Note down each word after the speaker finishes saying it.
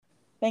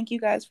Thank you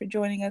guys for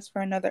joining us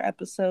for another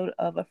episode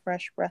of A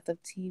Fresh Breath of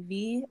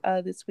TV.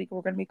 This week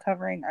we're going to be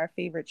covering our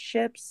favorite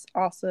ships,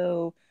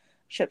 also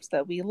ships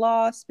that we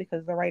lost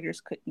because the writers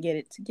couldn't get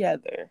it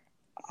together.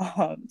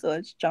 So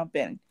let's jump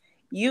in.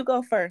 You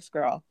go first,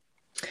 girl.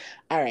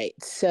 All right.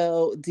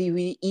 So, do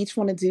we each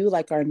want to do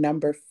like our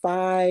number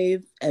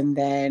five and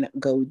then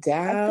go I feel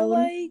down?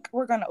 like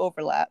we're going to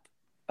overlap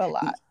a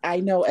lot. I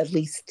know at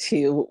least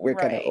two we're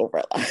going to Right.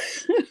 overlap.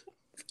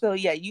 So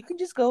yeah, you can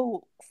just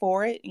go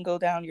for it and go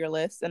down your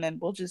list, and then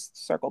we'll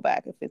just circle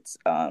back if it's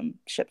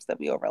ships that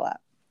we overlap.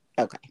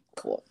 Okay,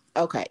 cool.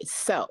 Okay.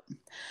 So,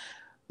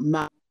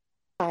 my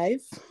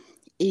five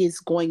is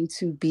going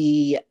to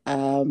be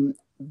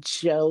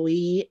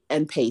Joey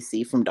and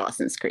Pacey from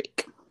Dawson's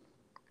Creek.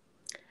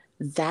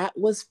 That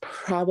was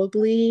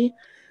probably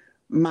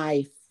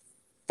my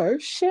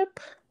first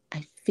ship.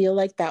 I feel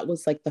like that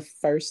was like the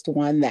first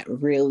one that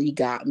really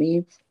got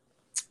me.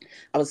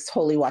 I was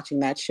totally watching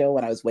that show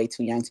when I was way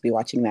too young to be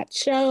watching that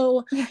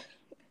show.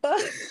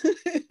 But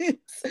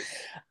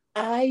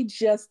I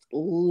just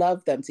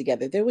love them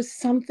together. There was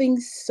something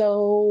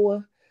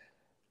so,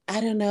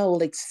 I don't know,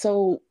 like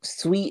so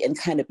sweet and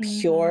kind of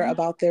pure Mm-hmm.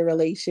 about their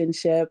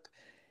relationship.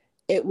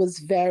 It was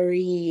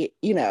very,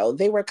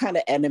 they were kind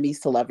of enemies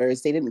to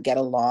lovers. They didn't get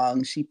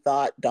along. She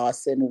thought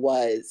Dawson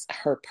was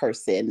her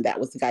person. That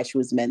was the guy she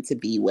was meant to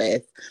be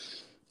with.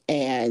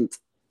 And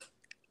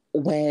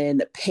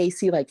when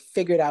Pacey like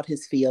figured out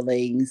his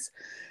feelings,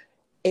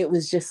 it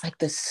was just like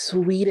the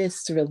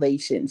sweetest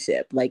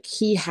relationship. Like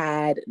he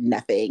had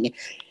nothing.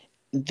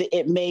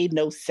 It made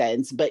no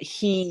sense, but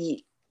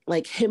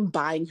like him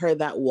buying her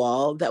that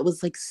wall, that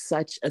was like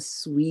such a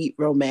sweet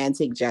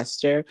romantic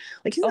gesture.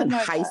 Like he's Oh in my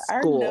high god,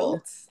 our school.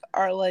 notes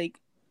are like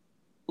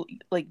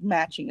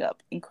matching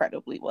up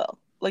incredibly well.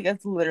 Like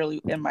that's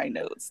literally in my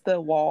notes. The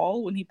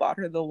wall when he bought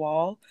her the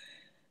wall,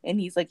 and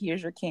he's like,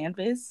 "Here's your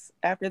canvas."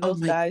 After Oh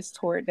those my, guys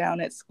tore it down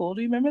at school,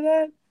 do you remember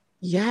that?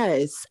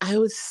 yes. I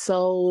was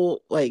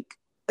so like,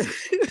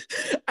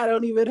 I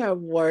don't even have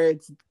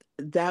words.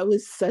 That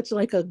was such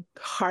like a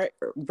heart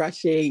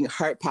rushing,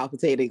 heart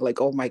palpitating,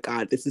 like, oh my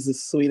God, this is the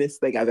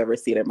sweetest thing I've ever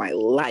seen in my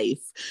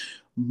life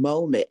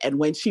moment. And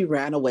when she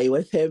ran away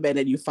with him, and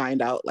then you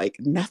find out like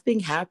nothing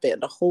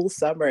happened the whole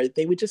summer,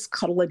 they would just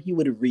cuddle and he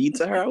would read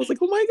to her. I was like,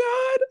 oh my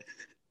God,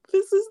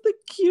 this is the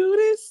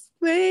cutest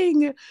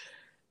thing.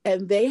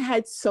 And they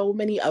had so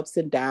many ups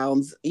and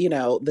downs.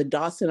 The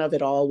Dawson of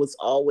it all was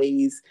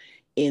always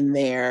in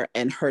there,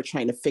 and her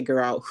trying to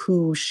figure out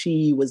who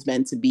she was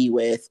meant to be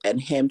with, and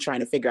him trying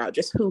to figure out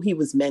just who he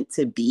was meant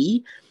to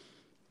be.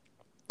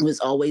 It was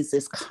always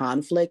this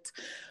conflict.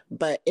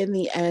 But in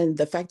the end,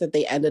 the fact that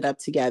they ended up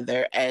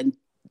together, and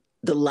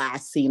the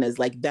last scene is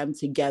like them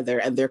together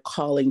and they're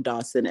calling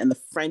Dawson and the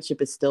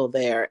friendship is still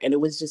there. And it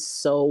was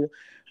just so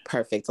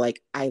perfect.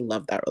 Like I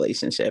love that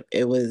relationship.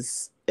 It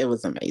was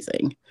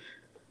amazing.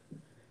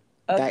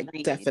 That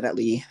Agreed.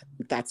 definitely,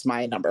 that's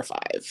my number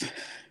five.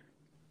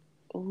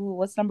 Ooh,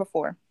 what's number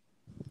four?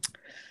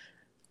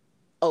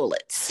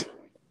 Olits.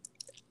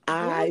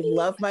 I Really?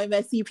 love my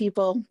messy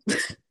people.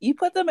 You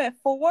put them at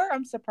four?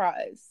 I'm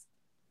surprised.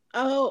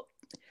 Oh,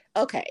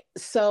 okay.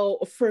 So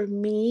for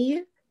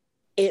me,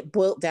 it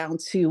boiled down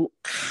to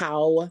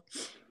how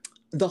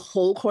the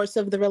whole course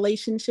of the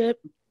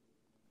relationship,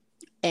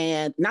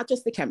 and not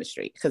just the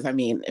chemistry, because I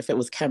mean, if it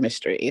was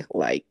chemistry,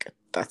 like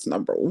that's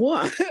number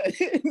one.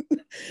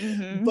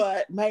 Mm-hmm.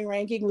 But my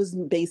ranking was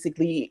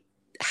basically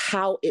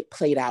how it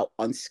played out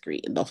on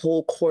screen, the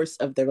whole course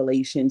of the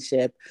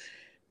relationship,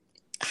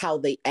 how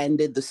they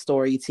ended the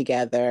story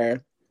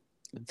together,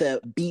 the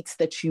beats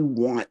that you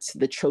want,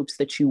 the tropes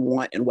that you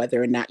want, and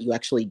whether or not you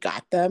actually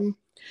got them.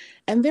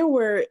 And there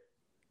were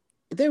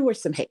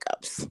some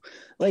hiccups.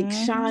 Like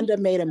Mm-hmm. Shonda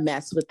made a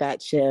mess with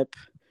that ship.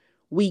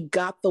 We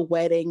got the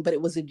wedding, but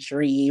it was a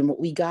dream.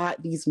 We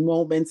got these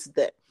moments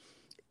that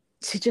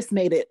she just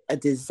made it a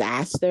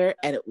disaster.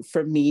 And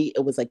for me,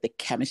 it was like the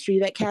chemistry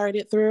that carried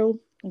it through.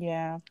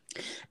 Yeah.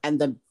 And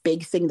the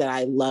big thing that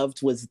I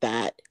loved was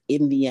that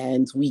in the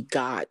end, we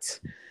got,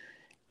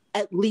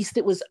 at least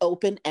it was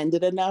open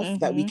ended enough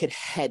that we Mm-hmm. could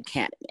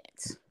headcanon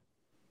it.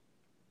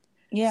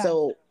 Yeah.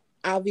 So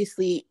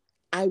obviously,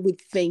 I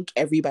would think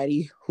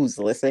everybody who's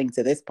listening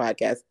to this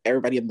podcast,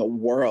 everybody in the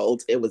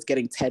world, it was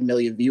getting 10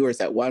 million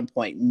viewers at one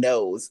point,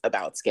 knows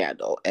about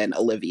Scandal and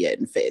Olivia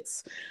and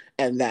Fitz,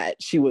 and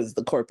that she was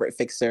the corporate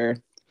fixer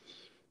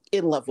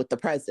in love with the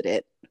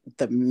president,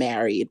 the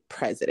married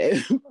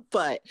president.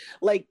 But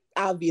like,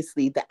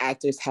 obviously, the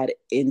actors had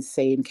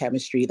insane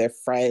chemistry. They're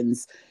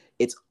friends.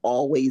 It's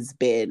always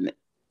been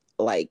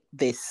like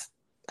this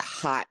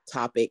hot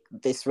topic,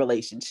 this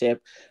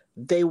relationship.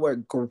 They were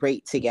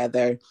great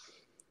together.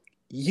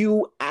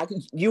 You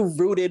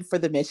rooted for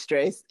the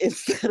mistress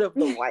instead of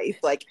the wife.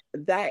 Like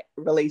that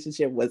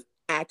relationship was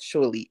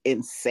actually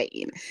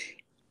insane.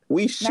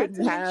 We Not to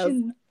shouldn't have.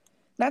 mention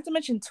Not to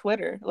mention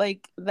Twitter.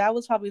 Like, that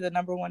was probably the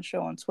number one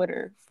show on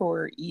Twitter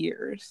for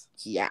years.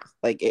 Yeah,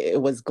 like it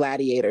was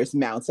gladiators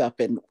mounts up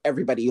and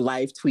everybody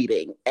live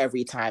tweeting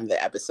every time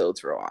the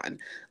episodes were on.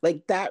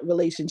 Like that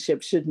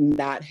relationship should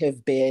not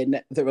have been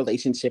the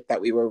relationship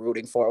that we were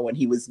rooting for when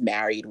he was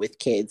married with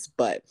kids,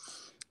 but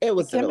it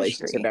was the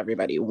relationship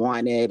everybody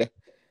wanted.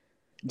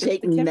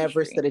 Jake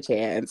never stood a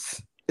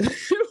chance. There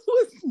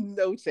was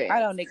no chance. I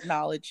don't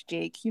acknowledge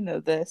Jake. You know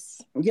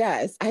this.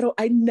 Yes.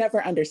 I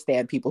never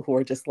understand people who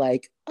are just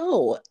like,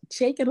 oh,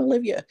 Jake and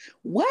Olivia.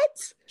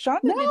 What?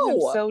 Shonda did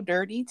him so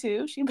dirty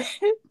too. She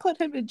put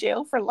him in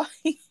jail for life.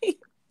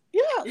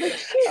 Yeah. Like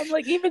I'm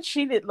like, even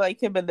she didn't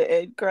like him in the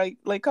end.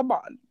 Like, come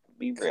on.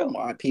 Be real. Come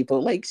on,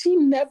 people. Like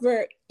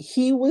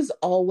he was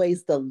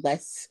always the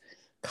less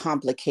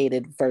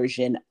complicated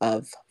version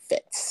of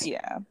Fitz.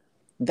 Yeah.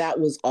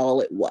 That was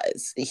all it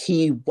was.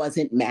 He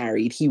wasn't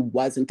married. He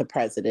wasn't the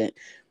president.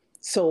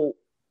 So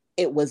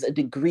it was a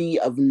degree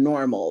of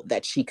normal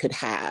that she could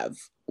have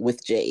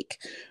with Jake.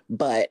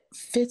 But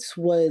Fitz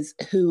was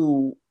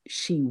who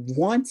she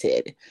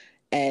wanted.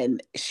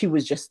 And she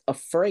was just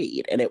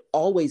afraid. And it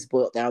always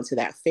boiled down to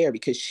that fear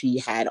because she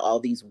had all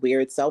these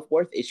weird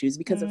self-worth issues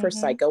because of her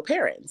psycho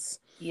parents.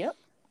 Yep.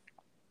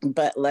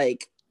 But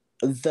like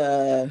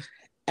the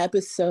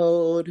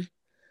episode,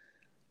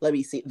 let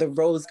me see, the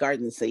Rose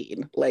Garden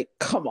scene. Like,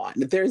 come on.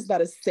 There's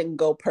not a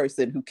single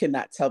person who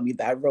cannot tell me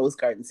that Rose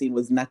Garden scene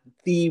was not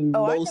the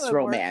most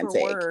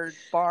romantic. Word for word,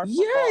 bar for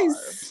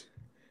yes.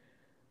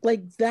 Bar.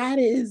 Like, that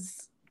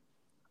is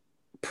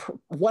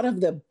one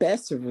of the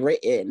best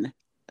written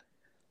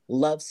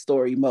love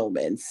story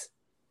moments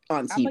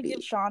on TV. I'm gonna give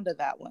Shonda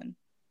that one.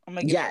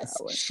 Yes,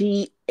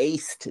 she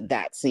aced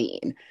that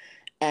scene.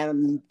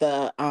 And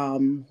the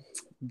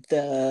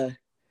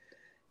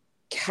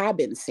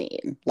cabin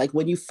scene, like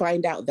when you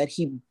find out that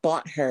he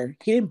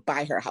didn't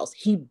buy her a house,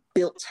 he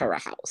built her a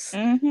house.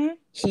 Mm-hmm.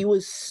 He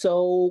was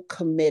so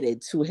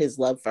committed to his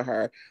love for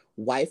her,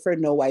 wife or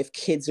no wife,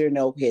 kids or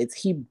no kids.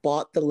 He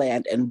bought the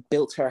land and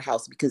built her a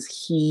house because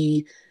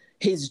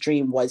his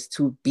dream was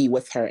to be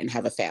with her and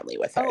have a family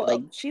with her.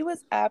 Like she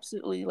was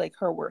absolutely like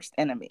her worst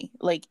enemy.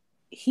 Like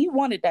he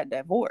wanted that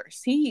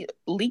divorce. He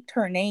leaked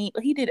her name.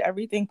 He did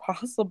everything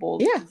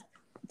possible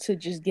to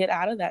just get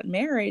out of that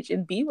marriage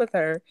and be with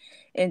her.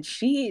 And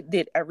she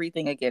did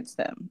everything against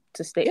him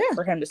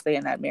for him to stay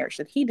in that marriage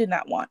that he did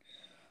not want.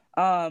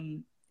 We're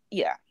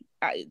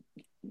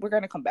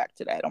gonna come back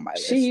to that on my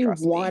list. She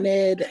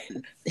wanted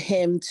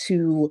him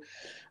to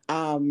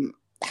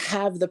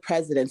have the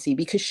presidency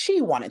because she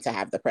wanted to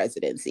have the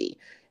presidency.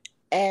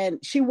 And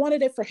she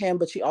wanted it for him,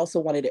 but she also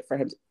wanted it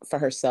for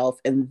herself.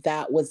 And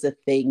that was the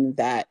thing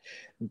that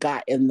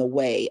got in the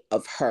way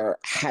of her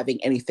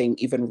having anything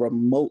even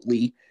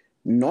remotely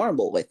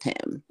normal with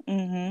him.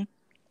 Mm-hmm.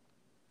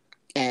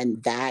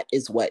 And that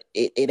is what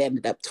it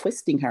ended up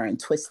twisting her and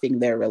twisting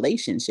their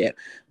relationship.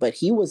 But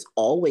he was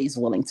always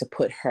willing to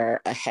put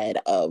her ahead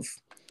of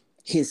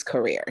his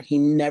career. He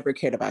never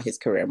cared about his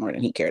career more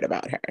than he cared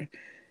about her.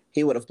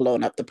 He would have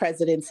blown up the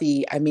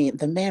presidency. I mean,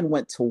 the man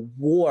went to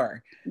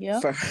war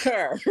for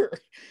her.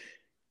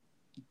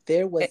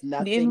 There was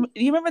nothing. Do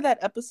you remember that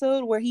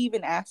episode where he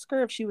even asked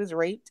her if she was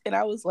raped? And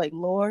I was like,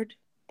 Lord,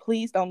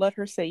 please don't let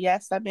her say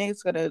yes. That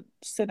man's going to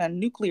send a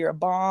nuclear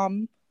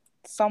bomb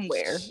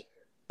somewhere.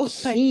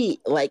 It's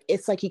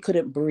like he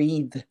couldn't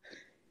breathe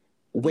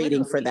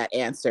waiting for that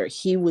answer.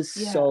 He was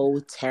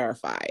so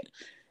terrified.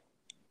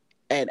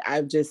 And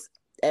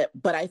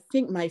but I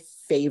think my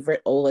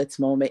favorite Olitz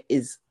moment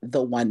is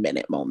the 1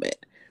 minute moment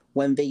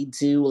when they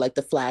do like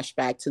the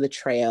flashback to the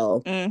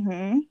trail.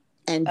 Mm-hmm.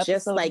 And episode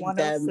just like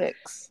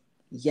 106.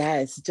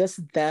 Just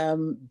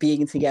them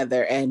being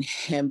together and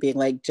him being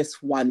like,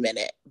 just 1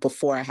 minute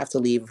before I have to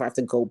leave, if I have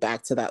to go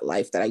back to that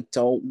life that I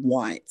don't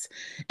want.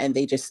 And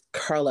they just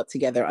curl up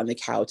together on the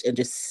couch and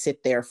just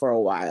sit there for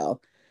a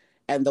while.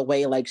 And the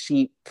way like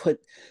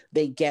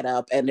they get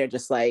up and they're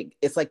just like,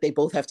 it's like they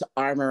both have to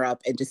armor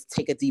up and just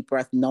take a deep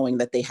breath knowing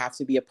that they have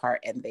to be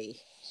apart and they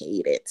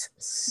hate it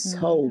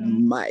so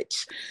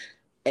much.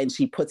 And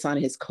she puts on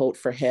his coat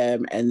for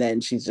him and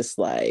then she's just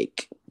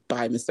like,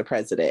 bye, Mr.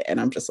 President.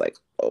 And I'm just like,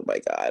 oh my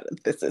God,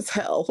 this is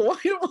hell. Why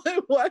am I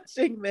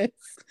watching this?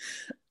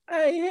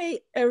 I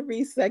hate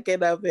every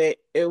second of it.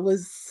 It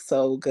was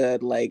so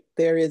good. Like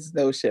there is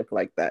no ship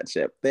like that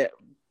ship.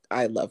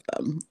 I love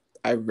them.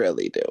 I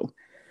really do.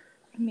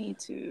 Me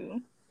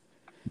too.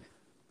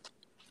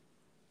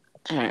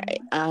 All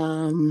right.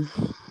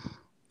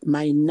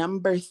 My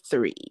number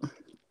 3.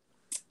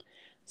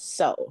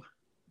 So,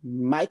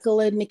 Michael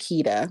and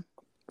Nikita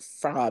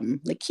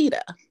from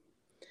Nikita.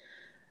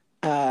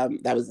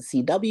 That was a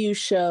CW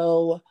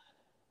show.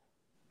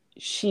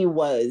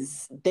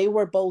 They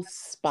were both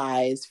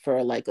spies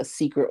for like a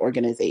secret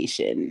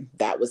organization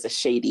that was a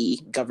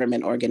shady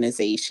government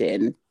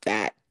organization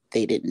that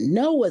they didn't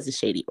know was a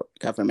shady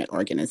government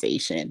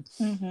organization.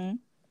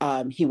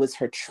 Mm-hmm. He was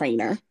her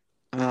trainer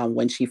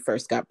when she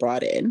first got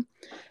brought in.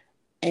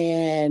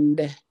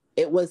 And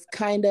it was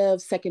kind of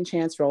second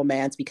chance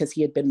romance because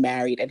he had been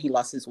married and he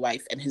lost his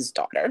wife and his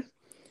daughter.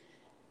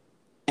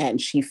 and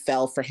she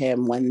fell for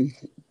him when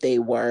they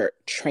were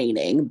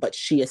training, but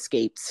she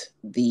escaped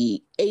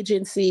the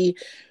agency.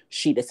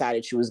 She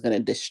decided she was going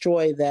to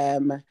destroy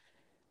them.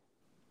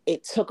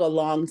 It took a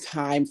long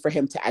time for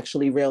him to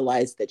actually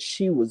realize that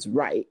she was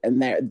right and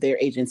their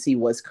agency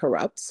was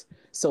corrupt.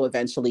 So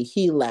eventually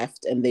he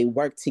left and they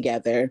worked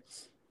together.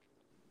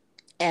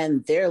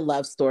 And their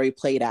love story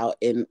played out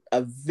in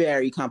a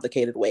very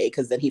complicated way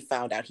because then he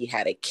found out he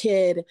had a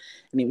kid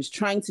and he was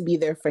trying to be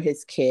there for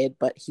his kid,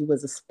 but he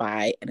was a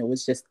spy and it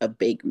was just a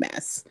big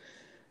mess.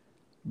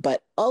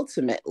 But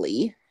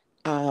ultimately,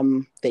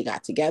 they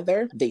got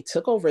together. They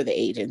took over the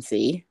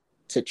agency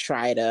to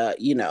try to,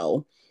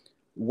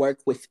 work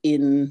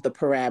within the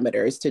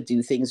parameters to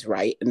do things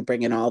right and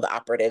bring in all the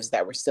operatives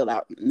that were still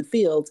out in the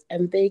field.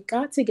 And they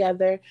got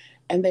together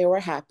and they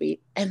were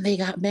happy and they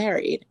got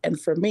married. And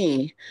for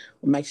me,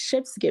 when my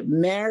ships get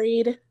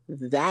married,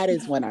 that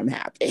is when I'm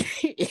happy.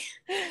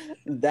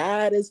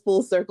 That is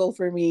full circle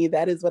for me.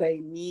 That is what I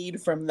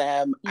need from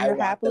them. You're I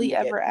want happily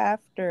them to ever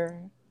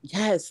after.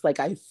 Yes,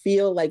 like I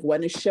feel like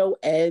when a show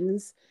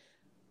ends,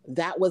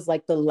 that was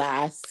like the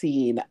last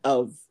scene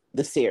of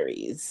the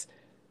series,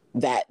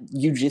 that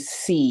you just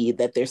see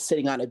that they're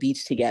sitting on a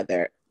beach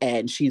together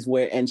and she's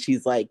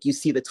like, you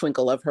see the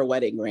twinkle of her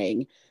wedding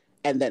ring,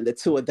 and then the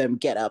two of them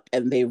get up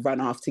and they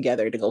run off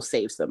together to go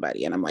save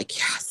somebody. And I'm like,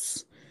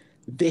 yes,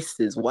 this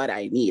is what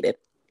I needed.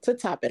 To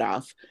top it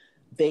off,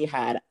 they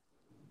had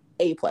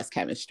A+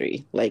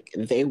 chemistry. Like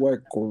they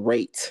were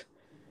great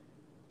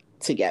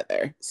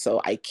together.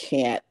 So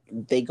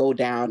they go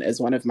down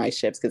as one of my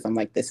ships because I'm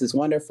like, this is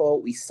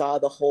wonderful. We saw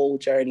the whole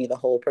journey, the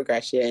whole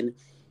progression,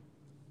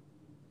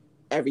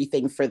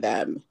 everything for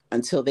them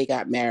until they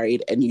got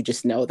married, and you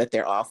just know that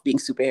they're off being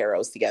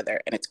superheroes together,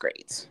 and it's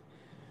great.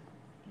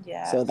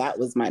 Yeah. So that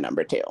was my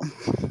number 2.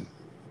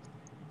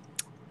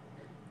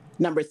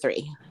 Number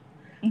 3.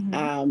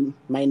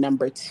 My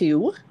number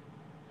 2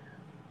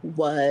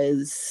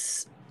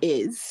 is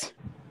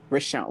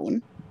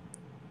Michonne,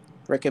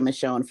 Rick and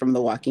Michonne from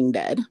The Walking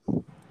Dead.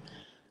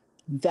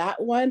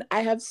 That one,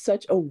 I have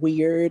such a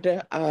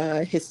weird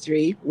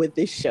history with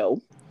this show.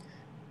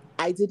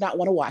 I did not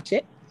want to watch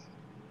it.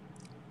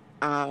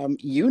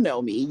 You know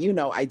me,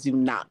 I do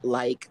not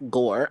like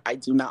gore. I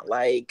do not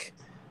like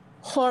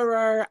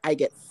horror. I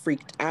get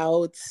freaked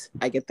out.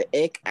 I get the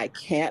ick. I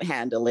can't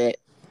handle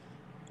it.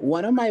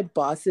 One of my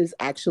bosses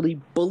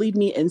actually bullied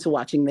me into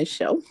watching this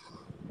show.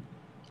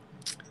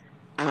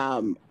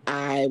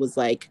 I was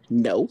like,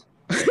 no,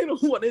 I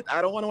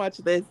don't want to watch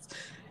this.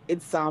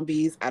 It's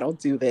zombies. I don't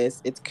do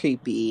this. It's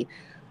creepy.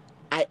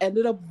 I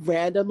ended up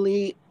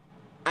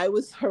I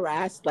was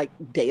harassed like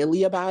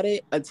daily about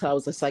it until I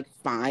was just like,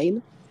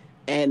 fine.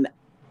 And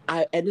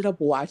I ended up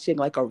watching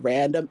like a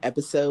random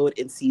episode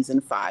in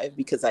season 5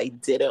 because I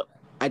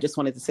just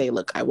wanted to say,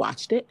 look, I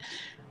watched it,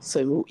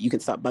 so you can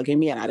stop bugging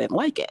me, and I didn't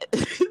like it.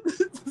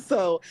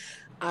 So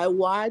I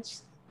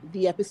watched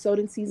the episode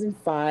in season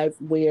 5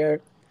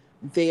 where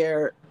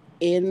they're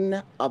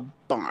in a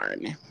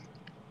barn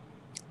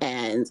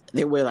and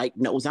there were like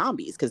no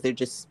zombies because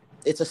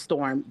it's a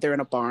storm. They're in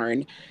a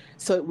barn.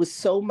 So it was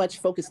so much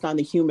focused on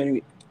the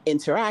human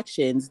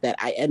interactions that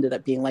I ended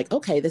up being like,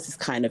 okay, this is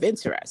kind of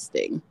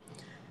interesting.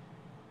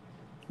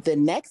 The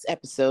next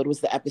episode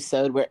was the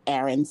episode where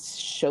Aaron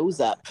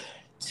shows up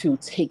to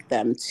take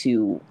them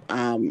to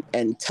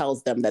and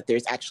tells them that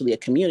there's actually a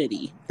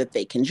community that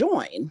they can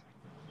join.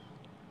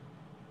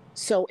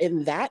 So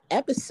in that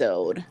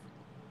episode,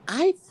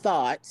 I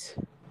thought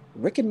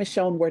Rick and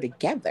Michonne were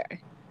together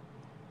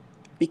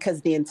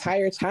because the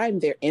entire time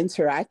they're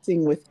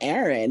interacting with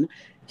Aaron,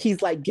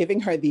 he's like giving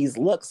her these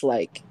looks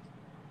like,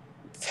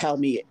 tell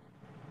me,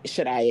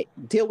 should I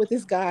deal with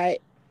this guy?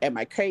 Am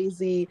I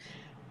crazy?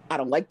 I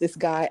don't like this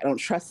guy. I don't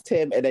trust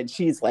him. And then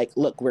she's like,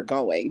 look, we're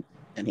going.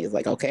 And he's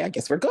like, okay, I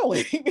guess we're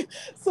going.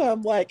 So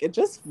I'm like, it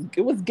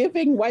was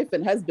giving wife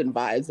and husband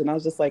vibes. And I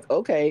was just like,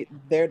 okay,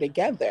 they're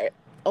together,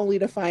 only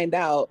to find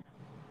out,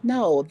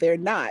 no, they're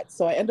not.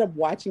 So I ended up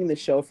watching the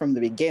show from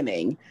the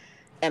beginning,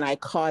 and I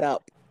caught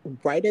up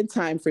right in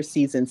time for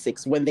season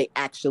 6 when they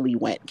actually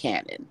went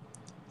canon.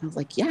 I was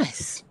like,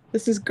 yes,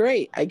 this is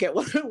great. I get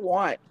what I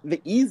want the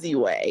easy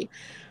way.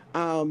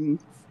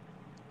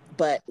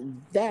 But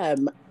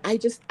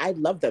I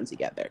love them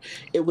together.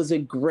 It was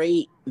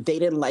they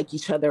didn't like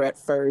each other at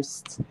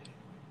first.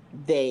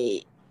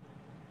 They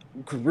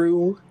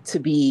grew to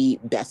be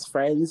best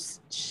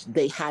friends.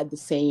 They had the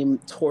same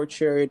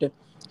tortured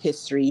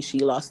history. She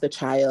lost a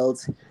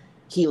child.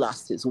 He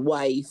lost his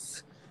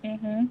wife.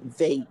 Mm-hmm.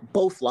 They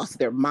both lost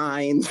their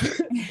minds.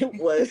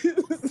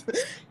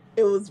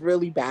 It was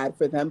really bad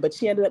for them. But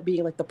she ended up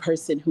being like the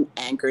person who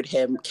anchored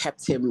him,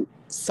 kept him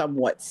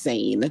somewhat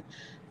sane.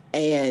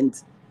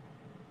 And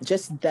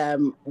just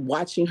them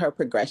watching her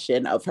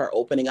progression of her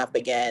opening up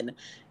again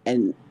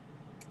and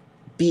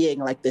being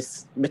like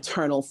this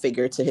maternal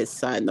figure to his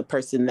son, the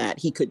person that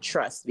he could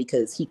trust,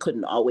 because he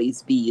couldn't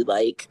always be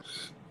like,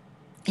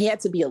 he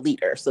had to be a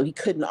leader. So he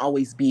couldn't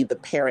always be the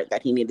parent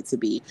that he needed to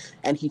be.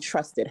 And he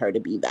trusted her to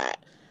be that.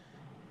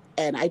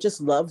 And I just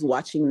loved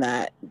watching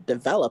that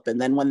develop. And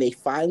then when they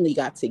finally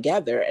got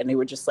together and they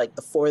were just like,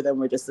 the four of them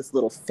were just this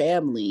little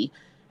family,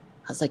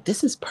 I was like,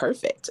 this is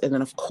perfect. And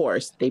then, of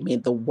course, they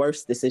made the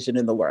worst decision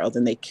in the world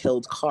and they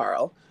killed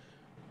Carl.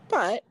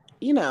 But,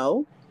 you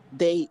know,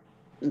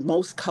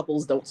 most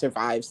couples don't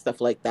survive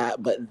stuff like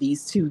that, but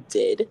these two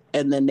did.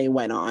 And then they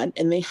went on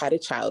and they had a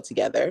child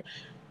together.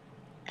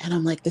 And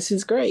I'm like, this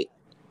is great.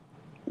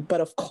 But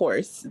of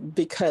course,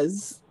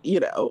 because,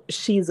 you know,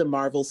 she's a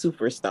Marvel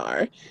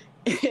superstar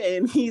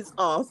and he's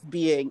off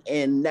being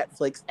in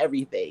Netflix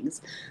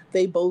everything's,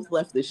 they both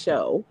left the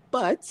show.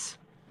 But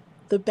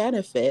the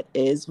benefit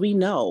is we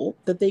know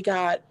that they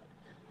got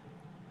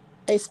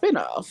a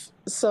spinoff.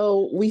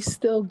 So we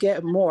still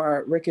get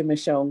more Rick and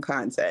Michonne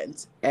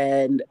content.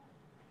 And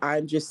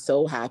I'm just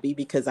so happy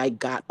because I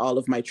got all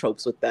of my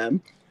tropes with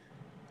them.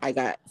 I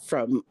got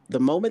from the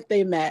moment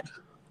they met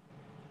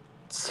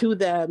to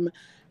them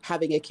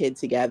having a kid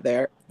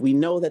together. We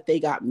know that they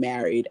got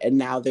married and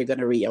now they're going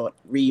to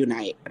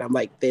reunite. And I'm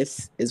like,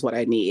 this is what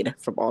I need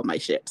from all my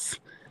ships.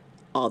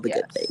 All the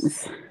good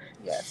things.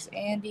 Yes,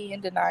 Andy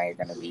and Denai are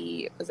going to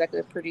be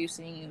executive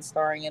producing and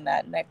starring in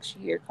that next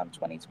year, come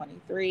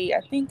 2023. I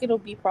think it'll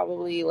be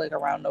probably like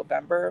around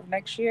November of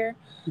next year.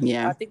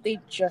 Yeah. I think they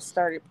just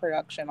started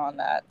production on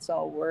that.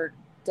 So we're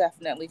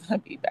definitely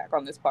going to be back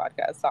on this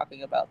podcast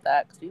talking about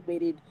that because we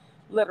waited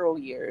literal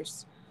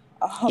years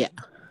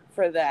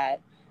for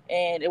that.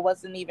 And it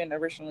wasn't even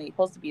originally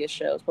supposed to be a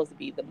show. It was supposed to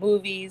be the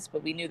movies,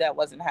 but we knew that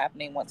wasn't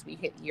happening once we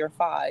hit year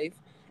 5,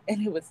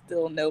 and it was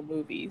still no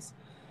movies.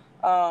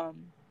 And,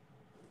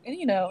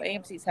 you know,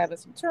 AMC's having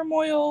some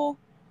turmoil.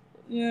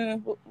 Yeah,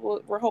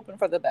 we're hoping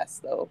for the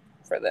best, though,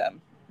 for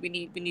them. We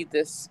need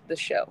this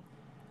show.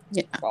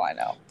 Yeah. That's all I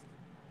know.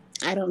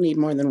 I don't need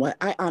more than one.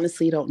 I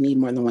honestly don't need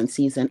more than one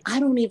season. I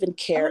don't even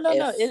care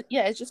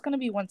it's just going to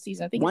be one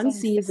season. I think one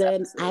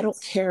season. I don't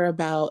care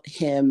about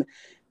him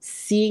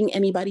seeing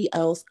anybody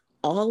else.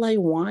 All I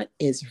want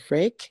is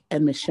Rick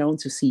and Michonne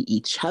to see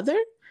each other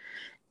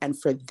and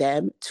for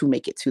them to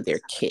make it to their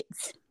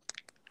kids.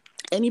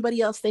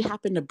 Anybody else they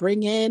happen to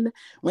bring in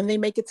when they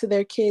make it to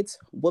their kids,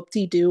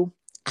 whoop-de-doo.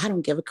 I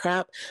don't give a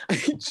crap. I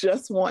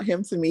just want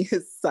him to meet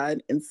his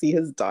son and see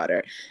his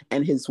daughter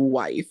and his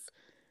wife.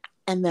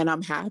 And then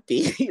I'm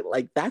happy.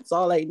 Like, that's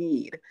all I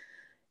need.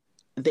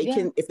 They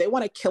can, if they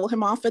want to kill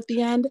him off at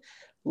the end,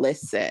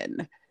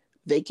 listen,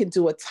 they can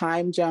do a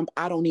time jump.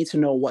 I don't need to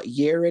know what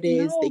year it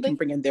is. They can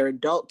bring in their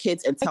adult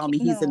kids and tell me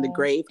he's in the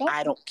grave.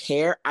 I don't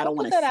care. I don't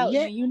want to see out it.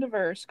 In the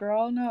universe,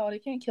 girl. No, they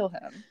can't kill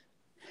him.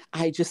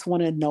 I just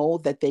want to know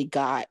that they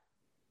got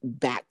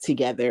back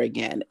together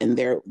again and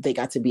they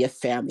got to be a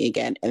family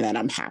again, and then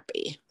I'm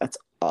happy. That's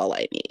all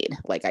I need.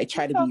 Like, I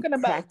try to be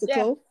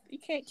practical. You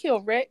can't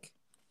kill Rick.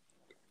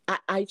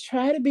 I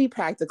try to be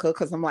practical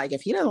because I'm like,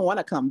 if he doesn't want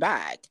to come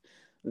back,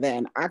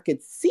 then I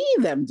could see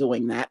them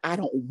doing that. I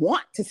don't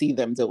want to see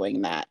them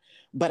doing that,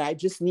 but I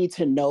just need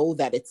to know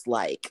that it's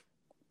like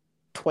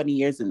 20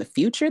 years in the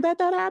future that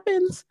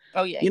happens.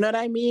 Oh, yeah. You know what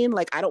I mean?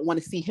 Like, I don't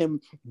want to see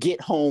him get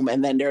home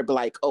and then they're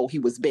like, oh, he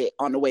was bit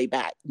on the way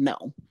back.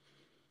 No.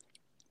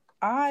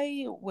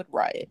 I would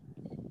riot.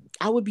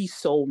 I would be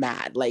so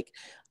mad. Like,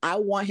 I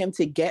want him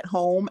to get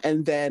home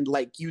and then,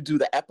 like, you do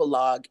the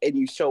epilogue and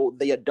you show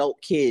the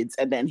adult kids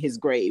and then his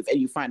grave and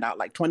you find out,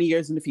 like, 20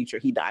 years in the future,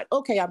 he died.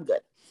 Okay, I'm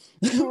good.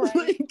 Right.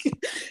 Like,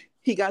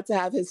 he got to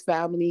have his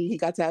family. He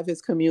got to have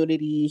his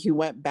community. He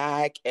went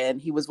back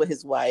and he was with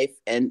his wife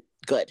and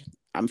good.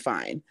 I'm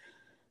fine.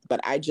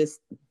 But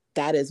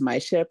that is my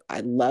ship.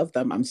 I love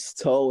them. I'm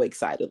so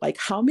excited. Like,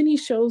 how many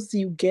shows do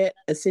you get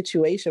a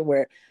situation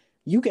where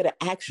you get an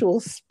actual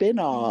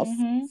spinoff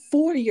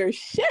for your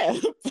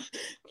ship?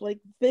 Like,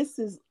 this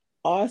is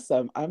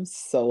awesome. I'm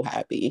so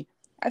happy.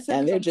 I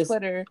said this on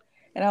Twitter,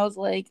 and I was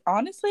like,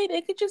 honestly, they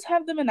could just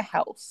have them in a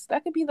house.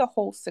 That could be the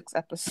whole 6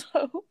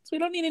 episodes. We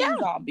don't need any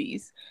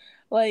zombies.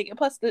 Like,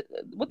 plus,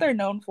 what they're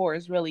known for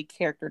is really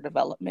character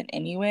development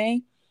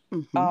anyway.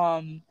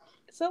 Mm-hmm.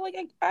 So, like,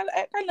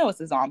 I know it's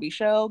a zombie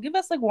show. Give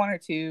us, like, 1 or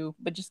 2,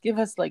 but just give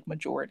us, like,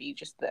 majority,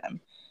 just them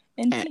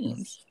and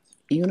teams.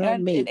 You know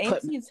me. And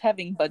AMC is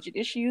having budget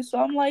issues, so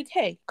I'm like,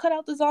 hey, cut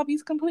out the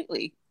zombies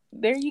completely.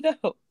 There you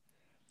go.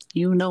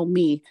 You know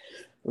me.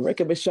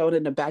 Rick and Michonne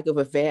in the back of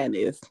a van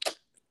is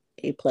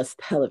A+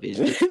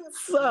 television.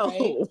 So,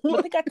 right?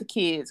 But they got the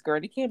kids,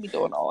 girl. They can't be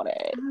doing all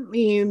that. I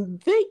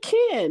mean, they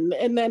can.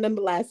 And then in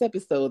the last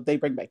episode, they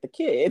bring back the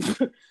kids.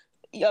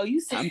 Yo,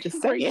 you said I'm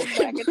just saying.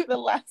 Back into the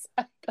last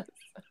episode.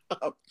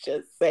 I'm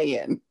just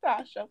saying.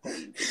 Sasha,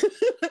 please.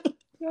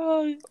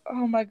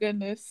 Oh my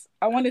goodness.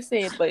 I want to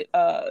say it, but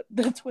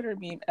the Twitter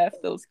meme F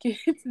those kids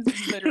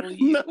is literally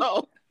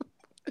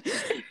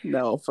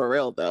No, for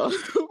real though.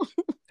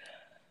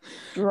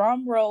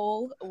 Drum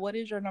roll. What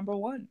is your number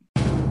 1?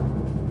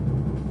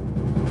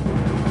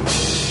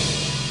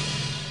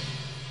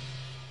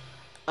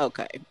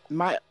 Okay.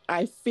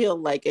 I feel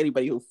like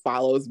anybody who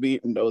follows me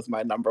knows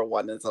my number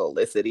 1 is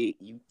Olicity.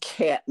 You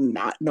can't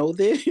not know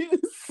this.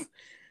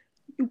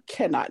 You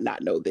cannot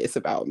not know this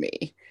about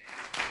me.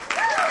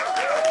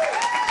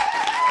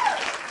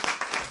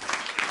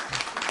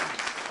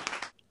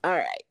 All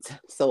right.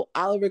 So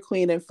Oliver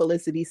Queen and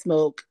Felicity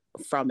Smoke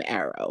from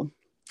Arrow.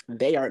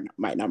 They are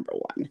my number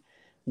one.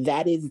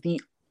 That is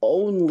the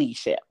only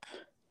ship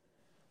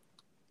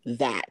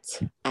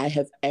that I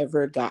have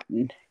ever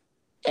gotten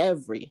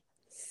every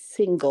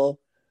single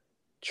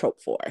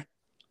trope for.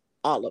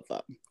 All of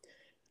them.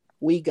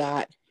 We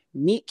got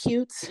meet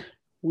cute.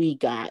 We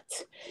got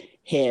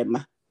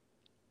him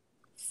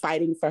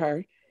fighting for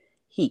her.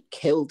 He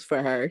killed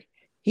for her.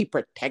 He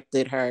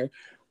protected her.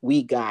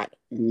 We got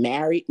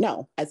married.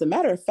 No, as a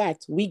matter of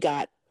fact, we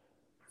got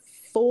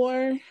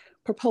 4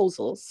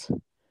 proposals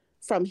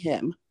from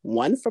him,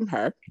 1 from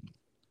her.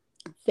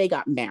 They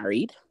got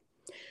married.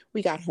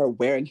 We got her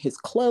wearing his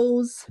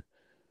clothes.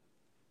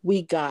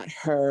 We got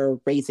her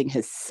raising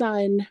his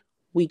son.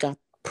 We got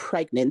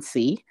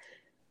pregnancy.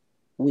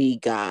 We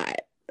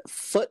got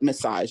foot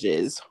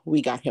massages.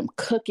 We got him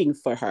cooking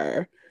for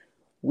her.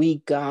 We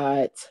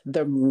got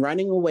them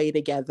running away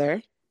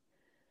together,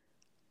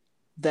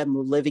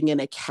 them living in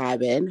a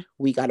cabin.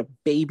 We got a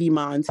baby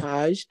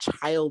montage,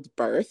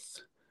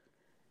 childbirth.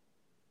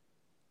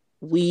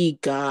 We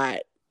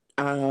got,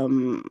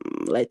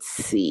 let's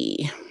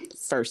see,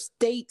 first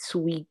dates.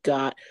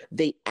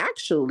 They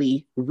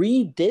actually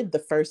redid the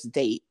first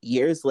date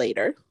years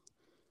later.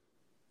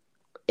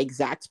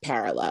 Exact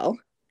parallel.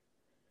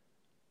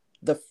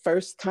 The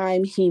first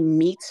time he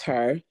meets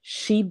her,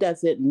 she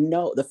doesn't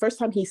know. The first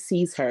time he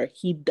sees her,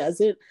 he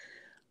doesn't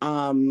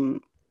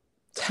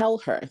tell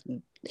her.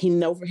 He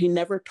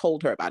never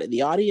told her about it.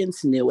 The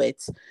audience knew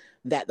it,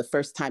 that the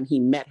first time he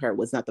met her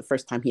was not the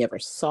first time he ever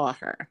saw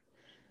her.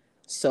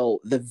 So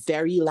the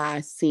very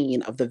last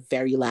scene of the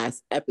very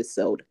last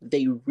episode,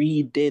 they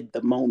redid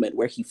the moment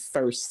where he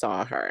first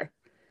saw her.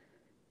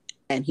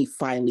 And he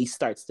finally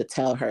starts to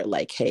tell her,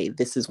 like, hey,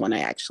 this is when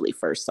I actually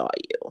first saw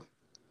you.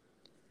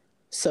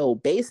 So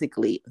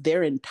basically,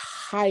 their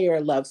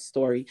entire love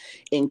story,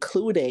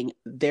 including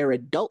their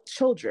adult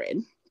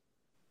children,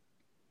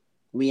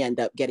 we end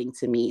up getting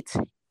to meet.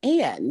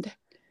 And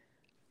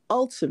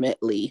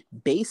ultimately,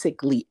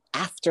 basically,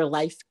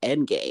 Afterlife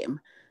Endgame.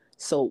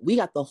 So we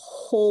got the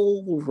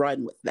whole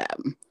run with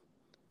them.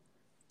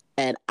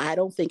 And I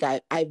don't think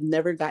I've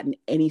never gotten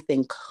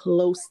anything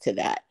close to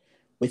that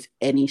with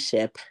any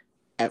ship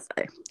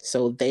ever.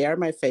 So they are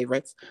my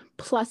favorites.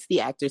 Plus the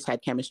actors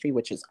had chemistry,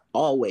 which is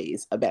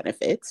always a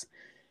benefit.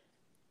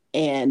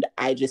 And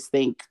I just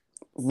think,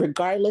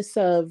 regardless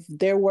of,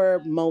 there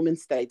were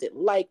moments that I didn't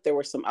like, there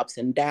were some ups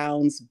and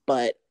downs,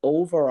 but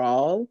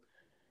overall,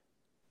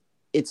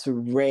 it's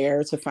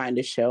rare to find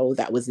a show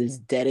that was as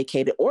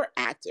dedicated, or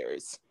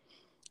actors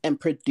and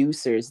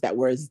producers that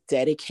were as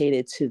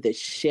dedicated to the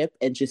ship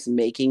and just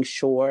making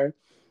sure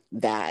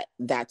that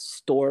that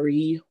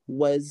story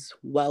was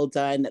well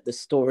done, that the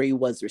story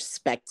was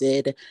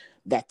respected,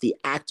 that the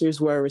actors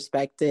were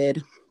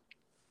respected.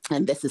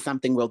 And this is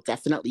something we'll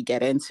definitely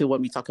get into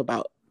when we talk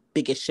about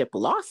biggest ship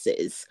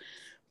losses,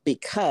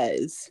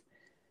 because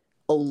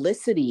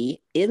Olicity,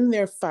 in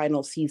their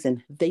final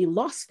season, they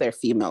lost their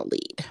female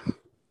lead.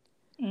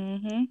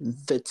 Mm-hmm.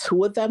 The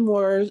 2 of them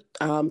were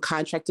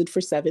contracted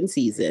for 7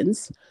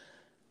 seasons.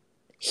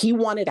 He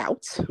wanted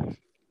out.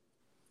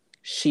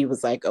 She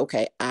was like,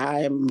 okay,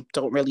 I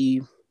don't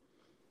really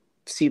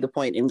see the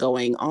point in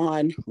going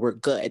on. We're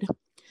good.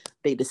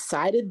 They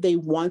decided they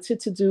wanted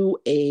to do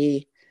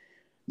a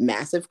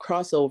massive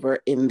crossover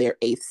in their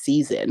 8th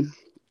season.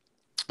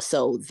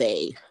 So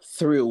they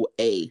threw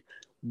a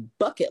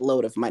bucket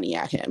load of money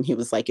at him. He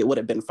was like, it would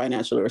have been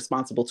financially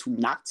responsible to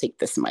not take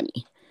this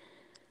money,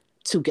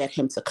 to get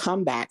him to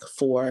come back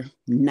for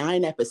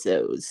 9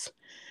 episodes.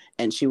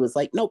 And she was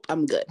like, nope,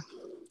 I'm good.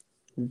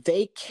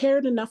 They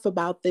cared enough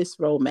about this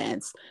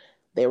romance.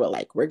 They were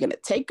like, we're going to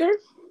take her.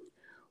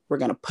 We're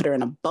going to put her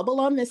in a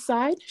bubble on this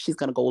side. She's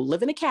going to go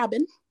live in a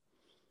cabin.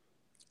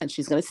 And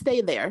she's going to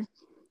stay there.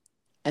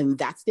 And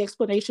that's the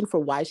explanation for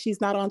why she's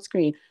not on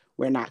screen.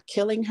 We're not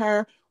killing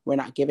her. We're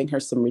not giving her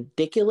some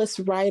ridiculous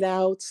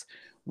write-outs.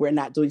 We're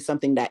not doing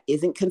something that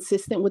isn't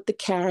consistent with the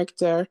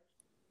character,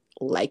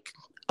 like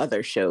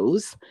other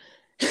shows.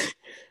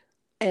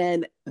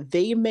 And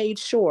they made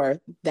sure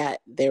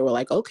that they were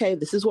like, okay,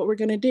 this is what we're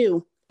going to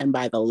do. And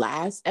by the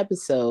last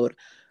episode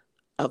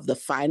of the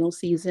final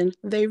season,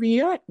 they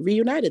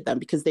reunited them,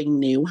 because they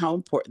knew how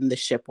important the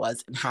ship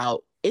was and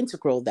how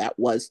integral that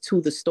was to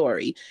the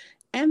story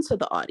and to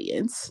the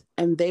audience.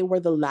 And they were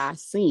the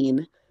last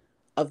scene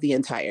of the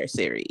entire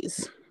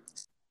series.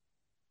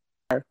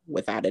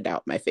 Without a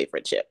doubt, my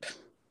favorite ship.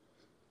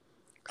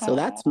 So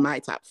that's my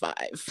top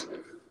 5.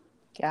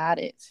 Got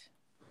it.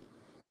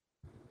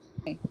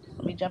 Okay,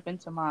 let me jump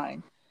into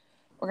mine.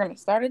 We're going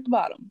to start at the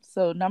bottom.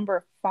 So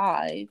number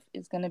 5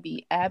 is going to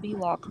be Abby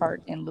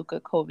Lockhart and Luka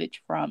Kovic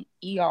from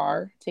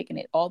ER, taking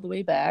it all the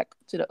way back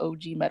to the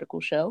OG medical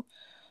show.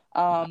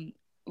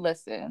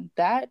 Listen,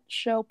 that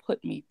show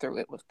put me through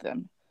it with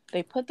them.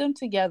 They put them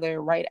together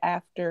right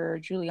after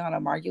Juliana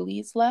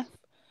Margulies left,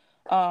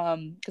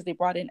 because they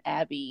brought in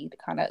Abby to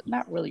kind of,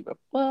 not really,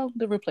 to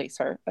replace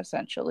her,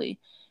 essentially.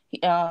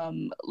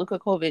 Luka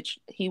Kovic,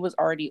 he was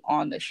already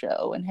on the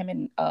show, and him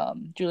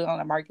and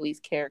Juliana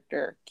Margulies'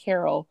 character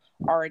Carol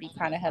already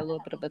kind of had a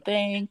little bit of a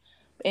thing.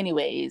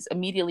 Anyways,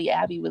 immediately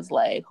Abby was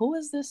like, "Who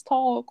is this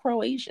tall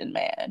Croatian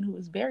man who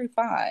is very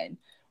fine?"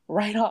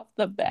 Right off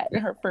the bat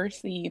in her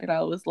first scene, and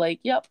I was like,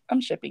 "Yep,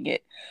 I'm shipping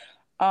it."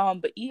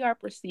 But ER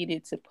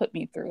proceeded to put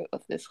me through it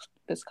with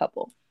this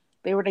couple.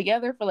 They were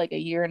together for like a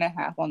year and a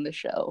half on the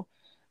show.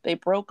 They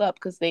broke up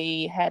because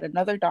they had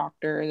another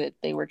doctor that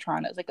they were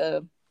trying to. It's like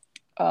a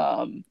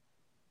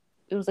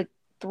it was like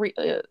three.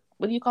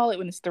 What do you call it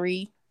when it's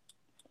three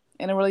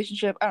in a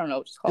relationship? I don't know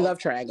what it's called. Love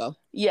triangle.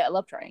 Yeah,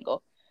 love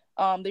triangle.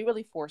 They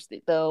really forced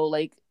it though.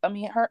 Like, I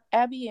mean, her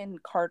Abby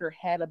and Carter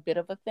had a bit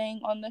of a thing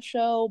on the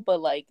show,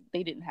 but like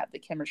they didn't have the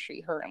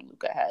chemistry her and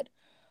Luka had.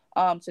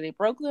 So they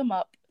broke them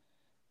up,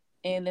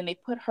 and then they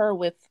put her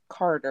with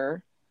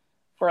Carter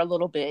for a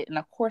little bit, and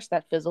of course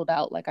that fizzled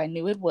out like I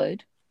knew it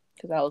would,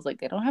 because I was like,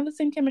 they don't have the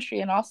same chemistry.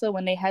 And also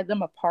when they had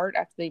them apart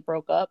after they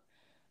broke up,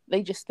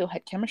 they just still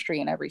had chemistry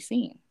in every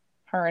scene,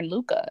 her and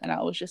Luka. And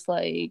I was just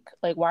like,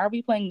 why are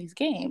we playing these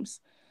games?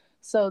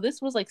 So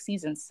this was like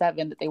season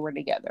 7 that they were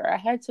together. I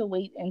had to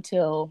wait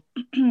until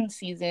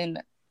season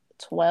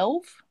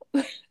 12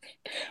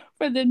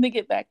 for them to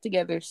get back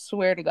together.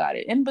 Swear to God.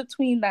 In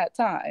between that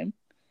time,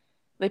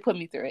 they put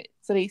me through it.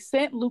 So they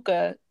sent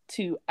Luka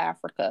to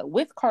Africa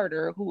with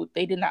Carter, who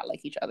they did not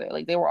like each other.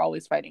 Like they were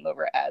always fighting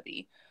over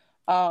Abby.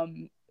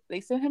 They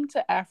sent him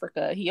to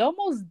Africa. He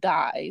almost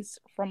dies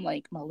from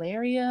like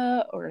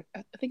malaria, or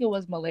I think it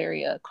was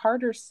malaria.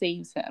 Carter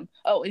saves him.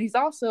 Oh, and he's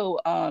also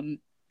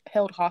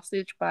held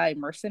hostage by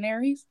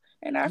mercenaries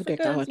in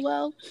Africa as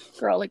well.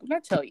 Girl, like when I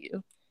tell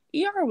you,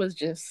 ER was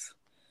just,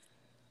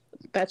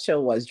 that show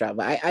was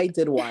drama. I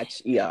did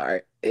watch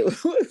ER. It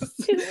was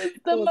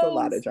a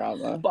lot of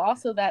drama. But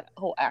also that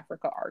whole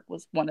Africa arc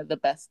was one of the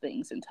best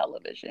things in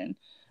television.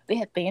 They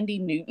had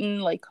Thandie Newton.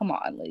 Like, come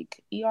on.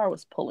 Like, ER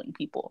was pulling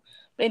people.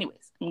 But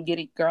anyways, I'm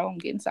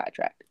getting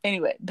sidetracked.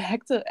 Anyway,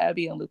 back to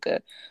Abby and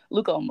Luka.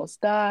 Luka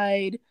almost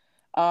died.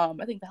 I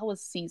think that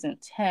was season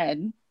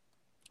 10.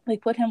 They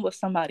put him with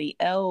somebody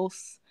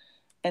else,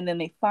 and then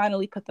they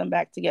finally put them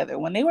back together.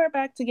 When they were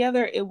back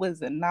together, it was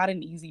not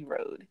an easy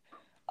road.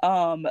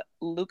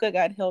 Luka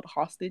got held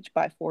hostage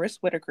by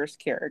Forest Whitaker's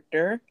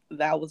character.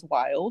 That was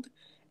wild.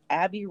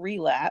 Abby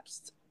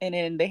relapsed, and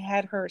then they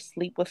had her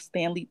sleep with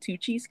Stanley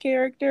Tucci's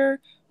character,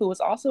 who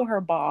was also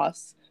her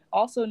boss.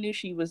 Also knew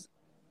she was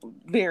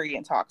very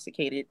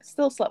intoxicated.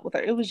 Still slept with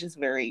her. It was just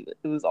it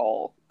was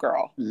all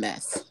girl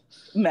mess,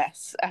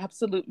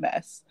 absolute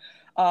mess.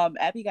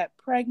 Abby got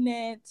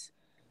pregnant.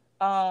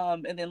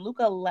 And then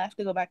Luka left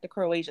to go back to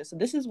Croatia. So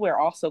this is where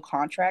also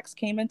contracts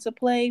came into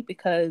play,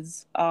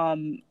 because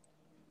Goran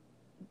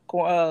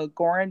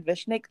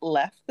Vishnik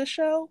left the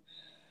show.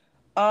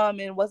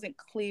 It wasn't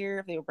clear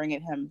if they were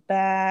bringing him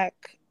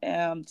back.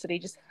 So they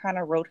just kind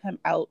of wrote him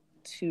out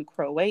to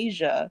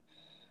Croatia.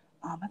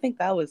 I think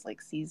that was like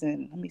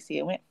let me see,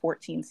 it went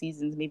 14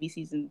 seasons, maybe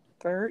season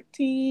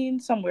 13,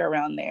 somewhere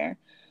around there.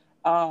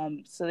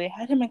 So they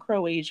had him in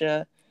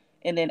Croatia,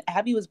 and then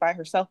Abby was by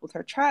herself with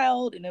her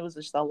child, and it was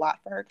just a lot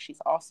for her because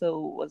she's also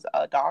was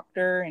a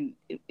doctor, and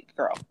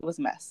girl, it was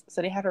a mess.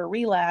 So they had her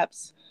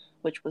relapse,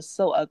 which was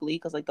so ugly,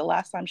 because like the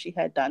last time she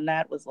had done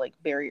that was like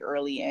very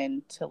early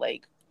into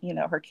like, you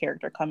know, her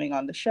character coming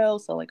on the show,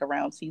 so like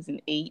around season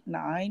 8,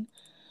 9.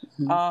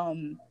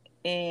 Mm-hmm.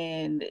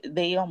 And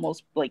they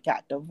almost like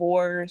got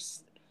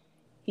divorced.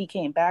 He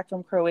came back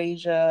from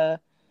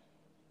Croatia.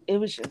 It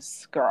was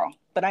just, girl.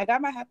 But I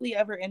got my happily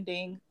ever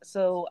ending.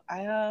 So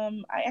I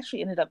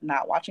actually ended up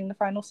not watching the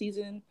final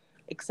season,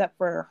 except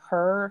for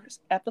her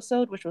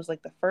episode, which was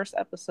like the first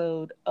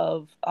episode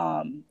of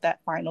that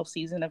final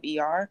season of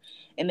ER.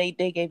 And they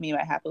gave me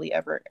my happily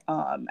ever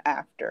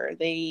after.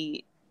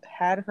 They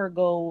had her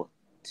go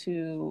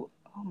to,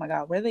 oh my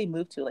God, where they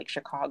moved to, like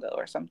Chicago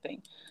or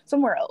something,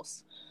 somewhere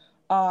else.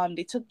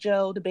 They took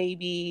Joe, the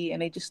baby,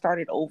 and they just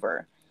started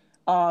over.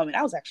 And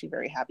I was actually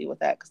very happy with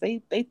that, because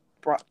they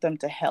brought them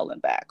to hell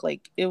and back.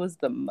 Like, it was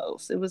the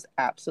most. It was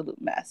absolute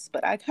mess.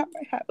 But I got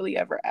my happily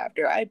ever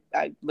after. I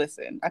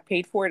listen, I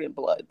paid for it in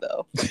blood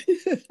though.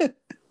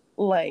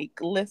 Like,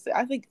 listen,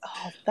 I think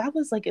that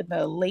was like in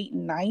the late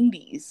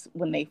 90s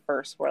when they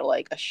first were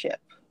like a ship.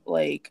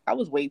 Like, I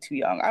was way too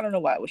young. I don't know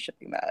why I was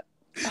shipping that.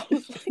 I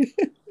was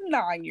like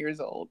 9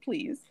 years old,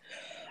 please.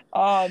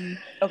 Okay,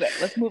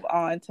 let's move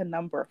on to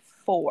number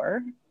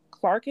 4.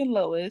 Clark and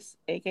Lois,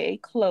 aka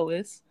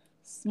Clois,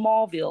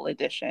 Smallville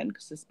edition,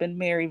 because there's been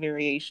many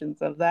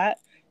variations of that.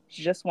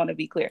 Just want to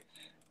be clear.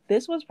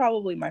 This was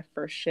probably my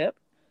first ship.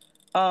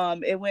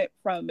 It went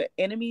from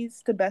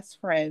enemies to best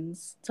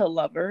friends to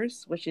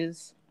lovers, which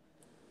is,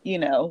 you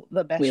know,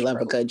 the best. We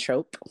love a good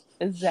trope.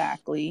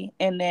 Exactly.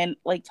 And then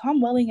like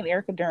Tom Welling and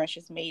Erica Durance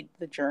just made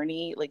the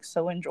journey like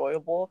so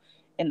enjoyable,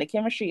 and the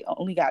chemistry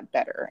only got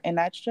better. And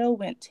that show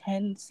went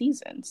 10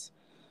 seasons.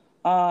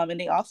 And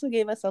they also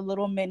gave us a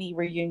little mini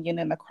reunion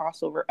in the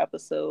crossover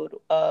episode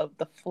of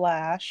The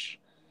Flash,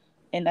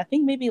 and I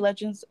think maybe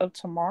Legends of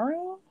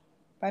Tomorrow.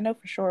 I know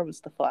for sure it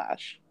was The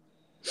Flash.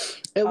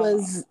 It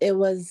was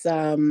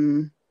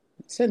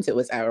since it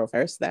was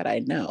Arrowverse that I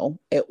know,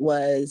 it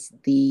was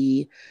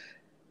the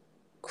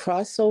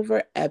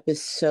crossover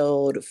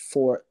episode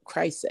for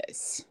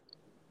Crisis.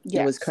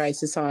 It was Yes.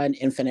 Crisis on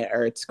Infinite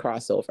Earths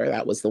crossover.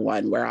 That was the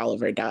one where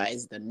Oliver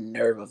dies. The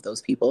nerve of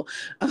those people.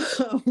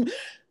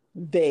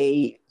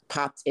 They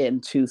popped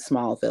into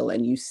Smallville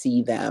and you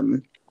see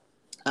them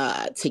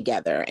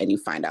together and you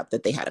find out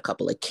that they had a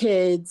couple of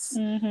kids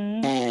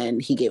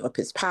and he gave up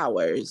his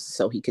powers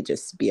so he could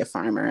just be a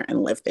farmer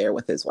and live there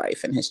with his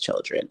wife and his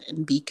children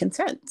and be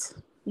content.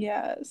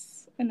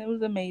 Yes. And it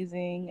was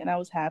amazing and I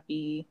was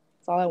happy.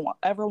 It's all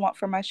ever want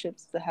for my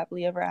ships, the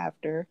happily ever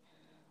after.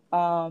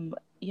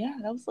 Yeah,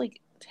 that was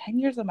like 10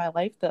 years of my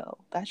life though.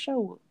 That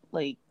show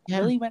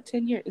really went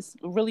 10 years. It's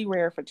really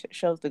rare for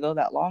shows to go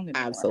that long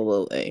anymore.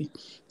 Absolutely.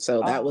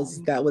 So that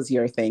was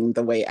your thing.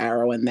 The way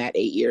Arrow in that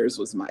 8 years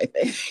was my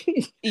thing.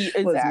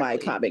 Exactly. Was my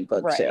comic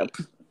book ship.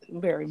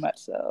 Very much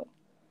so.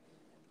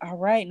 All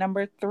right,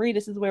 number 3.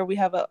 This is where we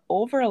have an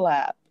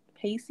overlap.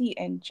 Pacey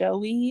and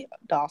Joey,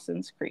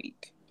 Dawson's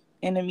Creek.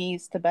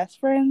 Enemies to best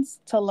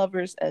friends to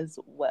lovers as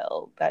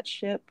well. That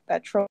ship,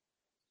 that trope.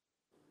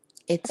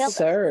 It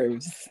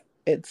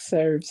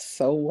serves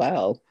so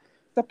well.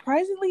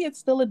 Surprisingly, it's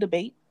still a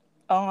debate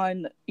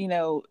on,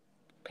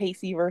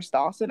 Pacey versus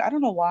Dawson. I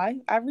don't know why.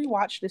 I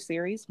rewatched the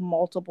series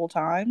multiple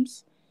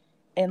times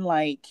and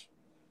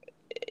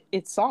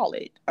it's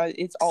solid.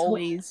 It's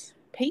always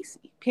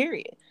Pacey,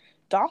 period.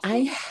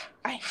 Dawson,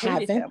 I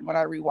hated him when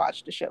I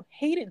rewatched the show.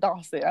 Hated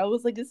Dawson. I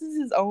was like, this is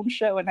his own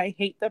show and I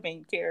hate the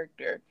main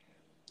character.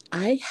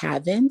 I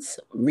haven't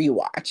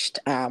rewatched.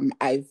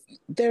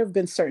 There have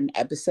been certain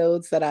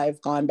episodes that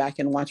I've gone back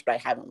and watched, but I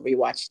haven't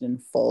rewatched in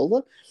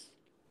full.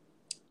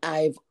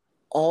 I've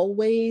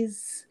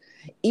always,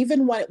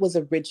 even when it was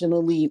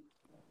originally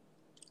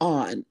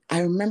on,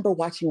 I remember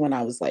watching when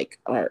I was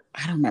or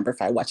I don't remember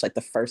if I watched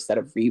the first set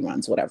of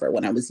reruns, whatever,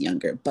 when I was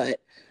younger, but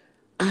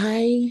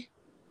I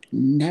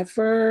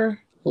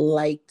never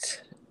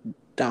liked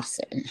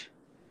Dawson.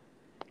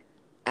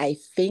 I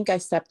think I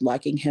stopped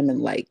liking him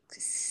in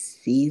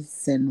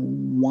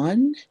season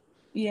 1.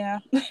 Yeah.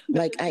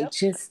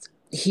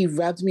 He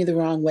rubbed me the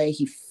wrong way.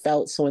 He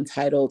felt so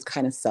entitled,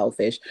 kind of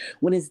selfish.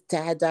 When his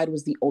dad died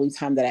was the only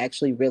time that I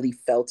actually really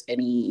felt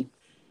any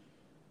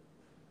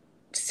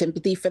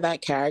sympathy for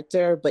that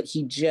character. But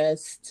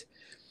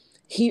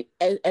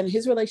and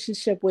his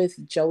relationship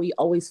with Joey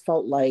always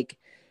felt like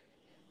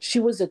she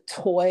was a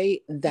toy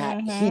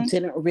that he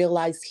didn't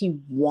realize he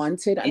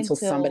wanted until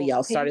somebody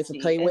else started to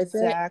play with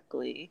it.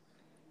 Exactly.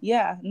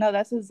 Yeah, no,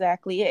 that's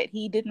exactly it.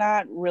 He did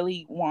not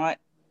really want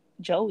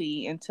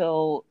Joey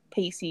until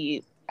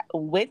Pacey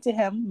went to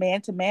him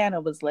man to man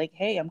and was like,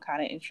 hey, I'm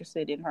kind of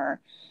interested in her.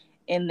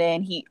 And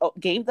then he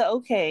gave the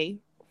okay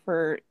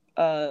for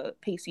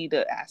Pacey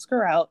to ask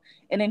her out.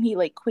 And then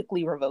he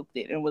quickly revoked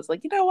it and was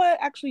like, you know what?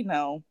 Actually,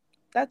 no,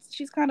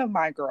 she's kind of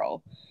my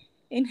girl.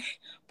 And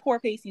poor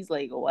Pacey's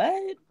like,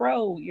 what?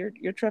 Bro,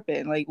 you're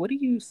tripping. What are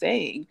you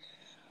saying?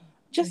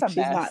 Just a mess.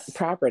 She's not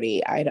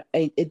property. I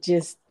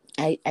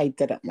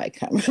didn't like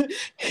him.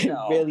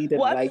 No. Really didn't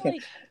like him.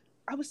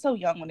 I was so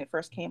young when it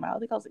first came out. I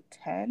think I was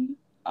 10.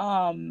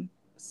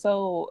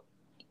 So,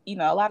 a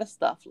lot of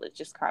stuff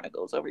just kind of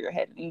goes over your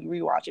head and you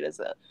rewatch it as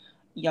a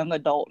young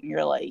adult and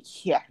you're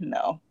like, yeah,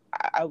 no,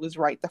 I was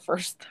right the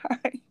first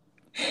time.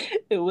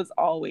 It was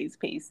always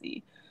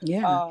Pacey.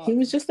 Yeah, he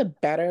was just a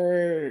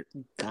better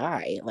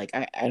guy.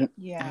 I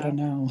don't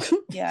know.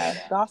 Yeah,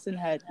 Dawson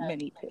had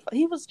many pitfalls.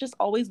 He was just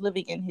always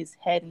living in his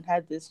head and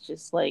had this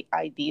just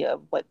idea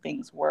of what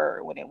things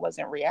were when it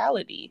wasn't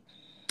reality.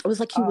 It was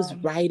like he was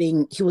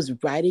writing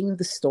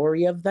the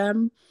story of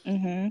them,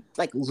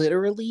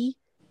 literally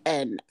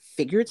and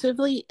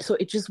figuratively. So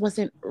it just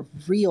wasn't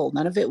real.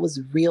 None of it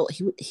was real.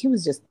 He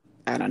was just,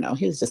 I don't know.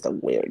 He was just a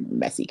weird,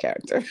 messy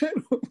character.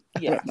 I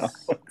don't know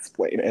how to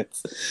explain it.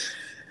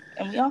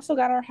 And we also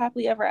got our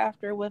happily ever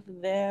after with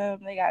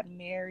them. They got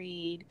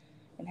married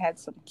and had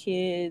some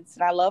kids.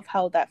 And I love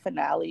how that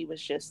finale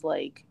was just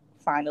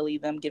finally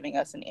them giving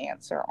us an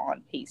answer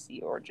on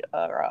Pacey or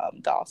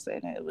Dawson.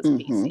 And it was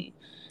Pacey.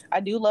 I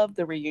do love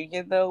the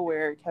reunion though,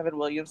 where Kevin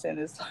Williamson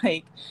is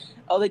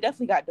oh, they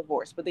definitely got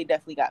divorced, but they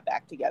definitely got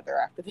back together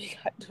after they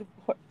got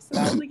divorced. And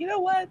I was like, you know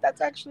what?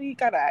 That's actually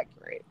kind of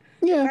accurate.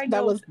 Yeah,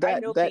 that was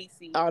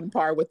on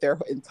par with their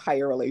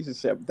entire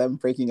relationship, them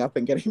breaking up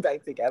and getting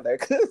back together,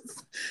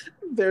 because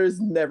there's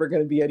never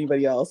going to be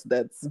anybody else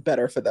that's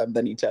better for them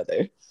than each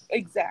other.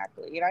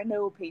 Exactly. And I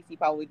know Pacey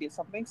probably did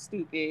something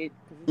stupid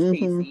because it's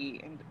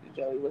Pacey, and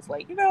Joey was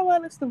like, you know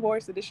what, let's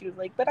divorce. And she was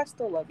like, but I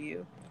still love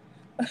you.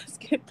 Let's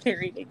get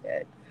married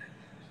again.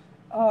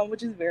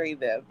 Which is very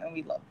them, and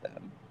we love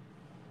them.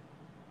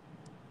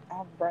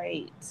 All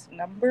right.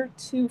 Number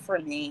 2 for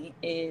me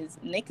is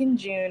Nick and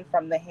June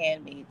from The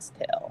Handmaid's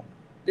Tale.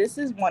 This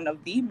is one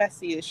of the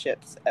messiest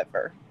ships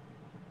ever.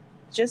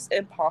 Just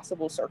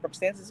impossible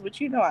circumstances,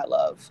 which I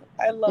love.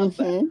 I love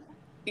that.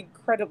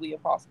 Incredibly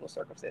impossible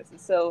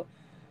circumstances. So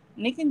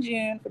Nick and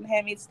June from The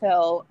Handmaid's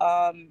Tale.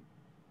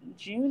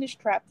 June is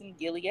trapped in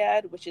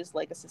Gilead, which is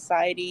a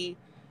society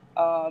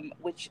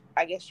which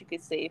I guess you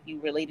could say, if you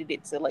related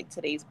it to like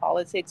today's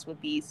politics,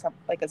 would be some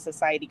like a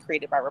society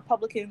created by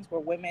Republicans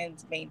where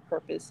women's main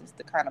purpose is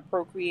to kind of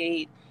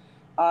procreate.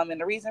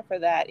 And the reason for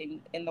that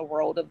in the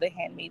world of The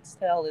Handmaid's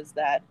Tale is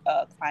that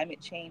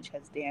climate change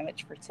has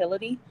damaged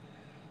fertility.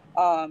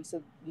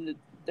 So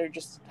they're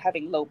just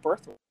having low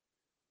birth rate,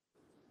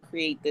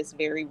 create this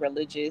very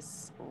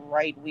religious,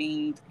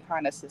 right-winged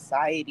kind of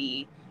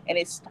society. And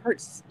it's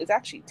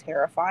actually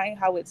terrifying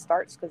how it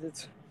starts, because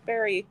it's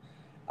very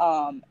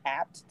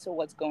apt to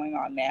what's going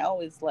on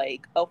now. Is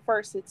like, oh,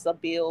 first it's a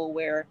bill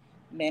where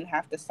men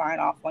have to sign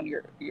off on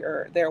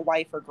your their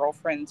wife or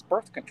girlfriend's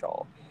birth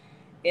control,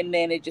 and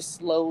then it just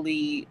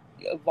slowly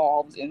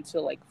evolves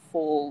into like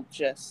full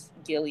just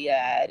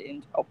Gilead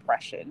and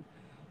oppression.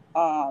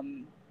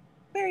 um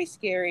Very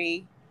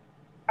scary.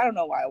 I don't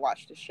know why I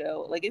watched the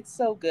show. Like, it's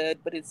so good,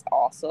 but it's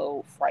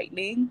also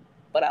frightening.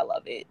 But I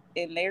love it.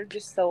 And they're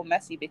just so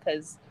messy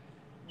because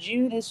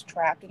June is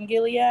trapped in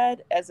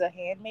Gilead as a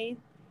handmaid.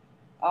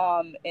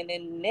 And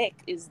then Nick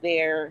is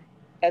there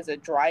as a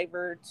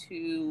driver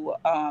to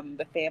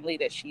the family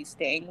that she's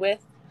staying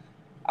with.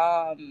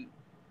 Um,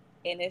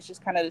 and it's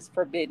just kind of this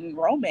forbidden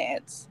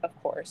romance, of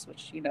course,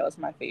 which, is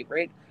my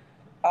favorite.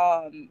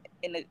 And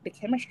the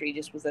chemistry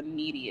just was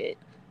immediate.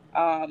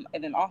 And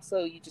then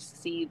also you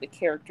just see the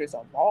characters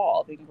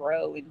evolve and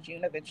grow. And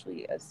June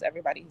eventually, as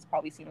everybody has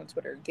probably seen on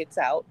Twitter, gets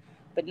out.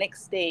 But Nick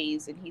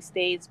stays, and he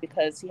stays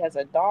because he has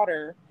a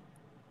daughter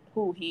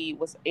who he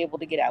was able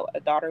to get out, a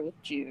daughter with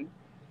June.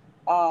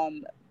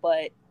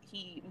 But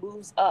he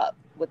moves up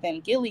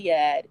within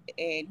Gilead,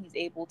 and he's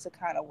able to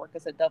kind of work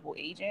as a double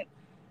agent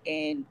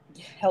and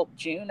help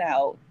June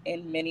out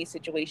in many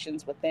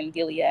situations within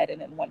Gilead.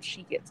 And then once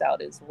she gets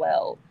out as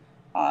well,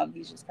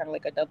 he's just kind of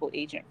like a double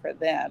agent for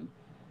them.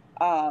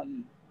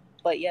 Um,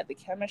 but yeah, the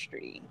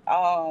chemistry.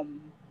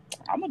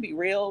 I'm gonna be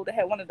real. They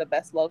had one of the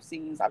best love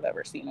scenes I've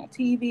ever seen on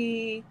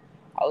TV.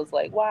 I was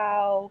like,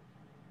 wow,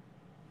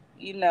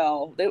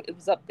 it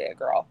was up there,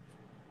 girl.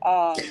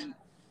 Um,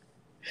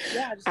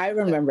 yeah, I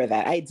remember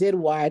that. I did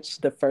watch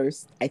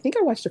I think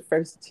I watched the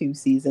first 2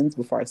 seasons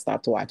before I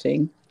stopped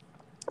watching.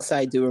 So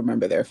I do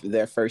remember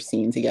their first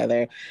scene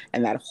together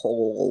and that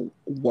whole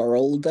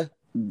world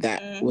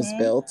that was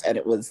built.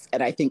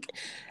 And I think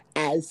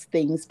as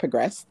things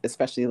progressed,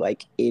 especially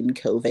like in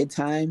COVID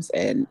times,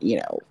 and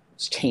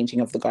changing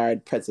of the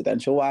guard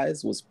presidential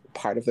wise was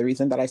part of the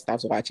reason that I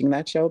stopped watching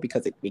that show,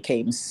 because it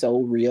became so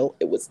real.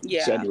 It was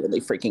genuinely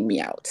freaking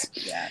me out.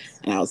 Yes.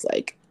 And I was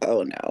like,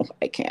 oh no,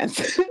 I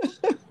can't.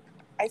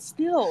 I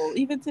still,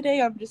 even today,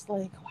 I'm just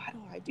like, why do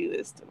I do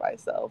this to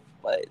myself?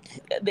 But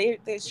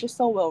it's just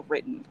so well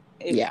written.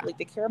 Like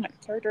the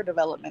character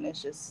development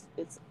is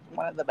it's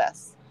one of the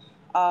best.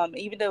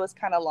 Even though it's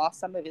kind of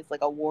lost some of its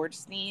like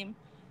awards theme,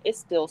 it's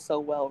still so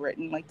well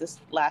written. Like, this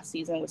last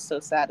season was so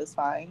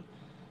satisfying.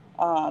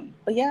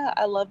 But yeah,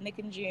 I love Nick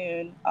and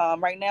June.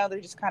 Right now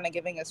they're just kind of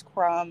giving us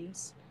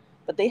crumbs,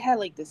 but they had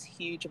like this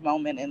huge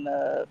moment in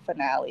the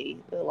finale,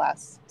 the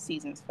last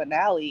season's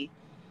finale,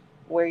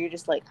 where you're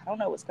just like, I don't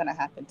know what's going to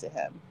happen to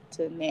him,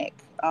 to Nick.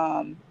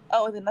 And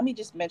then let me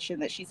just mention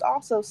that she's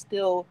also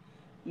still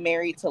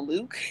married to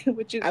Luke,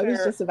 which is I was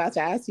just about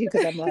to ask you,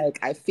 because I'm like,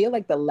 I feel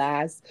like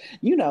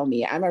you know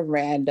me, I'm a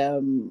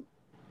random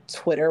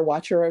Twitter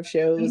watcher of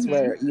shows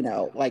where,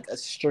 like a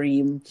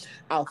stream,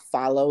 I'll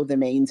follow the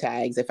main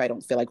tags if I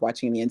don't feel like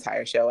watching the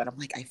entire show. And I'm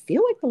like, I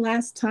feel like the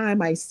last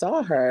time I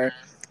saw her,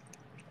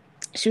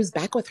 she was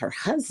back with her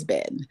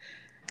husband.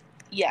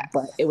 Yeah.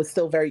 But it was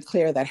still very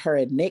clear that her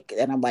and Nick,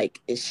 and I'm like,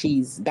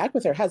 she's back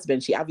with her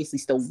husband. She obviously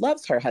still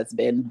loves her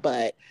husband,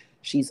 but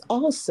she's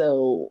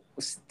also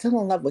still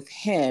in love with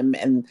him.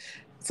 And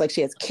it's like she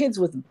has kids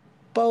with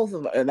both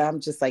of them. And I'm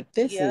just like,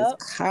 this is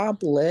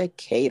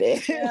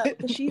complicated. Yeah,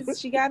 because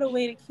she got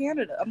away to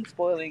Canada. I'm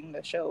spoiling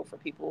the show for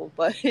people,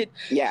 but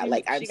yeah,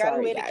 she got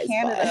away to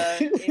Canada,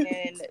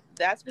 and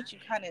that's what you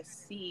kind of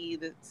see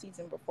the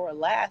season before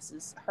last,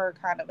 is her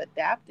kind of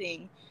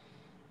adapting.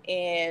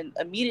 And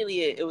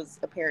immediately it was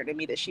apparent to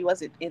me that she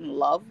wasn't in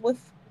love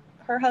with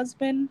her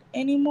husband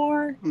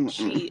anymore.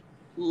 She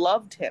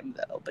loved him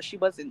though, but she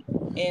wasn't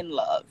in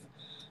love.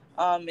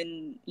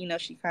 And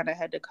she kind of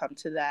had to come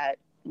to that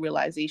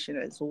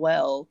realization as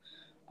well.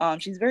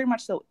 She's very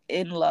much so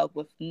in love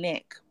with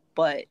Nick,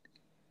 but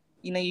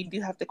you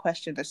do have to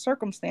question the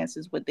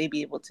circumstances. Would they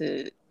be able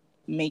to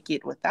make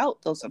it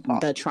without those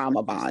impossible the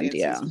trauma bond?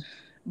 Yeah.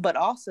 But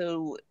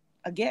also,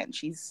 again,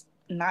 she's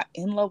not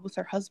in love with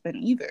her husband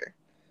either.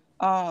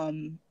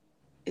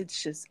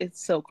 It's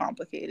so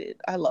complicated.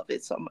 I love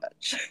it so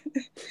much.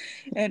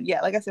 And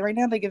yeah, like I said, right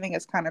now they're giving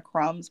us kind of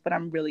crumbs, but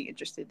I'm really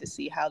interested to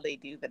see how they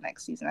do the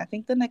next season. I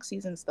think the next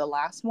season's the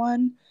last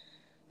one,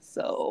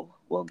 so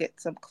we'll get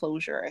some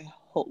closure, I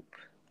hope.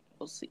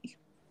 We'll see.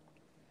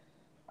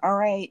 All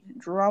right,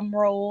 drum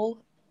roll.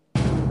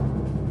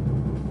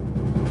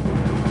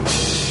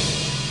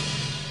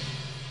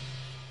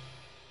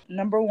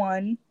 Number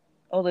 1,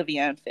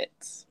 Olivia and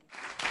Fitz.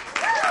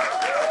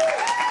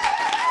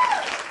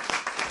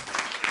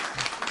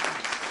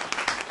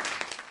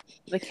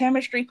 The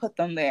chemistry put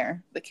them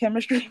there. The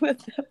chemistry put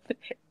them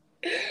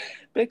there.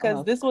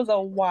 Because this was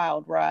a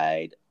wild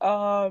ride.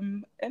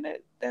 And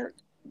they're,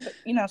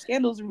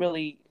 Scandal's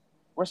really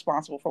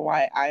responsible for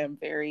why I am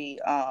very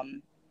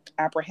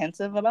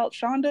apprehensive about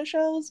Shonda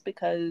shows,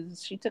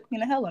 because she took me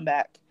to hell and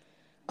back.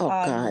 Oh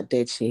God,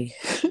 did she?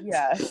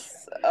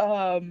 Yes.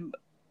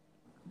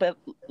 But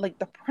like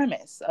the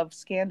premise of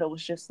Scandal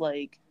was just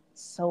like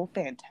so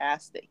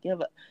fantastic. You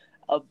have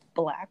a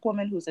black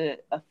woman who's a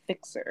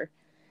fixer,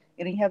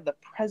 and you have the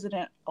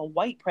president, a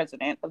white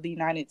president of the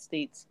United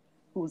States,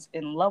 who's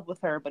in love with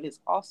her but is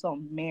also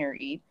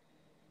married.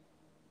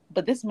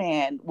 But this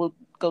man will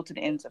go to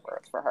the ends of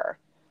earth for her.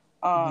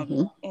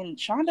 And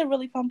Shonda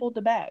really fumbled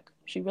the bag.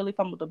 She really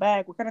fumbled the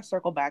bag. We're going to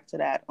circle back to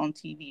that on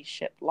TV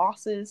ship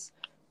losses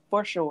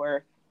for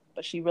sure.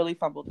 But she really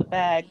fumbled the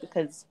bag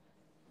because,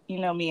 you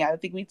know me, I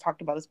think we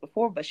talked about this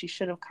before, but she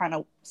should have kind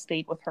of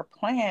stayed with her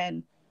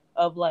plan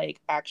of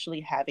like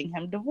actually having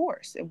him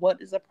divorced. And what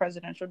does a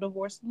presidential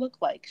divorce look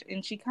like?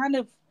 And she kind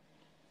of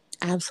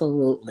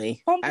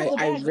absolutely fumbled the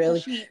bag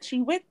because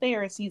she went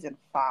there in season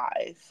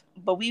 5,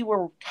 but we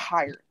were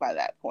tired by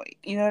that point.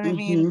 You know what I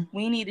mean?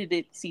 We needed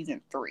it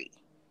season 3.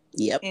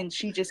 Yep. And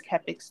she just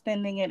kept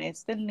extending it, and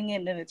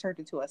then it turned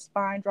into a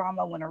spy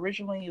drama when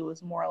originally it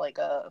was more like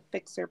a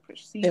fixer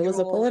procedural. It was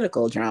a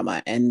political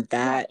drama, and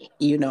that,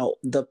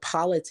 the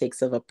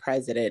politics of a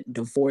president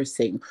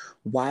divorcing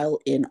while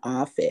in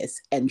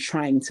office and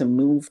trying to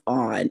move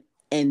on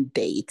and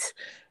date,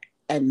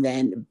 and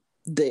then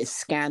the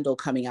scandal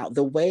coming out,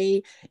 the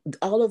way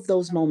all of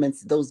those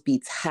moments, those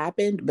beats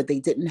happened, but they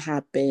didn't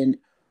happen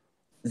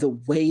the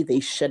way they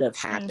should have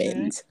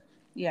happened.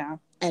 Yeah.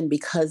 And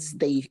because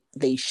they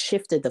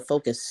shifted the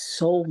focus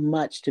so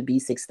much to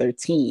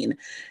B613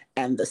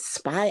 and the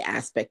spy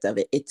aspect of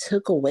it, it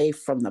took away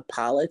from the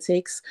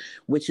politics,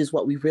 which is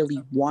what we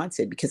really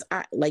wanted. Because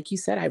like you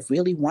said, I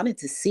really wanted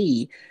to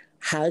see,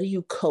 how do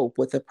you cope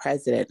with a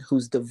president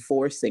who's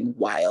divorcing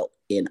while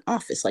in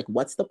office? Like,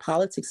 what's the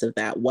politics of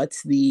that?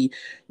 What's the,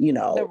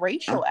 the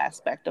racial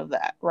aspect of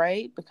that,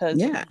 right? Because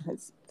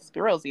this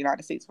girl's the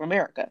United States of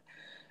America.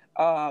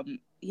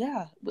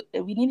 Yeah,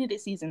 we needed it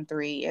season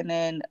 3, and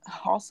then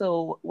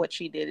also what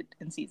she did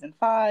in season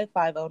 5,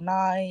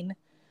 509.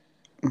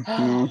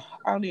 I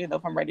don't even know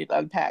if I'm ready to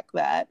unpack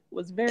that. It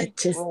was very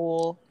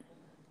cruel,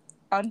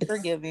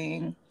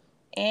 unforgiving,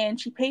 and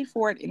she paid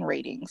for it in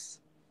ratings.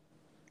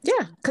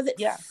 Yeah, because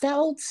it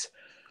felt.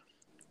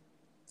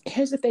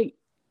 Here's the thing.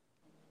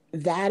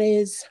 That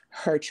is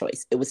her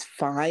choice. It was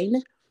fine,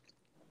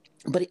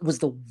 but it was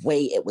the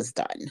way it was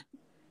done.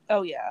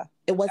 Oh, yeah.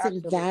 It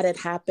wasn't that it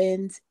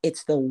happened.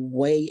 It's the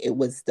way it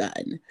was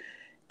done.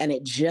 And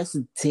it just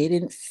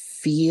didn't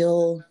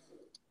feel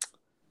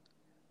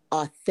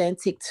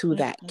authentic to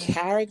that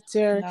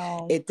character.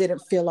 No. It didn't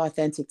feel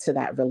authentic to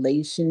that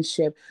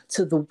relationship,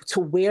 to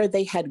where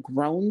they had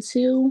grown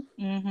to.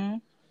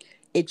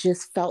 It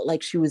just felt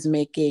like she was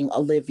making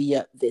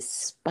Olivia this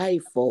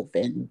spiteful,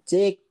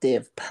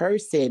 vindictive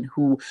person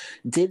who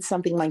did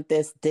something like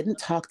this, didn't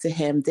talk to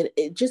him.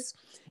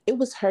 It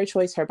was her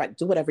choice, her body.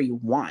 Do whatever you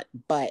want,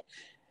 but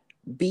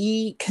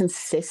be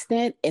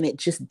consistent. And it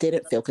just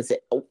didn't feel,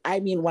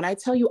 when I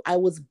tell you I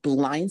was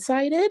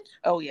blindsided.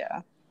 Oh,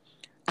 yeah.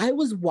 I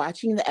was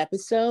watching the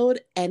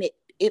episode, and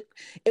it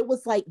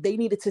was like they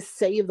needed to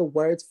say the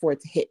words for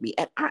it to hit me.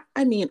 And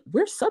I mean,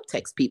 we're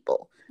subtext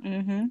people.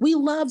 We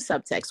love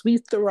subtext. We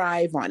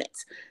thrive on it.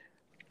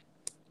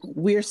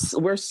 We're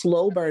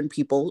slow burn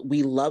people.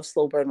 We love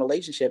slow burn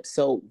relationships.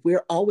 So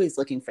we're always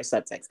looking for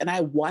subtext. And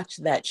I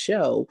watched that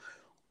show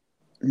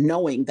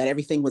knowing that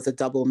everything was a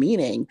double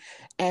meaning.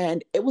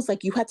 And it was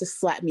like you had to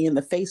slap me in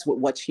the face with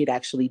what she had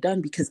actually done,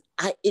 because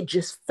it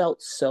just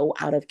felt so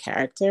out of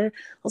character.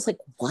 I was like,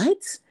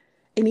 what?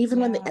 And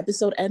even when the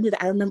episode ended,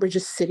 I remember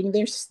just sitting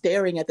there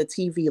staring at the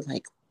TV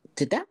like,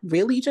 did that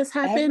really just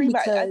happen?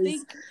 I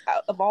think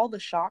of all the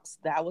shocks,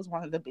 that was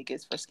one of the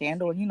biggest for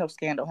Scandal. And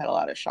Scandal had a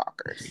lot of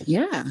shockers.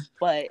 Yeah.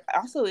 But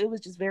also it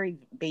was just very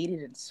baited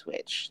and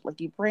switched. Like,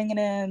 you bring it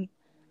in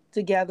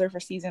together for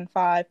season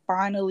 5.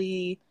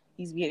 Finally,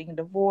 he's getting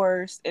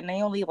divorced, and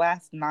they only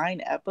last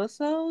 9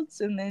 episodes.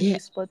 And then you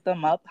split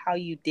them up how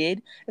you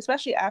did,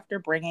 especially after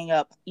bringing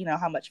up,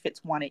 how much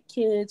Fitz wanted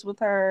kids with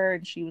her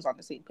and she was on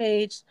the same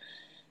page.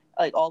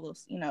 Like all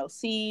those,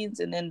 scenes,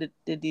 and then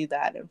to do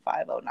that in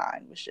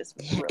 509 was just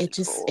really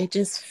cool. It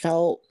just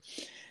felt,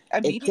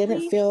 it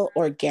didn't feel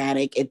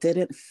organic. It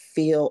didn't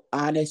feel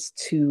honest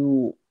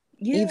to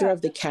either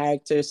of the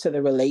characters, to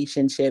the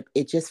relationship.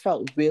 It just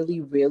felt really,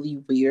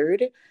 really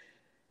weird.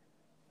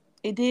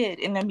 It did.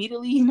 And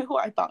immediately, who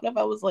I thought of?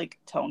 I was like,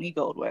 Tony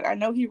Goldwyn. I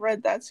know he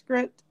read that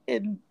script,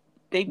 and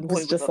Baby Boy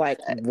was just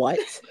upset. Like, what?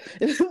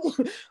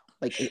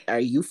 Like, are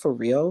you for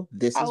real?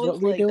 This I is what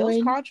was we're like, those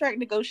doing? contract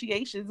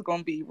negotiations are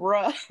gonna be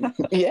rough.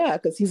 Yeah,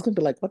 because he's gonna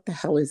be like, what the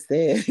hell is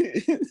this?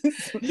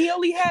 He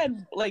only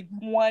had like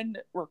one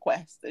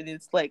request, and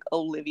it's like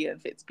Olivia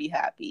and Fitz be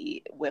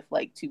happy with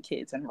like 2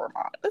 kids in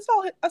Vermont. That's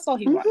all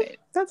he wanted.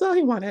 That's all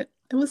he wanted.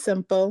 It was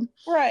simple.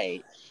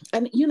 Right.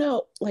 And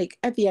like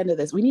at the end of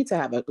this,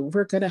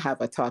 we're gonna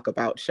have a talk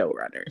about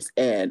showrunners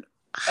and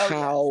Oh yes,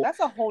 how that's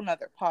a whole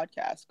nother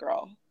podcast,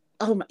 girl.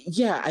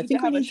 yeah, We I need to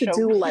think we have a need to do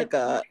showrunner like a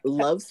podcast.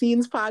 love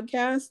scenes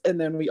podcast, and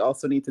then we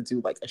also need to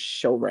do like a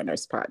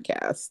showrunners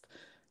podcast.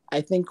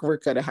 I think we're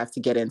gonna have to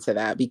get into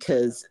that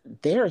because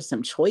there are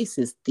some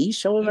choices these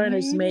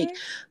showrunners make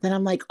Mm-hmm. that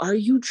I'm like, are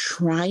you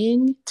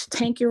trying to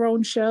tank your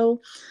own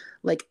show?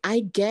 Like,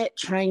 I get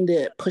trying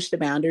to push the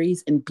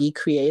boundaries and be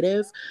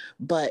creative,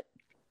 but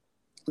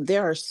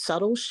there are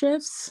subtle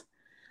shifts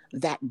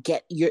that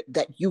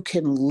you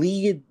can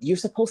lead. You're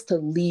supposed to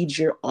lead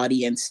your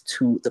audience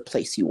to the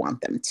place you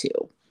want them to.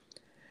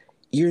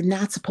 You're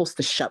not supposed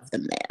to shove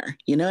them there.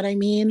 You know what I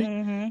mean?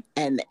 Mm-hmm.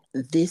 And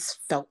this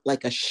felt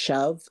like a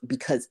shove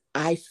because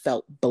I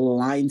felt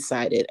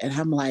blindsided. And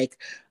I'm like,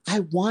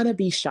 I want to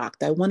be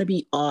shocked. I want to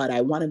be awed.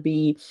 I want to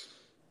be,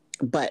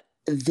 but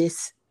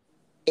this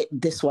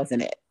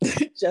wasn't it.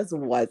 It just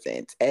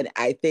wasn't. And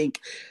I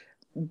think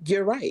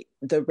you're right.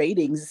 The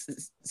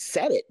ratings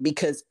said it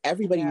because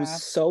everybody was Yeah.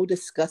 so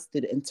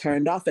disgusted and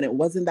turned off. And it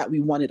wasn't that we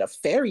wanted a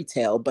fairy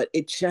tale, but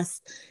it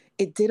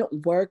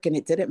didn't work and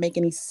it didn't make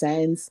any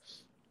sense.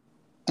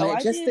 And Oh,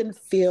 it just didn't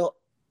feel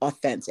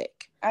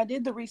authentic. I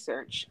did the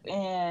research,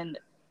 and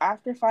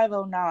after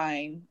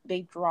 509,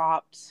 they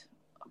dropped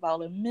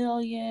about 1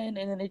 million,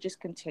 and then it just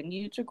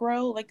continued to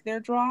grow, like their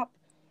drop.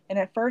 And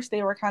at first,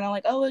 they were kind of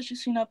like, "Oh, it's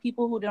just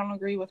people who don't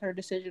agree with her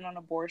decision on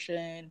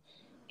abortion,"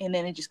 and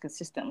then it just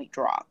consistently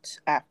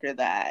dropped after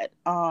that.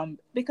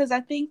 Because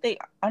I think they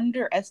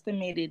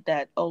underestimated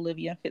that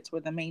Olivia and Fitz were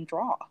the main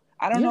draw.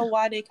 I don't Yeah. know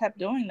why they kept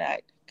doing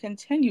that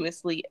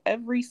continuously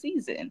every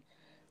season.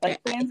 Like,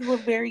 fans were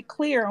very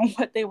clear on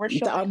what they were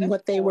showing On up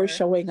what they were for.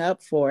 showing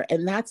up for.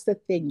 And that's the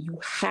thing. You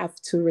have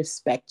to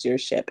respect your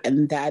ship.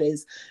 And that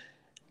is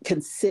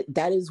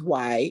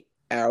why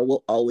Arrow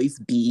will always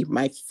be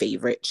my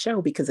favorite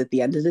show, because at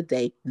the end of the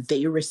day,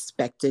 they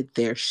respected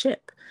their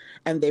ship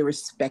and they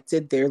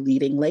respected their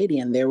leading lady.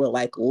 And they were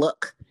like,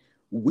 look,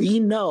 we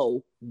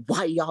know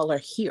why y'all are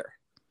here.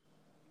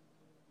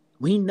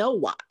 We know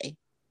why.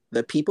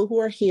 The people who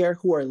are here,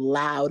 who are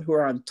loud, who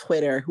are on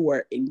Twitter, who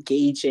are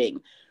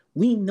engaging,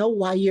 we know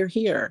why you're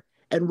here.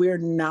 And we're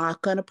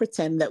not going to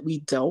pretend that we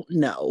don't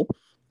know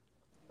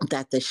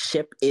that the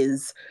ship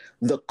is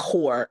the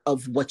core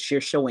of what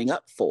you're showing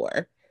up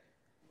for,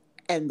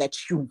 and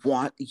that you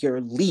want your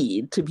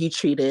lead to be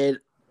treated,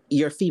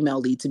 your female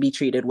lead to be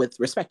treated with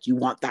respect. You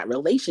want that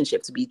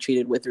relationship to be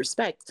treated with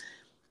respect.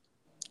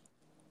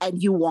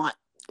 And you want,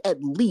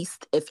 at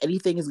least, if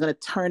anything is going to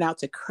turn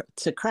out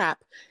to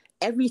crap,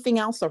 everything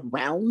else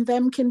around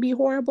them can be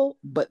horrible,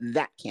 but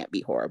that can't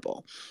be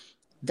horrible.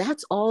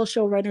 That's all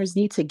showrunners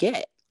need to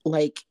get.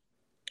 Like,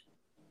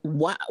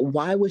 why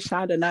was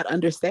Shonda not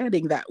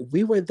understanding that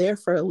we were there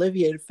for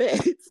Olivia and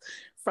Fitz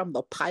from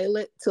the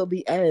pilot till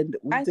the end?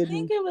 I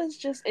think it was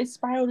just, it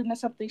spiraled into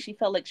something she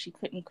felt like she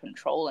couldn't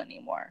control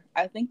anymore.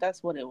 I think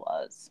that's what it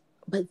was.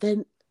 But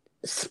then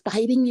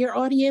spiting your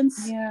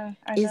audience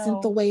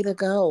isn't the way to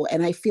go.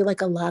 And I feel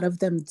like a lot of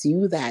them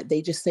do that.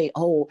 They just say,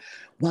 oh,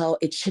 well,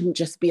 it shouldn't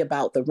just be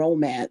about the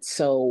romance.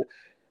 So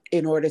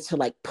in order to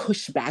like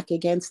push back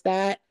against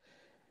that,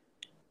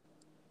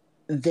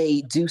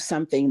 they do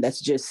something that's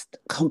just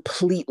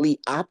completely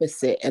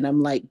opposite. And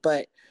I'm like,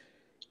 but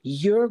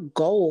your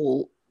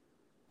goal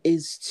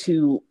is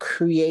to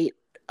create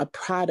a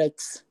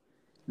product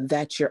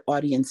that your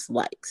audience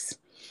likes.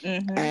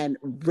 Mm-hmm. And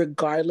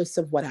regardless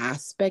of what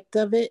aspect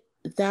of it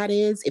that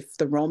is, if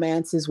the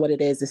romance is what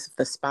it is, if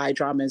the spy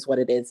drama is what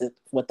it is, if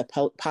what the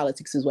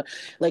politics is, what,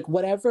 like,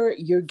 whatever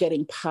you're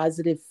getting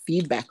positive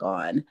feedback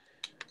on,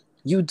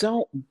 you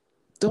don't,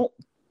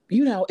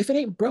 if it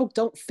ain't broke,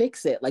 don't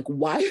fix it. Like,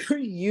 why are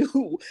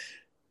you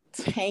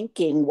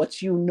tanking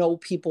what you know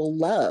people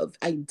love?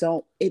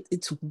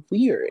 It's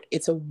weird.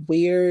 It's a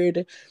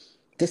weird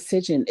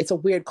decision. It's a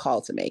weird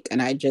call to make.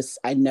 And I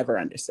never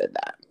understood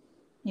that.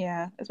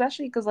 Yeah,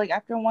 especially because like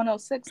after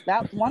 106,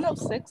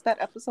 that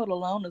episode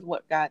alone is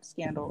what got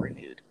Scandal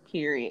renewed.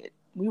 Period.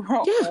 We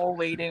were all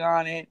waiting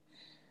on it.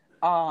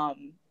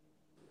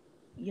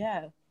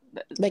 Yeah.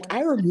 Like,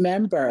 I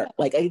remember,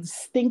 like, I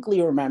distinctly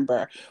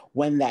remember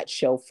when that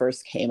show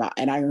first came out,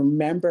 and I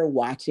remember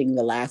watching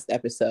the last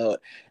episode,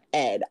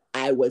 and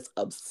I was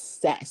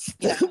obsessed.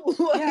 Yeah.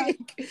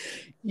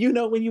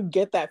 When you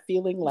get that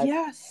feeling, like,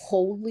 yes,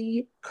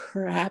 holy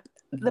crap,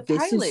 the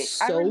this pilot. is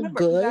so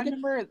good. I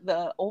remember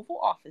the Oval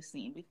Office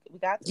scene. We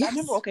got. Yes. I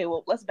remember. Okay,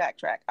 well, let's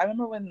backtrack. I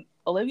remember when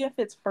Olivia and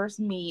Fitz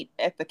first meet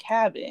at the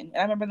cabin, and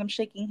I remember them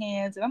shaking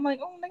hands, and I'm like,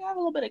 oh, they got a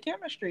little bit of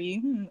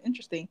chemistry.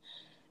 Interesting.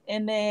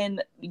 And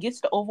then it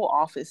gets the Oval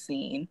Office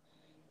scene,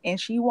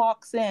 and she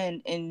walks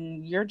in,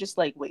 and you're just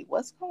like, wait,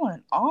 what's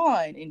going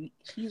on? And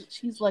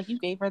she's like, you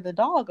gave her the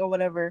dog or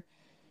whatever.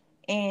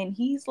 and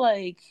he's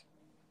like,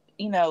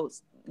 you know,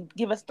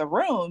 give us the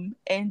room,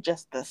 and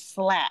just the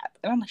slap.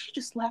 And I'm like, she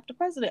just slapped the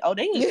president. Oh,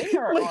 they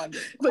are on oh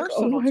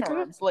personal my God.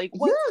 terms. Like, Yeah.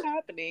 what's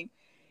happening?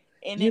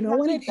 And You then know how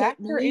what he it hit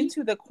backed her me?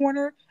 into the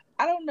corner.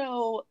 I don't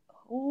know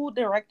who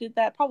directed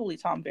that. Probably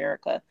Tom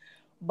Verica.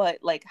 But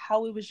like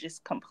how it was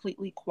just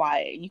completely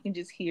quiet. You can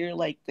just hear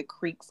like the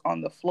creaks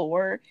on the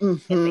floor. And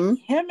the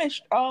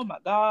chemistry. Oh my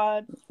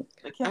God.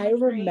 The I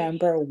chemistry.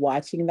 remember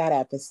watching that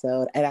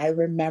episode, and I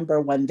remember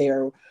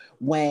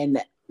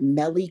when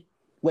Mellie,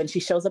 when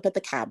she shows up at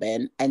the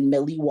cabin and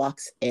Millie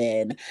walks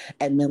in,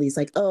 and Millie's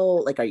like, "Oh,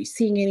 like, are you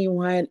seeing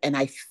anyone?" And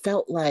I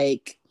felt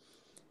like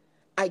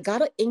I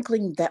got an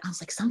inkling that I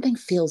was like, something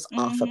feels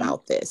off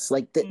about this.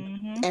 Like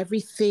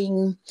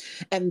everything,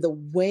 and the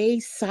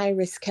way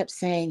Cyrus kept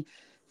saying,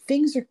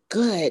 things are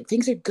good.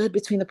 Things are good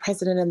between the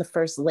president and the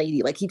first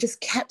lady. Like he just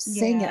kept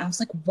saying it. I was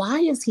like, why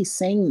is he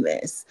saying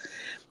this?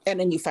 And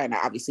then you find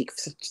out, obviously,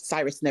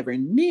 Cyrus never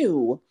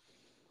knew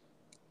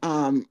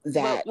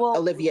that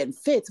Olivia and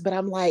Fitz, but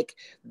I'm like,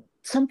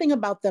 something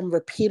about them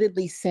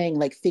repeatedly saying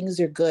like things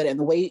are good, and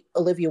the way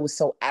Olivia was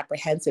so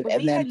apprehensive. But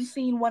and we then hadn't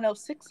seen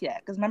 106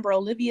 yet, because remember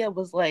Olivia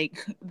was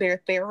like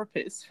their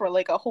therapist for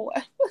like a whole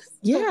episode.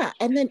 Yeah,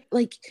 and then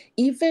like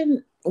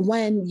even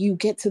when you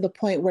get to the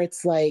point where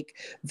it's like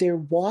they're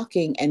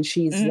walking and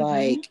she's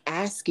like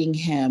asking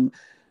him,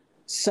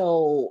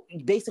 so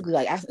basically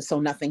like,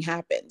 so nothing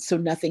happened. So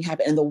nothing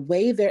happened. And the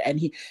way there,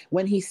 and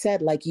when he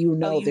said like,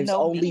 there's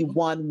only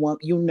one woman,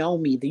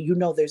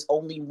 there's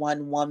only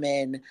one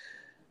woman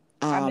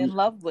I'm in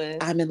love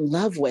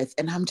with.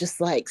 And I'm just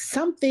like,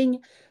 something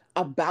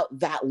about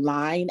that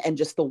line and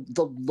just the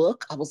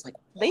look, I was like,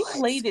 they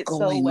played it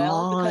so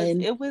well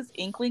because it was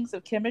inklings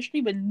of chemistry,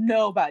 but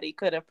nobody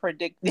could have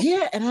predicted.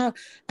 Yeah, and I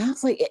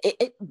was like,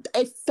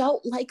 it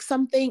felt like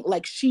something,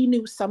 like she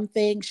knew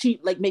something. She,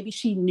 like, maybe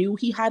she knew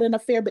he had an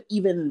affair, but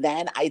even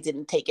then I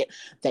didn't take it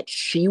that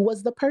she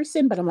was the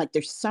person. But I'm like,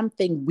 there's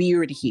something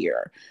weird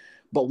here.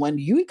 But when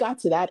you got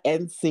to that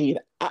end scene,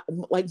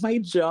 like my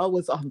jaw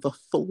was on the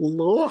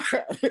floor.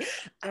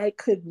 I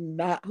could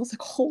not. I was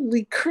like,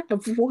 holy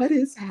crap, what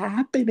is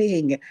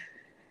happening?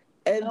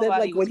 And then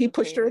like when he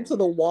pushed her into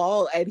the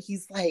wall and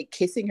he's like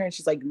kissing her and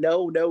she's like,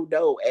 no, no,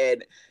 no.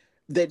 And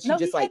then she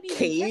just like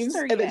caves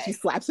and then she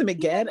slaps him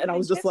again. And I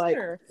was just like,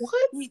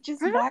 what? He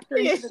just backed her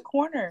into the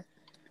corner.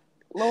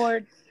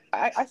 Lord,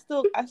 I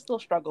still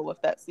struggle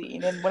with that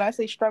scene. And when I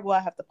say struggle, I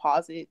have to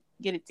pause it,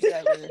 get it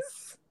together,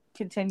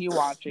 continue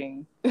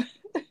watching.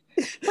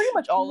 Pretty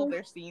much all of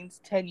their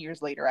scenes 10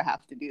 years later, I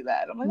have to do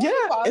that. I'm like,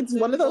 yeah, it's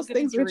one of those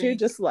things where you're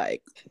just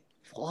like,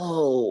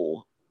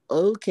 whoa,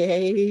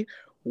 okay,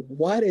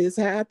 what is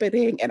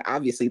happening? And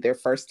obviously their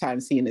first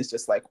time scene is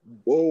just like,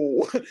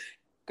 whoa.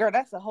 Girl,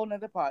 that's a whole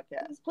nother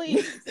podcast,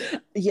 please.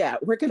 Yeah,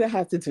 we're gonna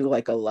have to do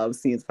like a love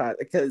scenes podcast,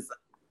 because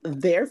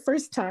their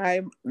first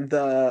time,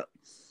 the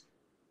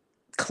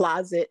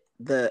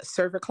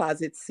server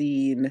closet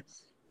scene,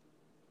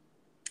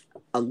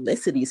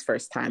 Felicity's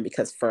first time,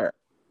 because for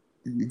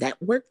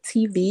network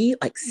TV,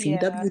 like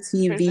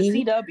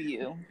CWTV,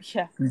 CW,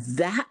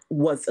 that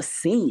was a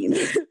scene.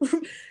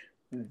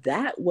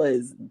 that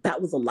was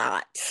a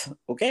lot.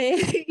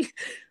 Okay.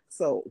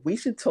 So we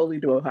should totally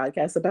do a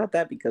podcast about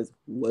that, because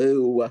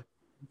whoa,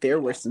 there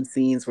were some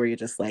scenes where you're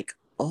just like,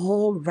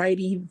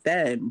 alrighty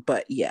then.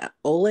 But yeah,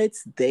 Olitz,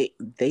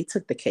 they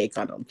took the cake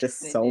on them.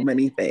 Just so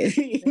many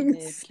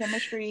things.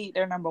 Chemistry,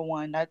 they're number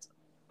one. That's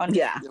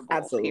yeah,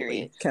 absolutely.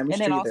 Period.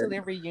 Chemistry, and then also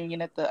their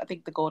reunion at I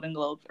think the Golden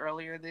Globes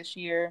earlier this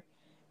year.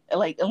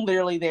 Like, and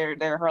literally their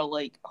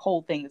like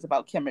whole thing is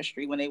about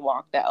chemistry when they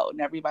walked out, and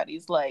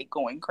everybody's like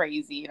going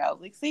crazy. And I was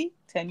like, see,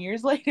 10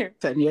 years later,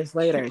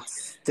 it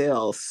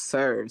still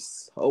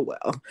serves so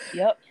well.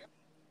 Yep.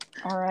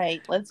 All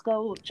right, let's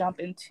go jump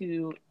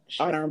into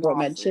honorable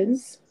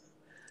mentions.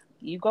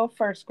 You go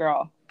first,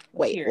 girl.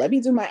 Let me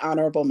do my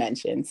honorable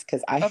mentions,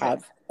 because I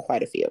have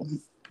quite a few.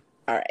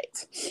 All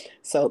right.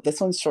 So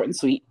this one's short and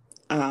sweet.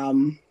 I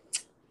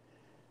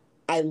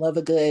love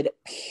a good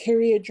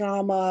period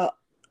drama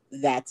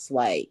that's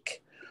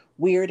like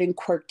weird and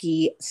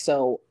quirky.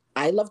 So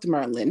I loved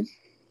Merlin.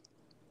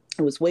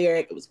 It was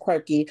weird. It was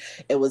quirky.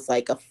 It was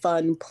like a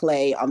fun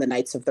play on the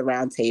Knights of the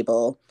Round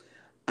Table.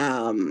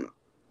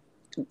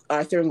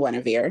 Arthur and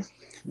Guinevere,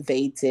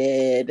 they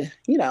did,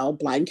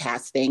 blind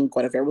casting.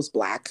 Guinevere was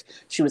Black.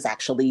 She was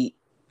actually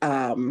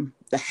the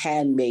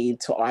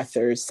handmaid to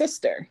Arthur's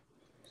sister.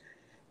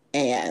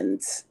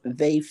 And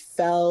they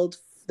fell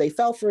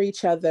for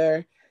each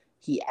other.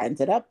 He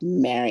ended up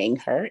marrying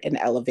her and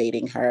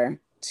elevating her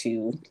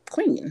to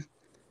queen.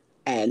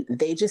 And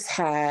they just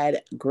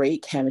had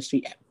great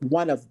chemistry.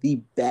 One of the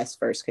best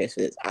first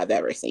kisses I've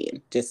ever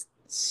seen. Just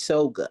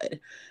so good.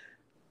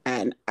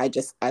 And I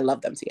love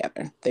them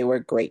together. They were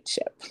a great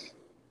ship.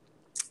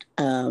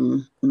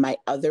 My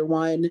other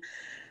one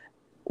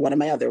of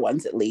my other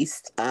ones at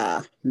least,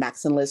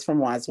 Max and Liz from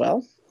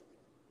Roswell.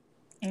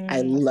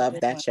 I love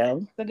that show.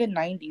 It's a good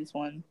 90s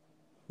one.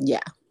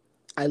 Yeah.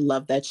 I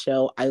love that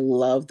show. I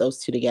love those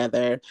two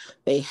together.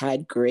 They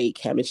had great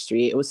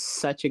chemistry. It was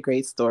such a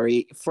great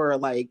story for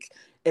like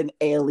an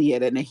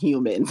alien and a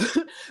human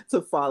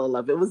to fall in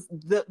love. It was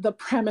the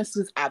premise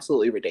was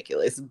absolutely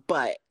ridiculous,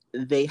 but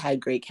they had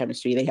great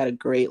chemistry. They had a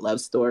great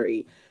love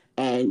story.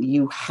 And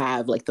you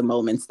have like the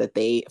moments that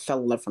they fell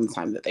in love from the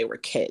time that they were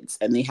kids,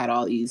 and they had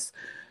all these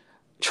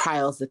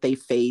trials that they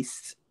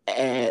faced.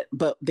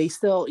 But they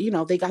still,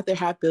 they got their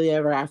happily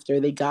ever after.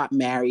 They got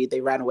married.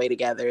 They ran away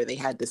together. They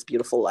had this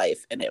beautiful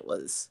life, and it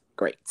was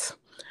great.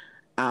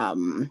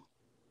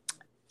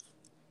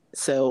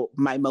 So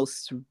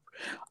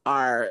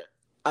our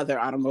other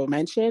honorable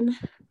mention,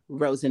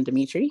 Rose and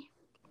Dimitri.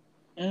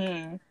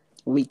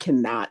 We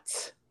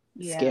cannot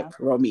skip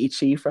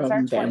Romichi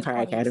from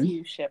Vampire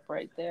Academy. Ship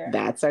right there.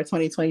 That's our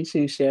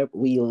 2022 ship.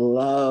 We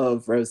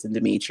love Rose and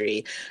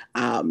Dimitri.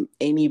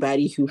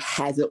 Anybody who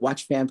hasn't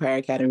watched Vampire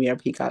Academy on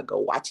Peacock, go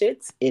watch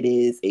it. It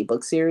is a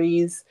book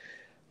series.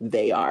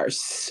 They are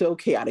so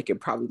chaotic and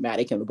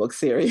problematic in the book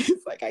series.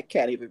 Like, I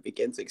can't even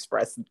begin to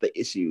express the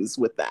issues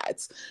with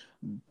that.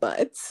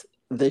 But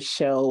the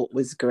show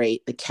was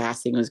great. The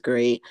casting was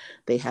great.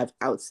 They have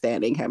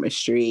outstanding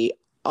chemistry,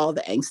 all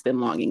the angst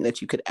and longing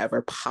that you could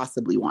ever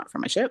possibly want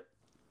from a ship,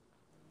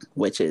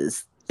 which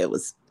is,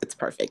 it's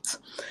perfect.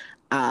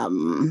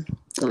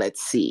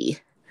 Let's see.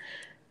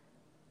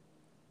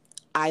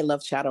 I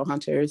love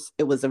Shadowhunters.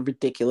 It was a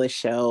ridiculous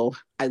show.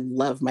 I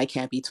love my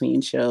campy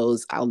tween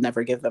shows. I'll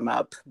never give them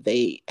up.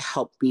 They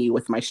help me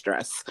with my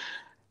stress.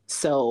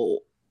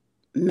 So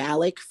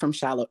Malik from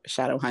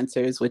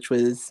Shadowhunters, which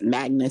was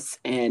Magnus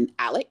and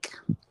Alec,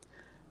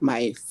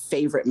 my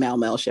favorite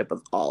male ship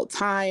of all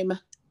time.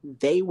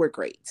 They were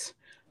great.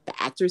 The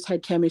actors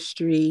had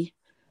chemistry.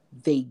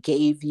 They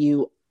gave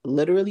you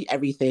literally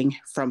everything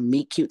from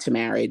meet cute to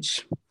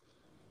marriage.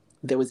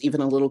 There was even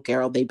a little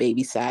girl they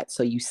babysat,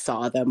 so you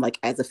saw them like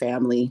as a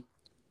family.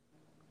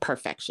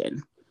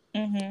 Perfection.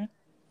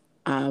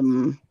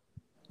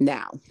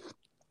 Now,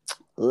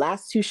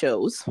 last two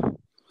shows.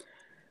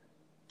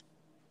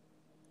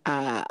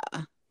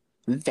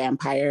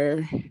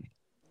 Vampire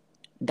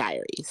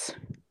Diaries.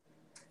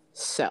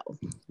 So,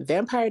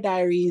 Vampire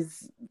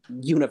Diaries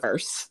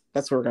universe,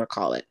 that's what we're going to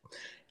call it.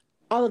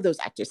 All of those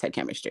actors had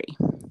chemistry.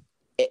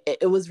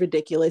 It was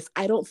ridiculous.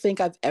 I don't think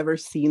I've ever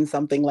seen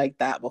something like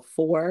that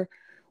before,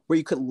 where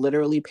you could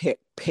literally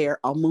pair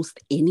almost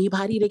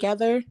anybody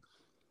together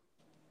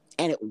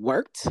and it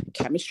worked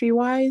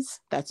chemistry-wise.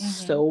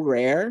 That's so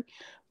rare.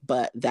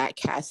 But that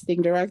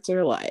casting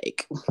director,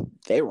 like,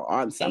 they were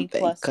on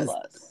something.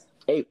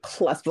 A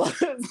plus.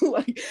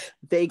 Like,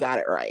 they got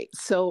it right.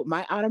 So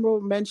my honorable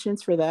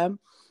mentions for them,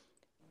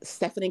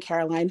 Stefan and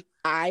Caroline.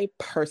 I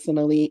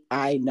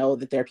know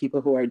that there are people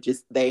who are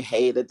they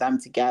hated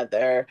them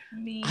together.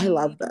 I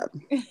love them.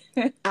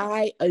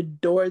 I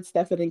adored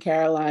Stefan and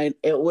Caroline.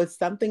 It was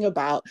something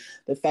about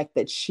the fact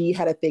that she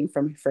had a thing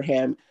for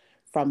him.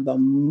 From the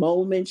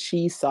moment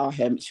she saw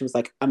him, she was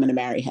like, I'm going to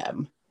marry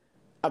him.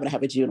 I'm going to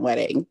have a June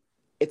wedding.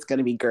 It's going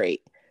to be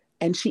great.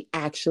 And she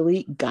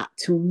actually got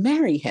to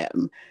marry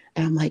him.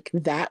 And I'm like,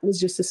 that was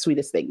just the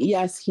sweetest thing.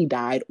 Yes, he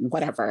died,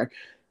 whatever.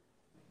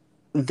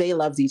 They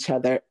loved each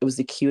other. It was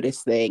the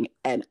cutest thing.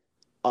 And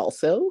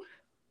also,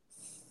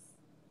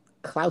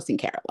 Klaus and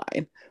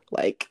Caroline.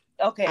 Like,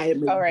 okay,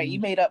 all right, you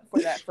made up for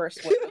that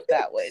first one with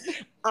that one.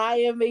 I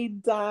am a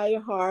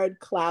diehard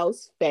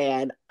Klaus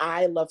fan.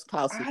 I loved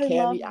Klaus with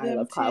Cammy. I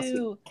love Klaus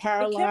with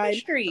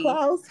Caroline.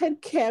 Klaus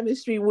had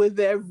chemistry with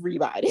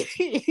everybody.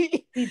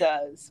 He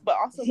does. But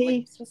also,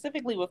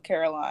 specifically with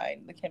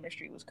Caroline, the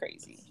chemistry was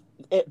crazy.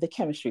 The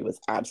chemistry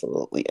was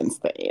absolutely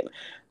insane.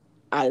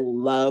 I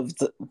loved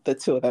the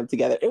two of them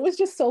together. It was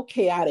just so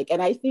chaotic.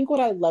 And I think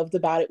what I loved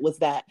about it was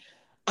that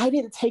I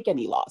didn't take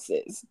any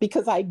losses,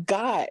 because I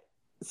got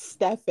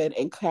Stefan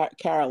and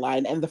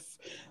Caroline, and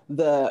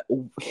the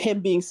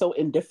him being so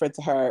indifferent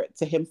to her,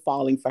 to him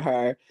falling for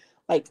her.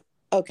 Like,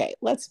 okay,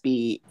 let's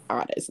be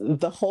honest.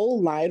 The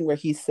whole line where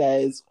he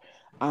says,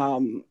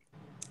 what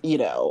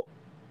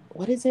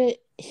is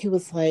it? He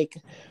was like,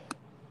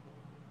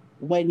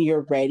 when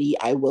you're ready,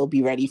 I will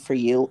be ready for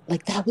you.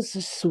 Like, that was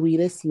the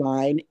sweetest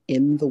line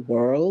in the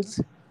world.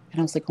 And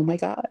I was like, oh my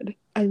God,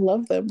 I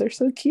love them. They're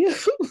so cute.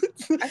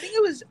 I think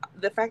it was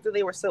the fact that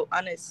they were so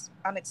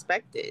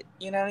unexpected.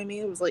 You know what I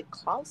mean? It was like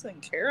Klaus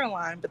and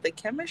Caroline, but the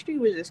chemistry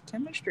was just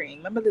chemistry.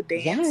 Remember the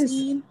dance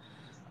scene?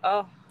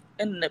 Oh,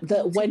 and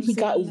when he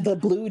got the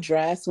blue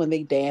dress when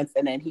they danced,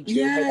 and then he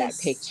drew her that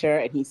picture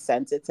and he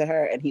sent it to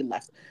her and he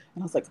left.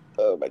 And I was like,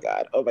 oh my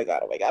God.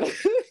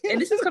 And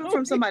this is coming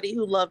from somebody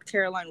who loved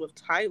Caroline with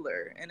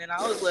Tyler. And then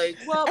I was like,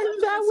 well,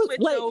 let's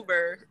switch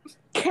over.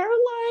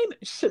 Caroline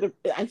should have,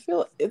 I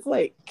feel it's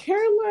like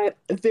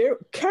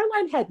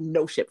Caroline had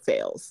no ship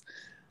fails.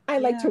 I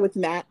liked her with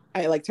Matt.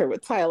 I liked her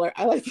with Tyler.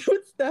 I liked her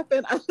with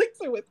Stefan. I liked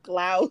her with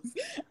Klaus.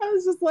 I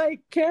was just like,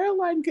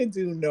 Caroline could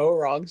do no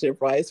wrong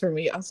ship-wise for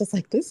me. I was just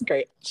like, this is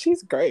great.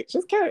 She's great.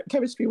 She's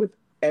chemistry with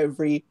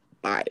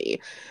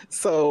everybody.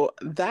 So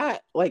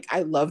that, like,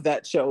 I love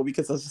that show,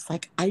 because I was just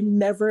like, I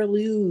never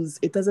lose.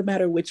 It doesn't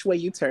matter which way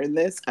you turn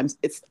this.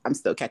 I'm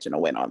still catching a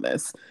win on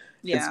this.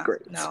 Yeah. It's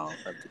great. No,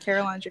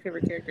 Caroline's your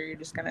favorite character.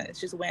 It's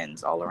just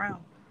wins all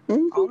around.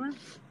 Mm-hmm. All around.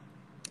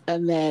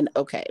 And then,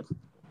 okay,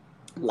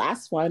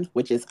 last one,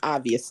 which is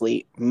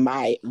obviously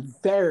my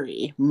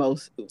the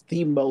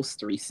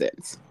most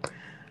recent,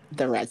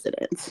 The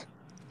Resident.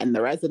 And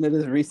The Resident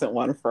is a recent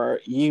one for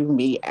you,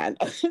 me, and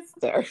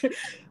Esther.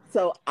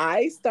 So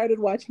I started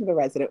watching The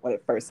Resident when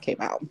it first came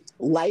out.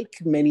 Like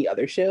many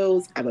other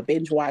shows, I'm a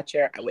binge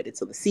watcher. I waited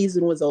till the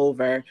season was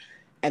over,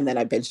 and then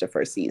I binged the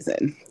first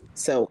season.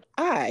 So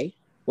I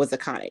was a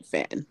Con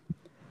fan.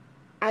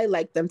 I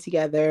liked them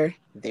together.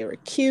 They were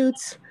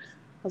cute.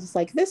 I was just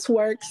like, this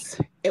works.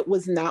 It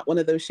was not one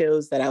of those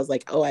shows that I was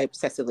like, oh, I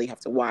obsessively have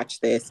to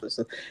watch this. It was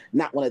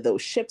not one of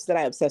those ships that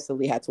I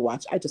obsessively had to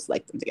watch. I just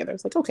liked them together. I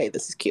was like, okay,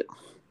 this is cute.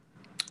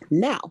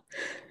 Now,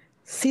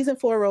 season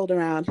 4 rolled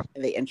around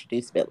and they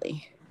introduced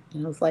Billy.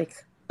 And I was like,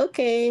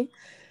 okay.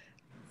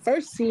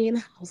 First scene,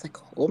 I was like,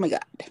 oh my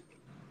God.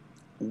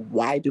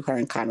 Why do her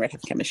and Conrad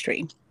have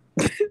chemistry?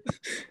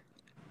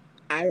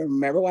 I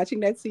remember watching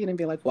that scene and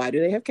being like, why do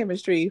they have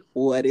chemistry?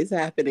 What is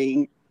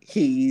happening?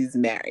 He's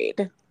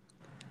married.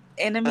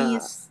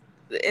 Enemies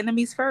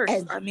first.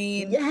 And I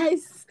mean,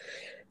 yes,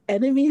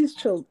 enemies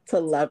to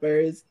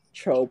lovers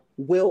trope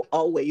will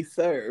always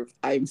serve.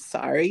 I'm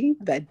sorry,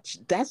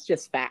 that's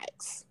just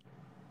facts.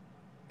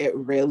 It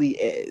really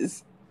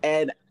is.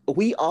 And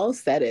we all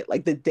said it.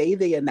 Like the day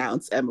they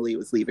announced Emily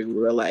was leaving,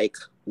 we were like,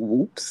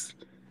 whoops.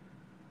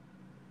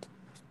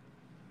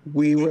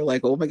 We were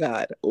like, oh my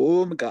God.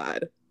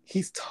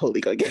 He's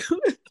totally gonna get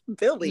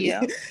Billy.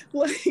 Yeah.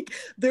 Like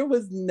there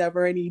was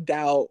never any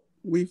doubt.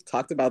 We've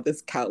talked about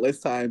this countless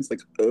times.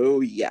 Like,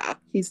 oh yeah,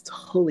 he's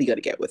totally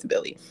gonna get with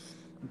Billy.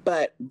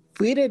 But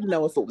we didn't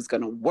know if it was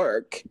gonna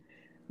work.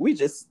 We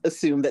just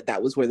assumed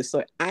that was where the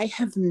story. I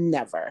have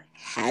never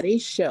had a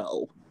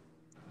show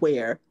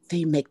where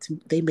they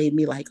made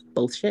me like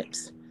both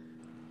ships.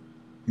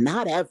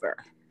 Not ever.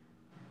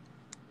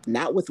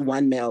 Not with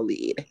one male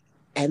lead.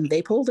 And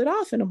they pulled it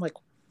off, and I'm like,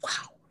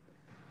 wow.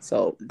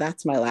 So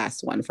that's my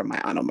last one for my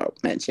honorable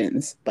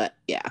mentions. But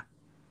yeah,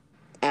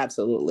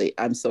 absolutely.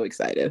 I'm so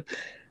excited.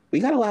 We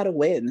got a lot of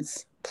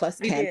wins. Plus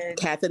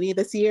Kathany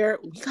this year,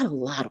 we got a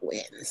lot of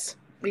wins.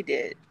 We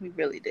did. We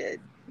really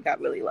did. We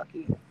got really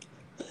lucky.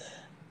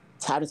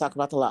 Time to talk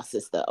about the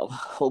losses, though.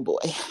 Oh, boy.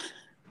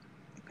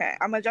 Okay,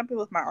 I'm going to jump in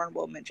with my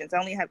honorable mentions. I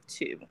only have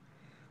 2.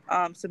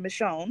 So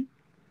Michonne.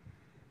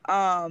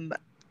 I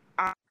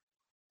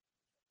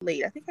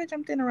think I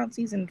jumped in around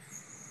season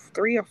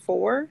 3 or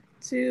 4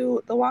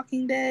 to The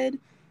Walking Dead.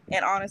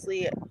 And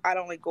honestly, I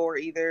don't like gore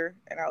either.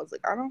 And I was like,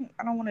 I don't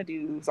want to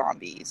do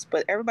zombies.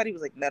 But everybody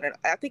was like, no.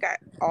 I think I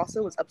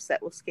also was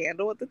upset with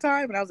Scandal at the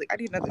time. And I was like, I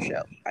need another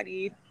show. I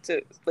need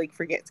to like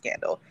forget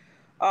Scandal.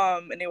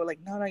 And they were like,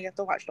 no, you have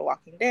to watch The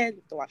Walking Dead. You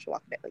have to watch The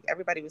Walking Dead. Like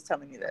everybody was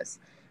telling me this.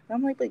 And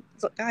I'm like,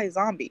 guys,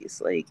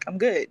 zombies. Like I'm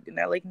good. And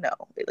they're like, no.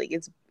 Like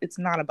it's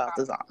not about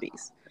the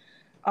zombies.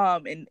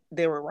 And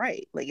they were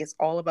right. Like it's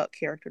all about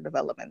character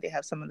development. They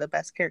have some of the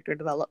best character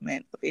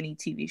development of any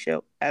TV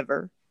show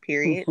ever.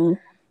 Period. Mm-hmm.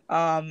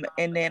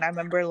 And then I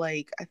remember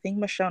I think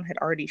Michonne had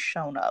already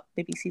shown up,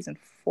 maybe season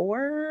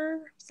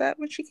 4. Is that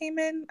when she came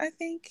in? I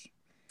think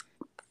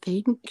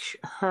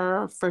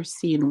her first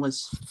scene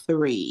was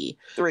 3.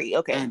 3,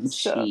 okay. And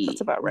so she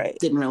that's about right.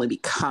 Didn't really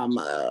become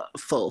a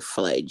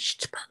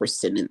full-fledged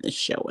person in the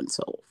show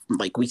until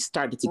we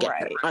started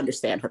to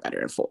understand her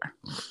better in 4.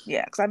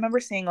 Yeah, because I remember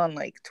seeing on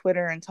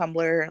Twitter and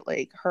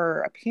Tumblr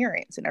her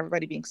appearance and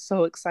everybody being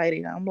so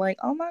excited. I'm like,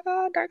 oh my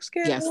God, dark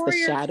skin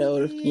warrior.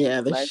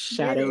 The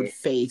shadowed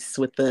face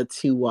with the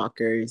 2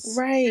 walkers.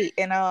 Right.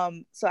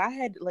 And so I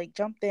had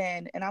jumped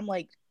in and I'm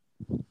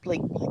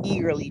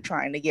eagerly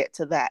trying to get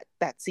to that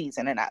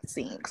season and that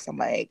scene because I'm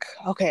like,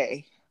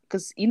 okay,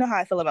 because you know how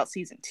I feel about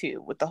season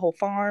 2 with the whole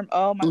farm.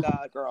 Oh my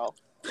God, girl.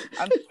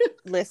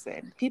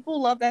 Listen, people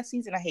love that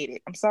season. I hate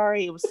it. I'm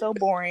sorry, it was so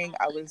boring.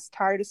 I was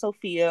tired of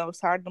Sophia. I was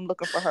tired of them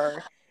looking for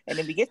her. And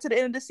then we get to the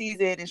end of the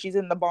season and she's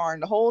in the barn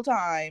the whole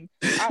time.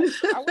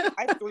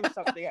 I threw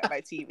something at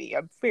my TV.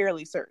 I'm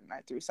fairly certain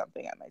I threw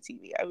something at my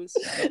TV. I was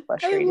so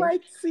frustrated. I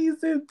liked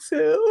season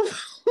 2.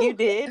 You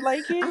did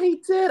like it? I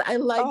did. I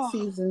liked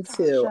season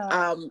 2.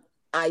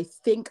 I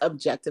think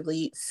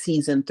objectively,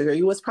 season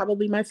 3 was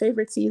probably my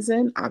favorite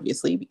season,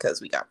 obviously,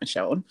 because we got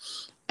Michonne.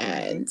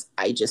 And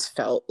I just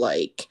felt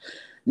like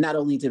not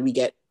only did we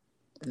get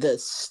the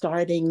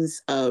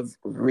startings of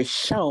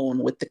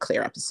Michonne with the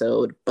Claire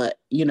episode, but,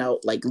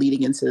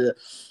 leading into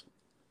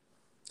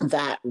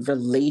that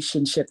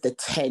relationship, the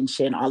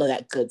tension, all of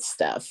that good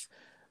stuff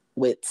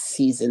with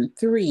season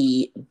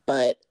 3.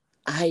 But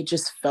I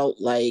just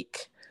felt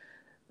like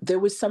there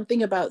was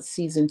something about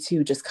season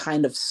 2 just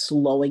kind of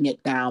slowing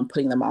it down,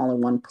 putting them all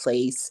in one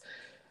place.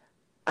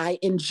 I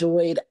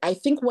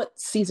think what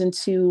season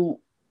 2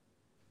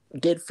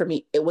 did for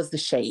me, it was the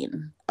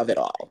Shane of it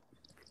all.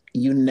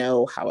 You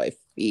know how I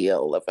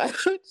feel about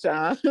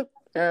Jon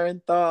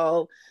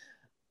Bernthal.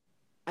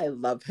 I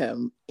love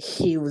him.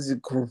 He was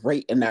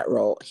great in that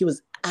role. He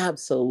was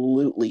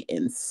absolutely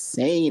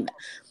insane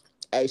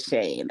as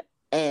Shane.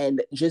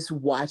 And just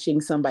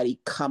watching somebody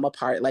come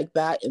apart like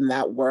that in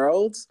that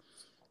world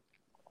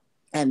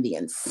and the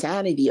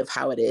insanity of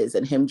how it is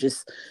and him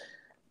just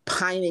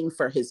pining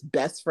for his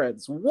best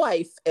friend's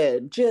wife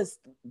and just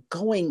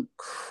going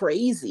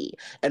crazy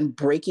and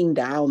breaking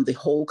down the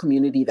whole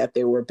community that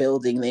they were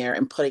building there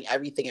and putting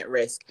everything at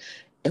risk.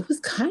 It was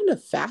kind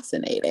of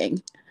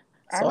fascinating.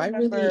 So I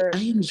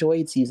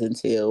enjoyed season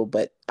 2,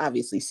 but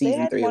obviously they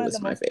season had 3 one of was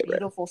the my most favorite.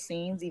 beautiful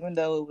scenes, even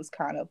though it was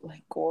kind of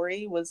like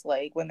gory, was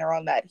like when they're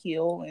on that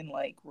hill and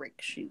like Rick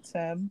shoots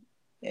him.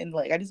 And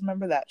like I just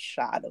remember that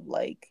shot of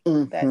like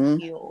that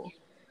hill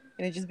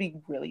and it just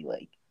being really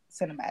like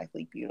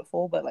cinematically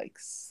beautiful, but like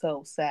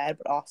so sad,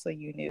 but also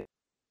you knew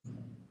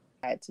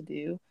I had to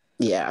do.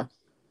 Yeah.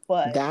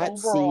 But That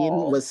scene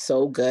overall, was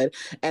so good.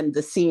 And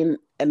the scene,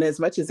 and as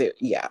much as it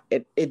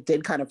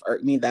did kind of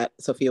irk me that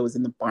Sophia was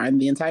in the barn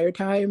the entire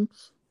time.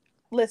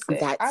 listen,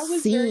 That I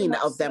was very scene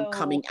much of them so,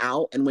 coming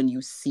out, and when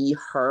you see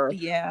her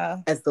yeah,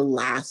 as the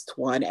last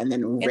one, and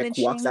then and then Rick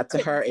walks Shane up to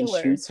her couldn't and kill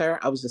her. shoots her,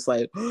 I was just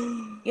like,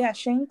 Yeah,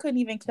 Shane couldn't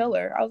even kill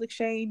her. I was like,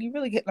 Shane, you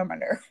really getting on my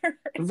nerves.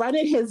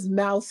 running his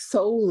mouth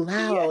so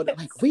loud, Yes.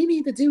 like, we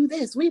need to do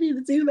this, we need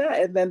to do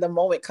that. And then the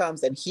moment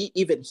comes, and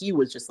he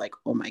was just like,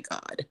 oh my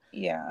God.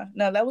 Yeah,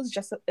 no, that was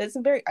just it's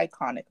a very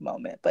iconic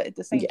moment, but at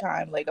the same Yeah.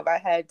 time, like if I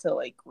had to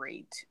like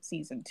rate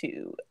season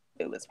 2,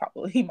 it was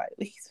probably my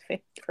least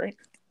favorite.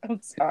 I'm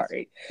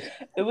sorry.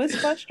 It was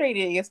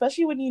frustrating,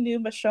 especially when you knew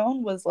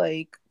Michonne was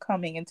like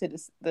coming into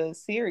the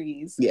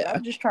series. And Yeah.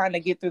 I'm just trying to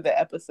get through the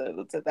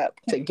episodes at that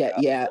point. To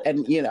get,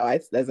 and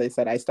as I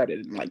said, I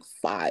started in like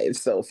 5,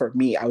 so for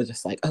me I was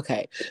just like,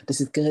 okay, this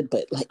is good,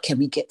 but like, can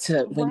we get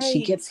to when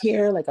she gets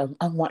here? Like,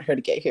 I want her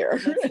to get here.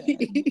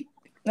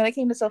 When I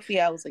came to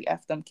Sophia, I was like,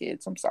 F them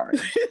kids, I'm sorry.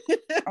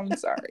 I'm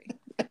sorry,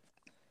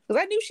 because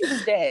I knew she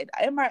was dead.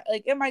 Am I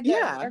dead?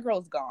 Yeah. That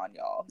girl's gone,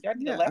 y'all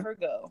need to let her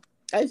go.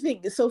 I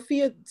think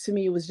Sophia to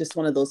me was just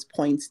one of those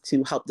points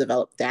to help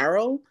develop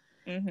Daryl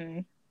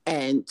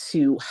and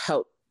to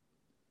help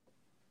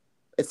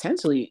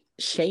essentially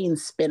Shane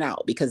spin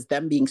out, because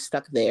them being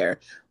stuck there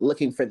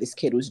looking for this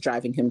kid was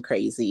driving him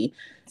crazy.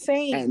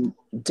 Same. And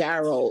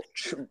Daryl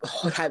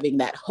having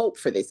that hope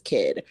for this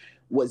kid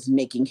was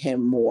making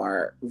him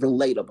more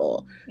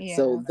relatable. Yeah.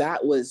 So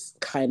that was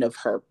kind of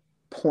her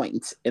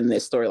point in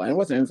this storyline. It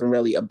wasn't even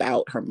really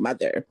about her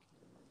mother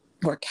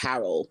or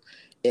Carol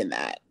in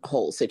that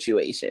whole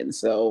situation.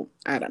 So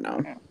I don't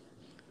know.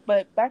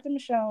 But back to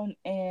Michonne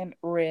and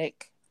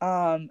Rick.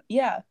 So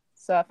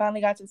I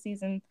finally got to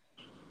season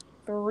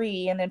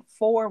 3, and then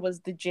 4 was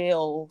the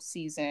jail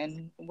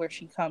season where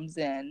she comes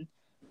in.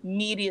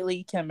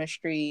 Immediately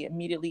chemistry,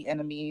 immediately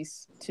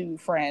enemies, to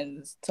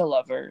friends, to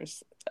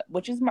lovers,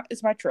 which is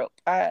my trope.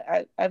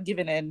 I've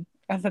given in.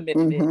 I've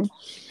admitted it.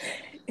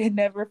 It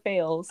never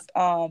fails.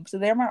 So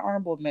they're my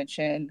honorable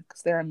mention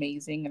because they're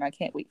amazing, and I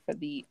can't wait for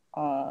the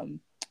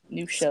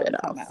new show to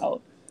come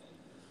out.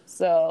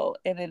 So,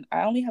 and then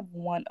I only have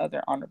one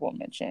other honorable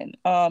mention.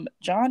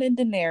 Jon and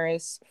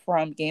Daenerys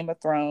from Game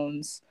of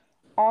Thrones.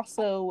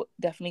 Also,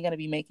 definitely going to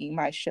be making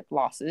my ship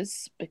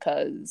losses,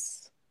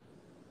 because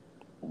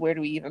where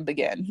do we even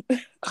begin?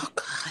 Oh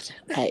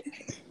God!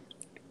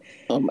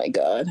 Oh my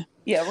God!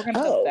 Yeah, we're going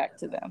to double back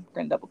to them. We're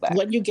going to double back.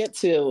 When you get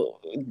to,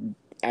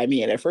 I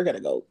mean, if we're going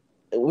to go,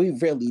 we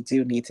really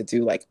do need to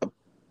do like a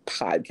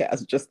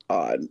podcast just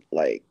on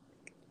like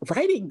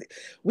writing.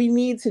 We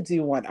need to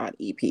do one on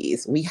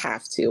EPs. We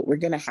have to. We're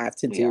going to have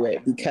to do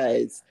it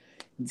because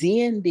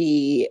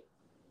D&D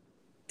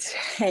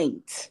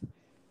tanked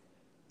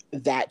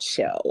that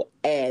show,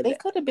 and they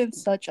could have been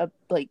such a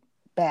like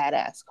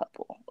badass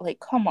couple. Like,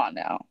 come on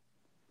now.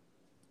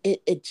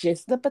 It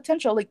just, the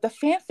potential, like the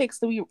fanfics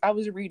that I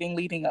was reading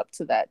leading up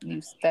to that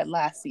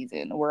last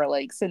season were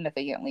like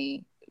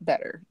significantly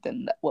better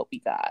than what we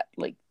got,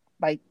 like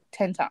by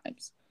 10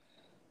 times.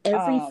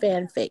 Every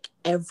fanfic,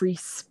 every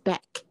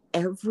spec,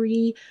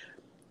 every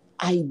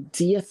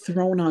idea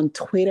thrown on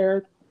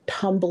Twitter,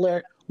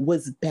 Tumblr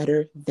was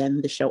better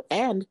than the show.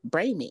 And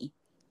Braimy.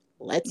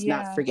 Let's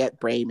not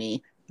forget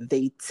Braimy.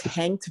 They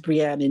tanked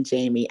Brienne and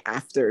Jaime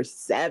after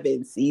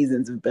 7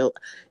 seasons of build.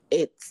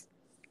 It's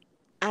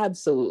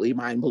absolutely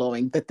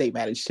mind-blowing that they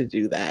managed to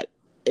do that.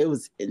 It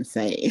was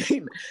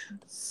insane.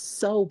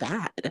 So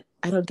bad.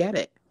 I don't get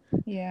it.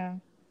 Yeah.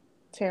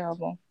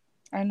 Terrible.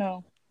 I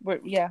know.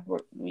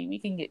 We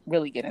can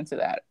really get into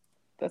that.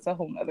 That's a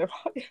whole nother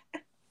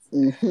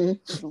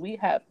podcast. We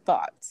have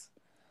thoughts.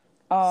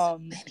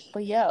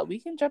 But yeah, we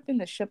can jump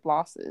into ship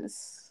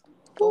losses.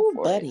 Oh,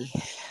 buddy.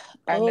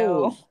 I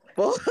know.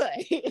 Boy.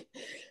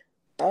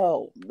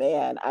 Oh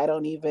man, I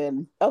don't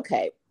even.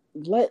 Okay,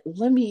 let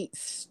me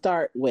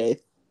start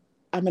with.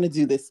 I'm gonna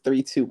do this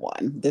 3, 2,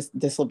 1.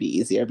 This will be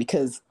easier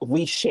because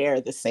we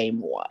share the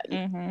same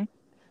one.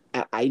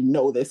 I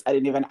know this. I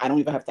don't even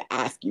have to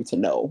ask you to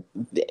know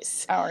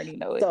this. I already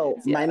know it. So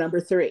my number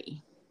 3,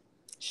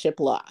 ship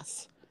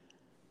loss,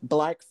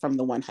 Blark from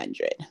the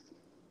 100.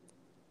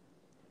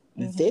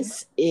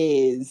 This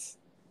is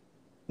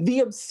the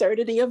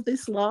absurdity of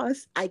this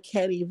loss. I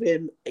can't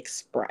even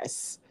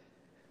express.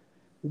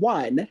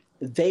 1,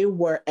 they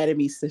were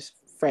enemies to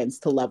friends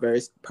to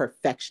lovers,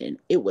 perfection.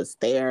 It was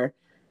there.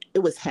 It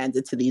was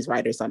handed to these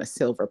writers on a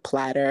silver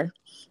platter.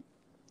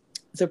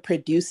 the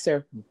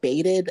producer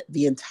baited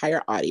the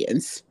entire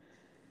audience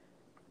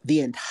the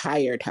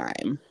entire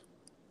time,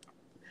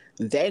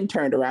 then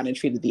turned around and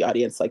treated the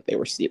audience like they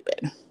were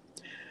stupid.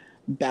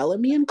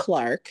 Bellamy and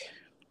Clark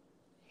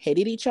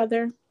hated each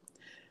other,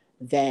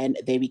 then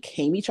they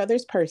became each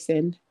other's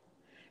person,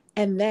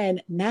 and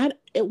then not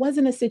it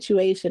wasn't a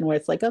situation where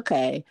it's like,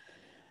 okay,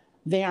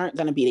 they aren't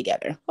going to be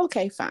together.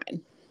 Okay,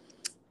 fine.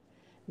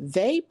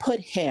 They put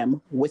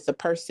him with the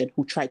person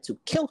who tried to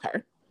kill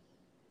her.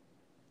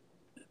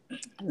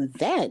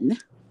 Then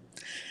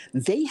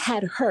they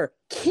had her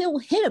kill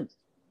him.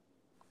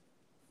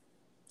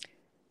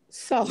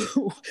 So,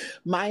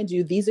 mind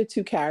you, these are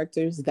two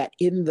characters that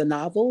in the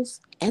novels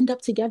end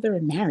up together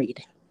and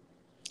married,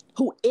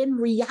 who in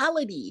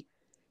reality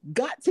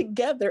got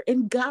together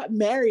and got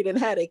married and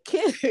had a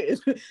kid.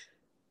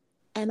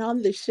 And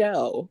on the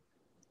show,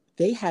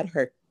 they had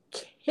her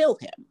kill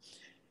him.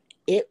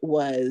 It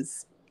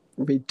was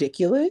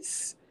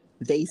ridiculous.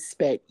 They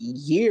spent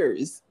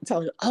years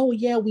telling, oh,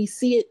 yeah, we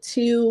see it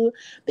too.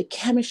 The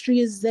chemistry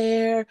is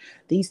there.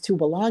 These two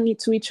belonging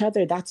to each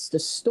other. That's the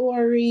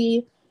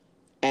story.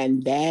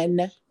 And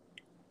then,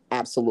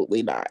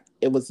 absolutely not.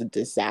 It was a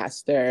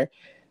disaster.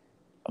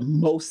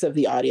 Most of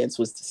the audience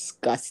was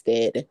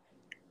disgusted.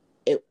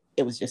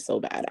 It was just so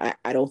bad.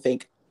 I don't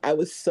think I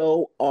was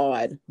so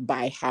awed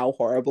by how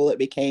horrible it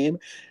became.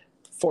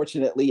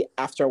 Fortunately,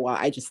 after a while,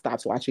 I just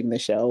stopped watching the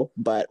show.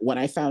 But when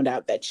I found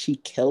out that she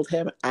killed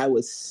him, I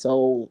was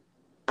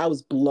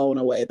blown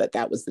away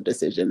that was the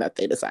decision that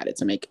they decided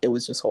to make. It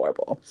was just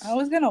horrible. I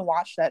was going to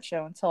watch that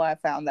show until I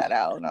found that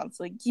out. And I was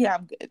like, yeah,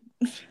 I'm good.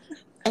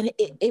 And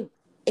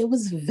it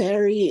was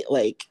very,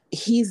 like,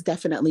 he's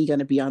definitely going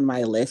to be on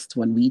my list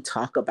when we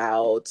talk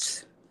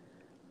about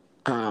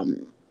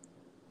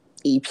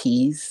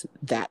EPs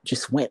that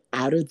just went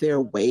out of their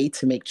way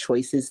to make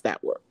choices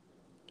that were,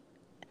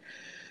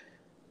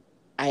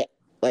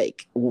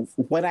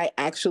 when I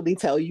actually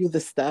tell you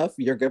the stuff,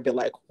 you're going to be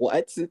like,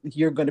 what?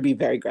 You're going to be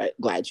very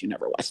glad you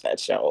never watched that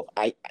show.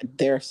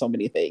 There are so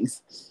many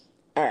things.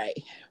 All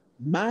right.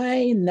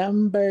 My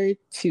number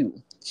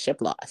 2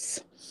 ship loss.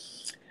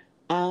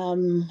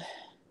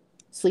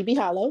 Sleepy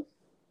Hollow.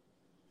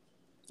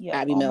 Yeah,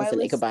 Abby Mills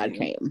and Ichabod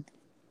Crane.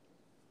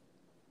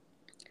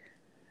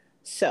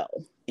 So,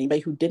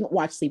 anybody who didn't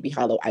watch Sleepy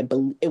Hollow, I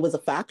believe it was a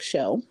Fox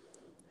show.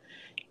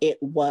 It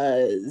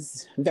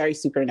was very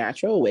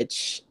supernatural,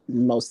 which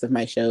most of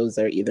my shows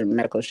are either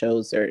medical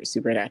shows or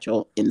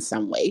supernatural in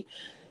some way.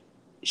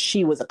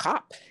 She was a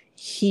cop.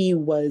 He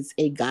was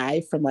a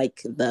guy from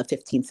like the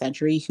 15th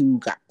century who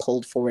got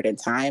pulled forward in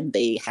time.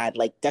 They had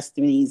like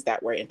destinies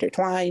that were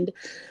intertwined,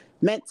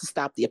 meant to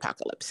stop the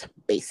apocalypse,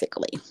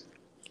 basically.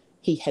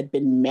 He had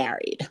been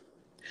married.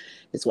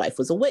 His wife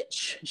was a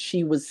witch.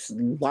 She was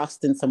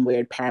lost in some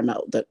weird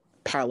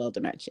parallel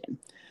dimension.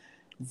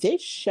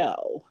 This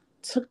show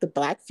took the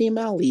Black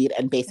female lead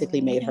and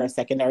basically made her a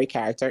secondary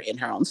character in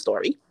her own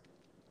story.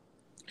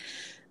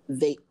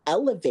 They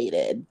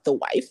elevated the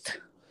wife,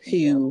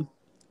 who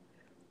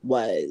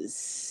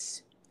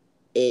was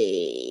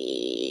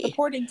a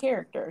supporting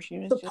character. She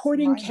was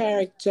supporting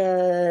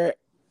character,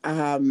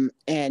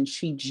 and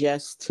she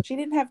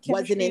didn't have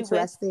wasn't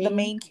interesting. The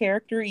main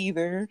character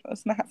either.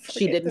 Let's not.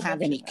 She didn't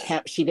have any.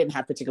 She didn't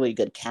have particularly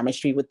good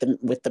chemistry with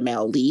the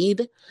male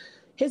lead.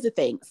 Here's the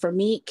thing. For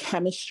me,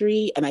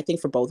 chemistry, and I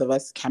think for both of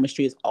us,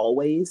 chemistry is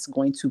always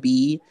going to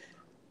be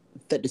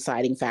the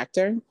deciding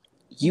factor.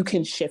 You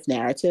can shift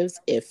narratives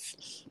if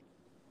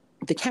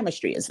the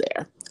chemistry is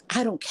there.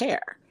 I don't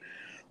care.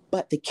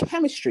 But the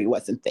chemistry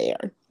wasn't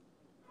there.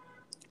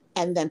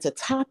 And then to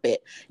top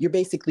it, you're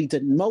basically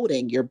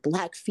demoting your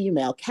Black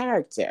female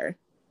character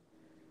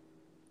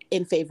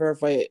in favor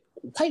of a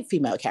white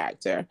female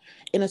character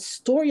in a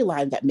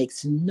storyline that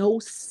makes no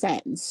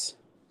sense,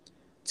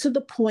 to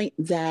the point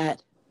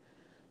that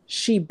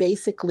she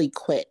basically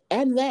quit.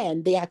 And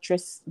then the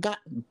actress got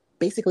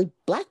basically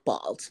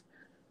blackballed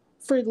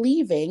for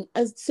leaving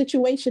a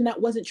situation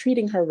that wasn't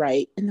treating her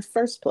right in the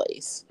first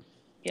place.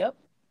 Yep.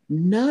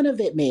 None of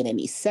it made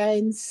any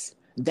sense.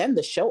 Then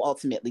the show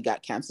ultimately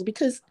got canceled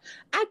because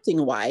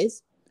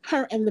acting-wise,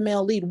 her and the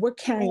male lead were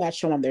carrying that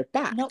show on their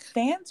back. No,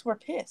 fans were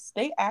pissed.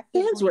 They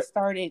actively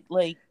started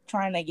like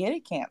trying to get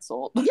it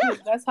canceled. Yeah.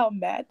 That's how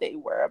mad they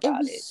were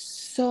about it.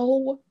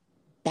 So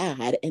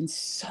bad and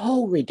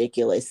so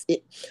ridiculous.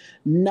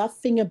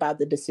 Nothing about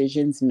the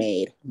decisions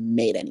made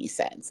any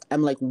sense.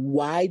 I'm like,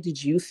 why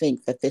did you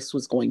think that this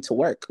was going to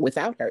work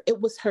without her? It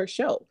was her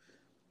show.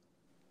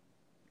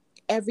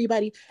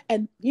 Everybody,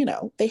 and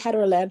they had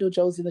Orlando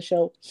Jones in the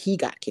show. He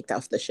got kicked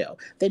off the show.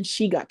 Then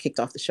she got kicked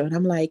off the show. And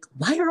I'm like,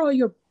 why are all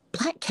your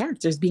Black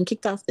characters being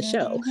kicked off the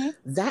show?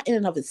 That in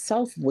and of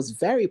itself was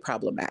very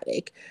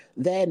problematic.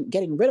 Then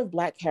getting rid of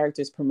Black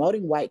characters,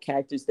 promoting white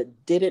characters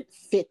that didn't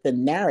fit the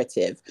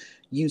narrative.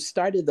 You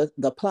started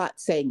the plot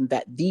saying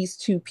that these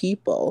two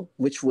people,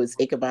 which was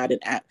Ichabod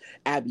and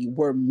Abby,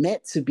 were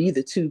meant to be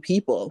the two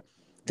people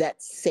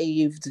that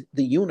saved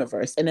the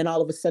universe. And then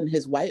all of a sudden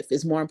his wife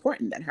is more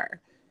important than her.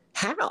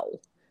 How?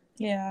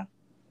 Yeah.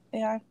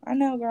 Yeah, I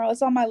know, girl.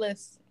 It's on my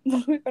list.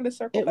 We're gonna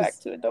circle It back was,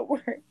 to it. Don't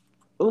worry.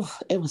 oh,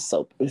 it was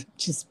so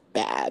just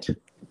bad,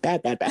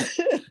 bad, bad, bad.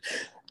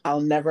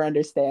 I'll never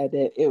understand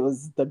it. It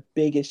was the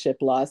biggest ship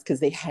loss because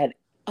they had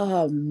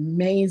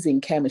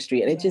amazing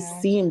chemistry, and it just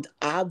Yeah. seemed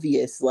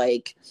obvious.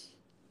 Like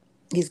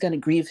he's going to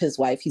grieve his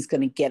wife, he's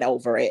going to get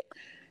over it,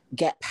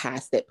 get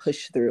past it,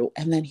 push through,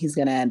 and then he's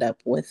going to end up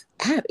with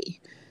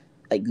Abby.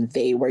 Like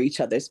they were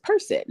each other's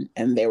person,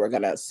 and they were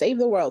going to save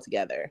the world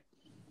together.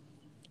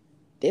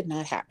 Did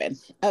not happen.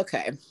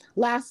 Okay,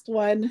 last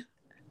one,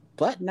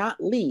 but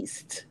not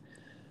least.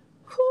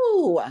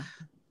 Whew.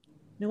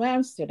 New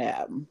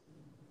Amsterdam.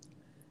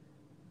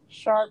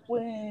 Sharp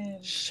win.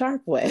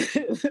 Sharp win.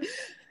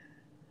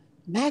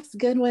 Max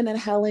Goodwin and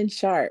Helen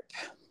Sharp.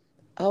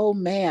 Oh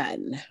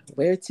man,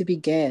 where to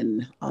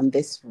begin on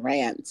this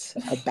rant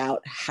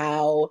about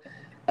how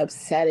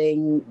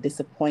upsetting,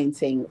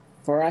 disappointing,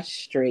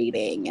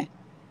 frustrating,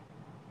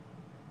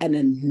 and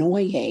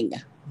annoying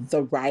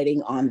the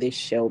writing on this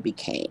show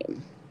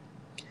became.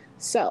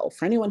 So,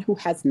 for anyone who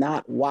has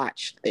not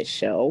watched this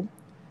show,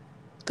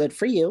 good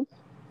for you.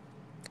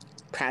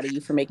 Proud of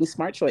you for making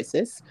smart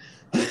choices.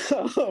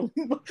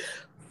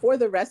 For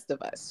the rest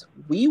of us,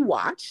 we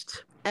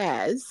watched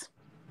as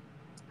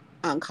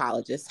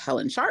oncologist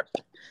Helen Sharp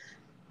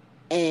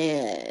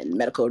and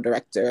medical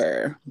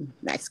director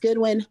Max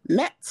Goodwin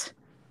met,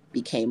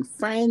 became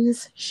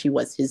friends. She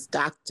was his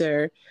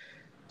doctor.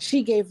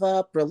 She gave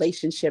up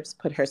relationships,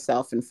 put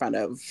herself in front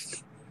of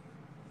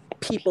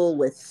people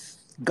with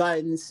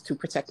guns to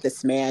protect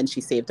this man.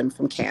 She saved him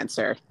from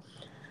cancer.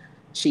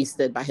 She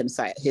stood by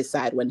his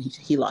side when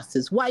he lost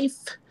his wife.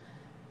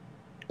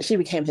 She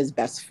became his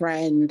best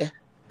friend.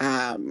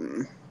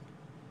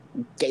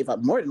 Gave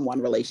up more than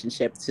one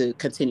relationship to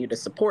continue to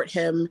support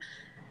him.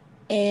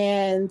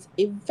 And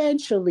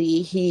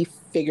eventually he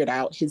figured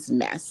out his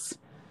mess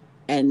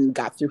and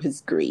got through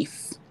his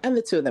grief. And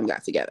the two of them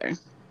got together.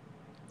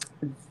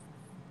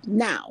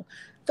 Now,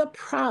 the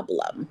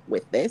problem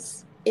with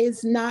this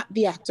is not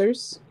the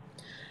actors.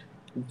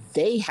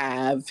 They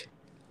have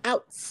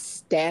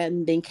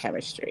outstanding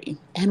chemistry.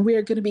 And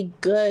we're going to be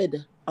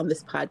good on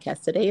this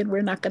podcast today, and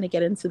we're not going to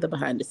get into the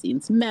behind the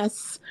scenes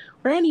mess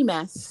or any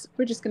mess.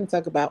 We're just going to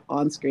talk about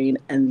on screen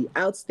and the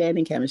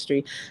outstanding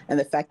chemistry and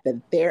the fact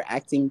that their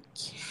acting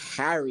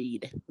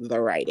carried the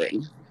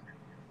writing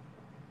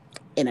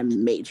in a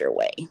major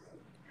way.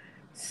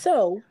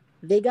 So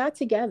they got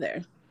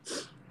together.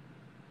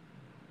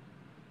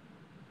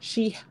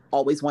 She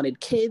always wanted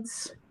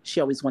kids.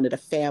 She always wanted a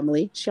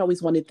family. She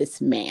always wanted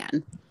this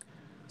man.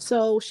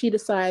 So she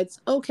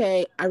decides,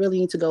 okay, I really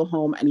need to go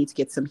home. I need to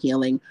get some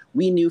healing.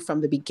 We knew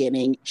from the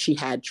beginning she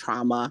had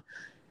trauma.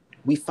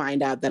 We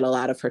find out that a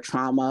lot of her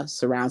trauma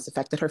surrounds the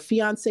fact that her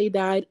fiance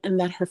died and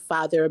that her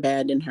father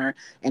abandoned her,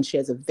 and she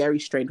has a very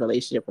strained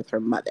relationship with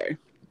her mother.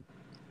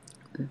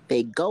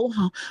 They go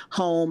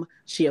home.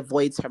 She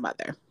avoids her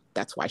mother.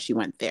 That's why she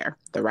went there.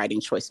 The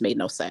writing choice made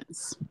no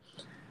sense.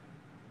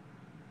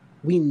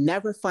 We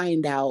never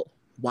find out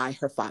why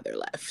her father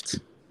left.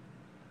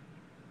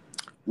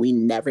 We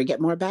never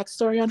get more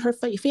backstory on her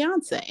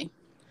fiance.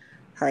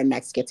 Her and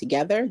Max get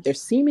together. They're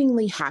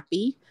seemingly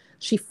happy.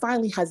 She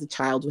finally has a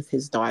child with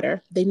his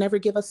daughter. They never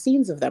give us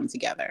scenes of them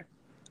together.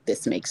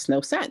 This makes no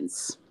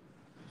sense.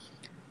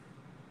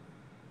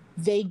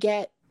 They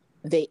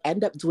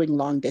end up doing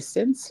long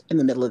distance in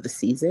the middle of the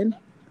season.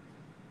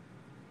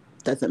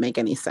 Doesn't make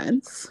any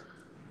sense.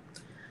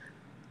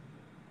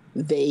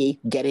 They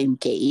get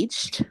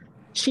engaged.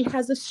 She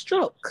has a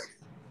stroke.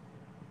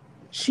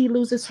 She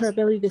loses her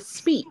ability to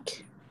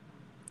speak.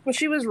 Well,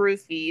 she was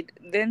roofied.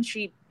 Then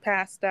she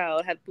passed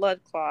out, had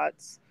blood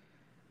clots.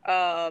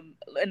 And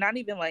not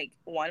even like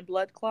one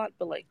blood clot,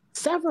 but like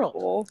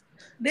several.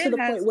 Then to the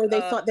point where they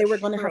thought they were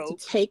going to have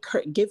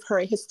to give her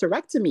a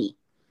hysterectomy.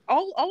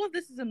 All of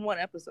this is in one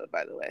episode,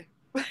 by the way.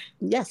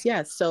 Yes.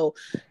 So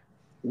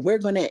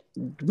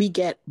we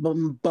get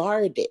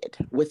bombarded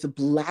with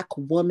Black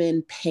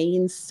woman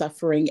pain,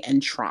 suffering,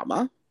 and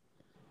trauma.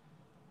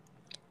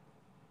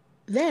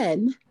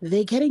 Then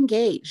they get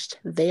engaged.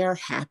 They are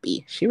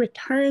happy. She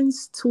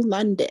returns to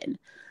London.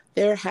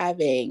 They're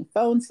having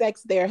phone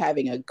sex. They're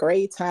having a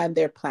great time.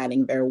 They're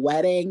planning their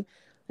wedding.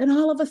 And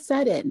all of a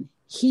sudden,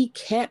 he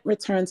can't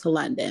return to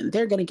London.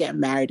 They're going to get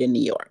married in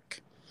New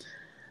York.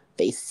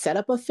 They set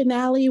up a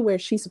finale where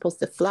she's supposed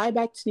to fly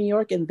back to New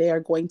York and they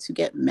are going to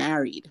get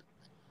married.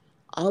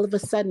 All of a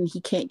sudden,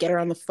 he can't get her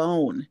on the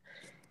phone.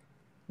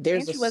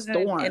 There's a storm.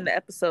 She wasn't in the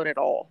episode at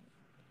all.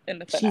 In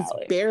the finale.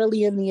 She's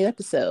barely in the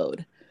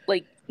episode.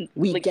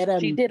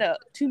 She did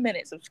 2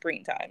 minutes of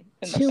screen time.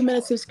 2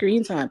 minutes of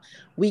screen time.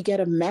 We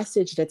get a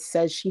message that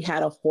says she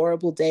had a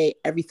horrible day.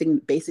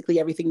 Basically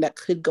everything that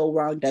could go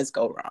wrong does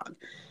go wrong.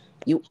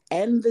 You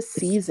end the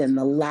season.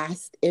 The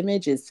last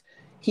image is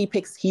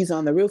he's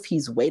on the roof.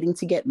 He's waiting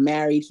to get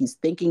married. He's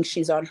thinking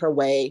she's on her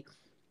way.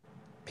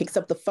 Picks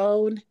up the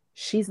phone.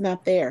 She's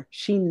not there.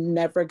 She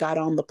never got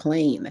on the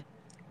plane.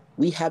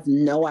 We have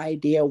no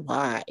idea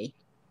why.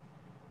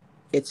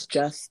 It's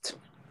just,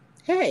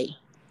 hey,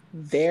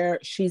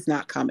 she's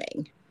not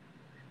coming.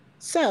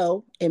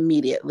 So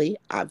immediately,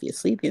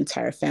 obviously, the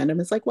entire fandom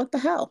is like, what the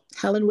hell?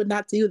 Helen would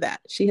not do that.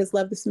 She has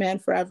loved this man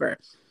forever.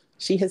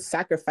 She has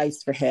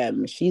sacrificed for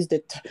him. She's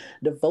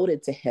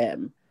devoted to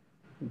him.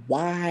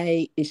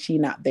 Why is she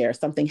not there?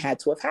 Something had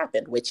to have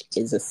happened, which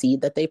is a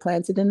seed that they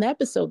planted in the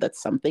episode that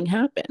something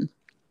happened.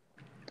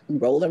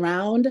 Roll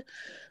around.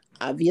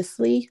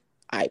 Obviously,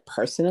 I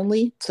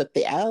personally took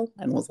the L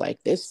and was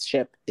like, this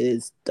ship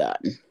is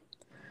done.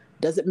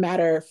 Doesn't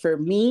matter for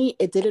me.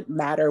 It didn't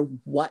matter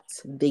what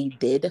they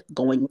did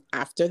going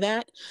after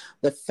that.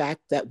 The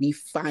fact that we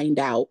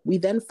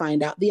then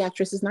find out the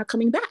actress is not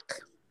coming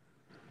back.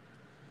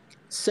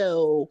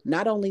 So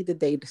not only did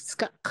they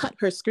cut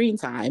her screen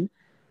time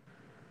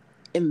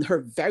in her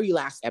very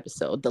last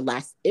episode, the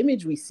last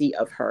image we see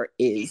of her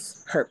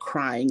is her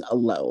crying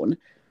alone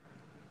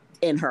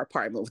in her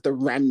apartment with the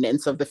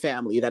remnants of the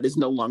family that is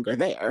no longer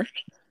there.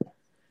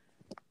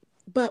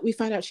 But we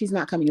find out she's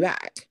not coming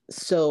back.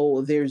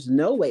 So there's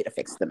no way to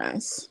fix the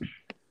mess.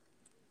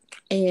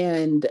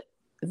 And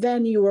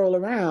then you roll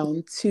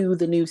around to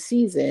the new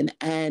season,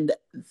 and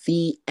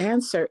the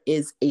answer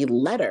is a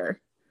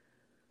letter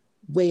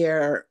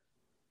where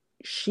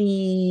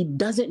she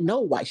doesn't know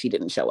why she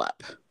didn't show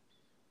up.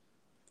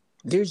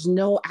 There's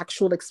no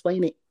actual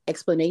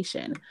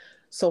explanation.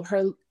 So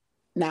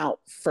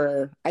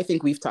I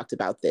think we've talked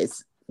about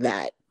this,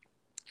 that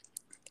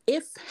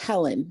if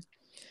Helen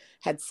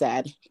had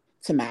said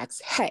to Max,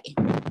 hey,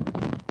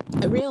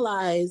 I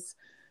realize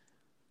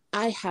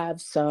I have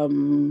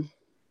some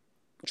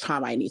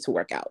trauma I need to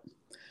work out.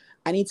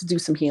 I need to do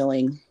some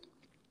healing.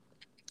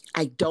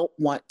 I don't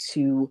want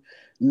to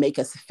make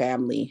us a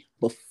family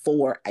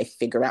before I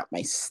figure out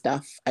my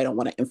stuff. I don't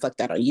want to inflict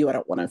that on you. I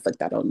don't want to inflict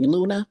that on you,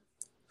 Luna.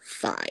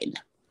 Fine.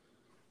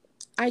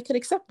 I could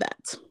accept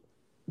that.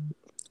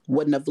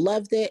 Wouldn't have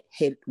loved it.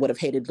 Would have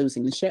hated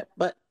losing the ship,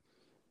 but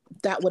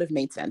that would have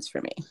made sense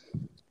for me.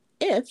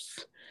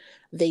 If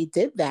they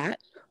did that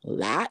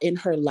in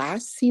her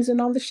last season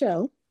on the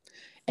show,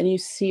 and you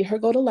see her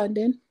go to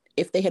London,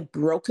 if they had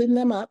broken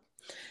them up,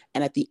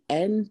 and at the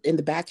end, in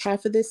the back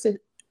half of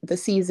the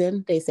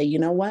season, they say, you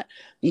know what?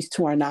 These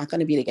two are not going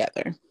to be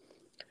together.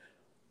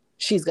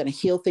 She's going to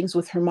heal things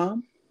with her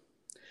mom.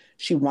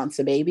 She wants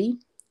a baby.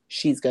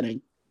 She's going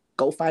to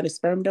go find a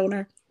sperm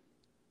donor,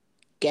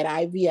 get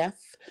IVF.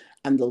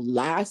 And the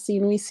last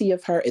scene we see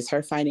of her is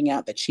her finding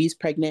out that she's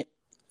pregnant.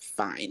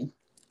 Fine.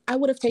 I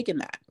would have taken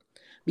that,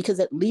 because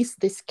at least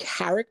this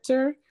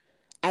character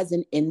as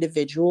an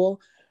individual,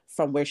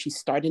 from where she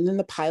started in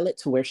the pilot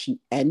to where she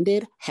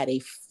ended, had a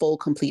full,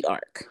 complete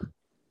arc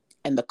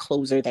and the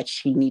closer that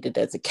she needed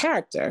as a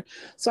character.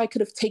 So I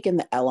could have taken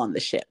the L on the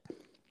ship.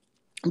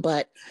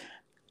 But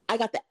I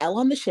got the L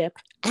on the ship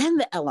and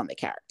the L on the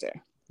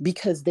character,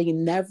 because they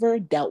never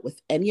dealt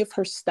with any of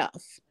her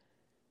stuff.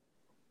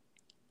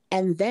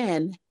 And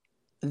then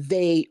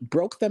they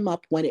broke them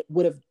up when it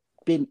would have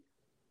been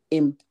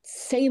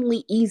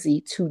insanely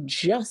easy to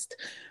just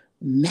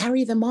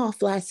marry them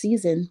off last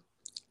season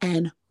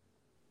and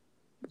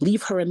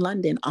leave her in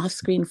London off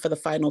screen for the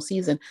final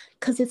season,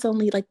 because it's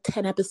only like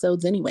 10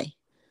 episodes anyway.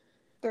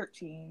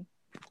 13.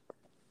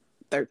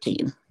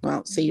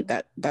 Well, see,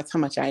 that's how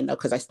much I know,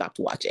 because I stopped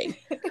watching.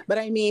 But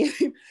I mean,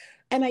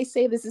 and I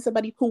say this as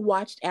somebody who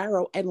watched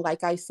Arrow, and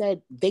like I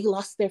said, they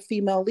lost their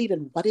female lead,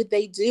 and what did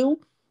they do?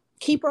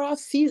 Keep her off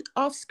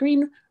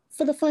screen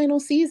for the final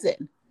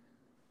season.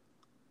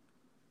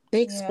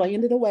 They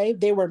explained it away.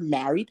 They were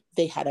married.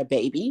 They had a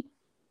baby.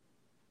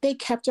 They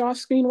kept her off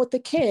screen with the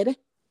kid,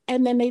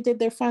 and then they did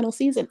their final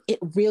season. It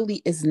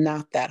really is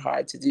not that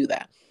hard to do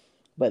that.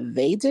 But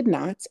they did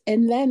not.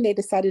 And then they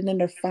decided in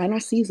their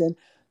final season,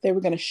 they were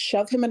going to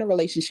shove him in a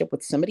relationship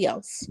with somebody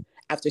else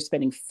after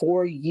spending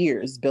 4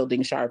 years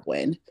building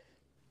Sharpwind.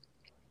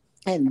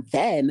 And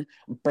then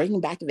bring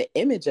back the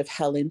image of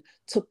Helen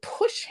to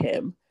push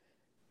him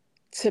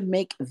to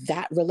make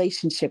that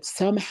relationship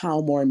somehow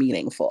more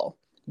meaningful.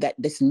 That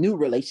this new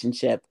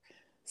relationship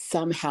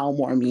somehow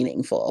more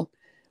meaningful,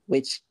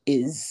 which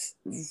is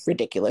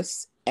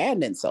ridiculous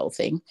and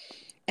insulting.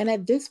 And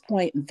at this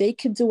point, they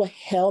could do a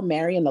Hail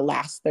Mary in the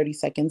last 30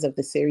 seconds of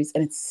the series,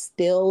 and it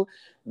still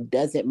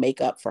doesn't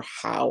make up for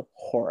how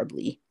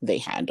horribly they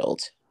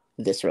handled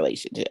this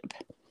relationship.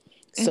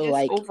 And so,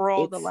 like,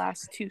 overall, the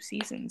last 2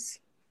 seasons.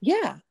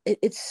 Yeah,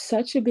 it's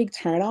such a big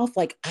turnoff.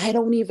 Like, I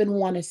don't even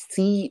want to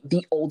see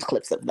the old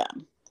clips of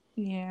them.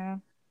 Yeah.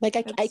 Like,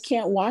 I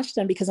can't watch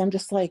them, because I'm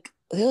just like,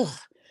 ugh,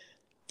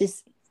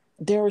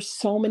 there are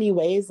so many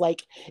ways.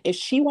 Like, if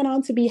she went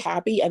on to be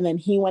happy and then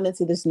he went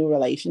into this new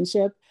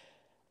relationship,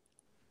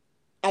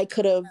 I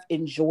could have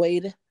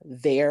enjoyed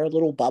their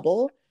little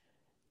bubble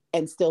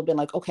and still been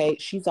like, okay,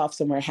 she's off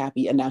somewhere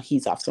happy and now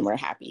he's off somewhere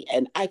happy.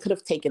 And I could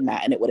have taken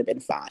that and it would have been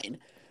fine.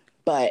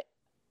 But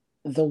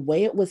the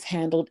way it was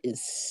handled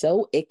is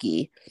so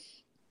icky.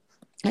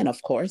 And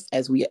of course,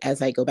 as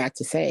I go back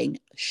to saying,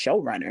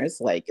 showrunners,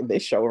 like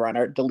this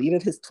showrunner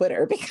deleted his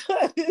Twitter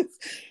because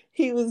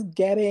he was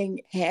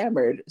getting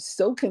hammered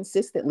so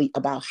consistently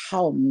about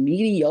how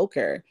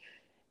mediocre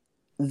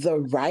the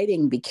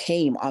writing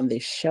became on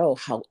this show,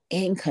 how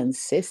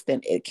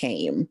inconsistent it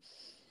came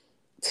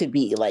to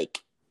be. Like,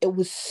 it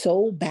was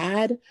so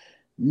bad.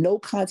 No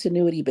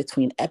continuity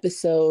between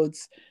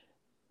episodes,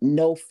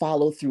 no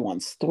follow through on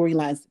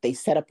storylines that they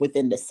set up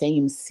within the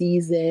same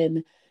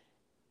season.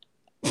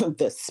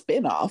 The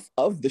spinoff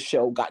of the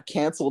show got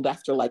canceled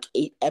after like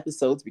 8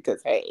 episodes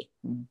because, hey,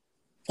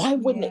 why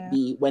wouldn't it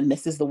be when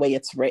this is the way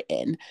it's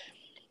written?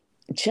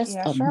 Just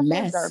a Sharp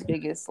mess. was our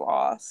biggest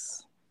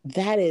loss.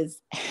 That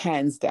is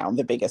hands down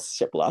the biggest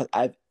ship loss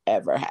I've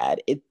ever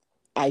had.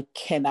 I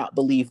cannot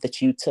believe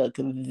that you took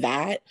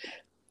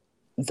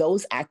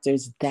those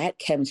actors, that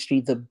chemistry,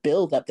 the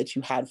buildup that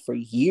you had for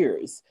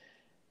years,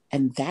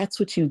 and that's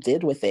what you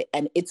did with it.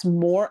 And it's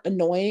more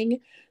annoying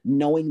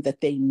knowing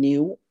that they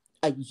knew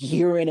a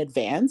year in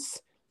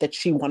advance that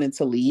she wanted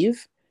to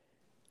leave,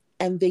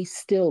 and they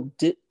still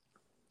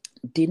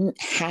didn't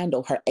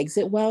handle her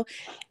exit well.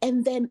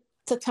 And then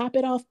to top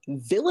it off,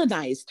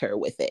 villainized her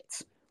with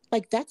it.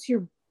 Like, that's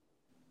your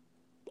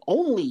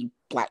only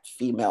Black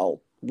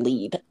female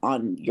lead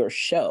on your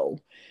show,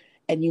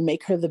 and you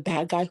make her the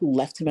bad guy who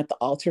left him at the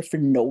altar for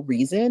no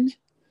reason.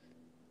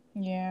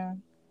 Yeah.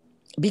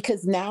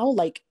 Because now,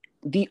 like,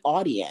 the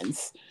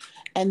audience,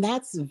 and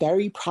that's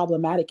very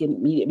problematic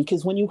in media,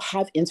 because when you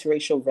have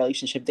interracial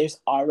relationship, there's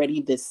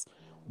already this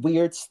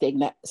weird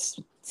stigma,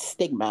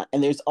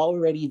 and there's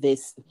already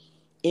this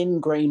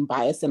ingrained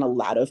bias in a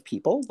lot of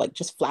people, like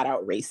just flat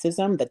out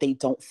racism, that they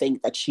don't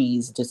think that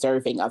she's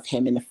deserving of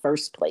him in the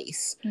first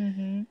place.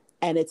 Mm-hmm.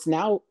 And it's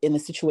now in a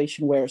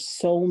situation where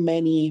so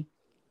many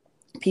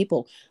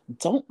people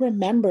don't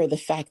remember the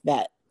fact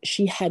that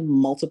she had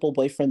multiple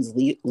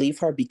boyfriends leave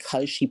her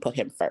because she put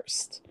him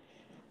first.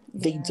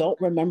 Yeah. They don't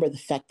remember the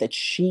fact that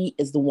she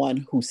is the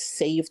one who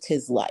saved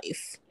his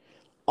life.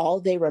 All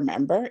they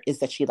remember is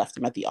that she left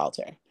him at the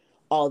altar.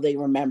 All they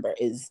remember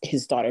is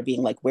his daughter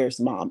being like, "Where's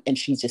mom?" And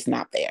she's just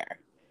not there.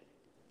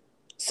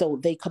 So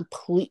they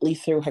completely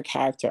threw her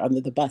character under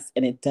the bus,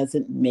 and it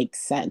doesn't make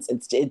sense.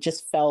 It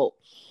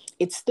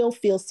still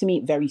feels to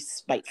me very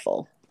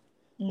spiteful.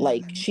 Mm-hmm.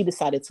 Like, she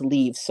decided to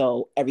leave,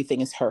 so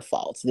everything is her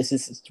fault.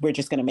 We're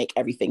just going to make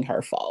everything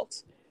her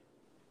fault.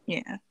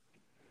 Yeah.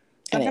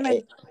 I'm going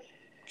to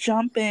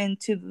jump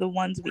into the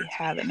ones we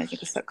haven't mentioned,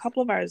 because a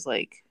couple of ours,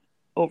 like,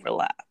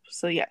 overlap.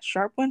 So, yeah,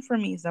 Sharp One for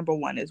me is number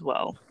 1 as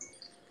well.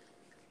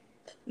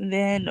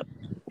 Then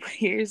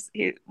here's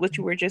what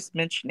you were just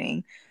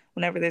mentioning.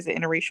 Whenever there's an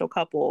interracial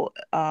couple,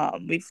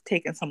 we've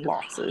taken some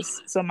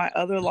losses. So my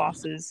other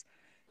losses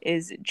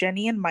is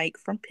Jenny and Mike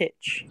from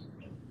Pitch.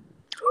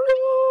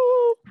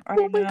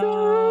 Oh my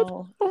god!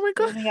 We only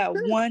got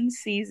 1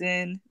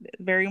 season.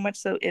 Very much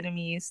so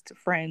enemies to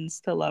friends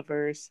to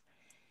lovers.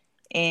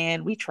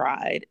 And we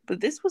tried. But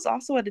this was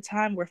also at a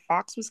time where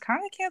Fox was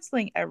kind of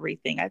canceling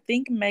everything. I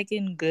think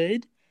Megan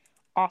Good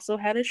also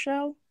had a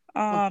show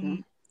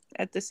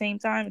at the same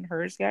time, and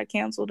hers got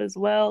canceled as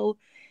well.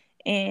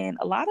 And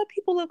a lot of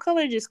people of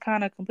color just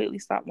kind of completely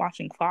stopped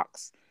watching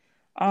Fox.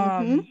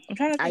 I'm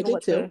trying to think of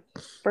what the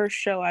first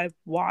show I've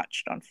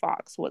watched on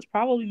Fox was.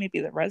 Probably maybe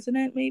The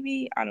Resident,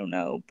 maybe. I don't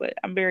know, but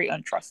I'm very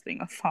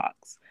untrusting of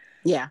Fox.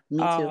 Yeah,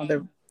 me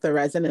too. The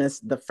Resident is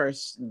the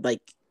first,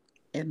 like,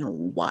 in a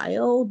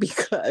while,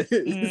 because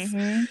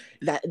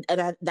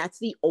that's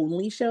the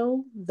only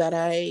show that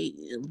I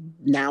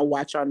now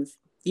watch on,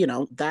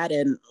 that,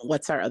 and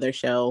what's our other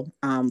show?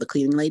 The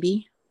Cleaning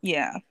Lady.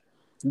 Yeah.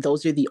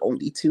 Those are the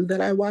only 2 that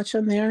I watch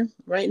on there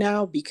right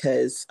now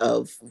because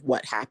of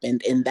what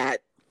happened in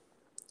that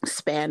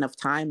span of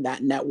time.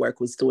 That network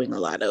was doing a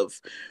lot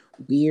of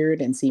weird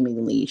and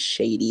seemingly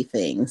shady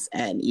things.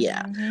 And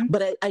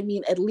but I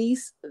mean, at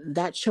least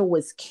that show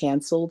was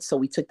canceled. So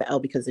we took the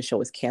L because the show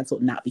was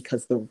canceled, not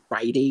because the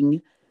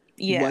writing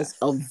was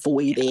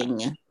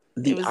avoiding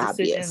the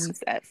obvious.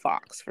 Decisions at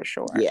Fox for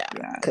sure. Yeah,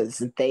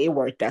 because they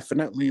were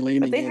definitely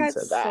leaning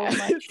into that. So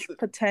much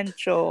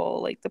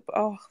potential. Like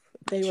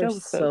they were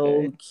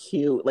so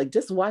cute. Like,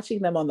 just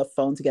watching them on the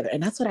phone together.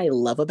 And that's what I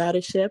love about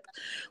a ship,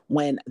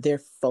 when their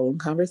phone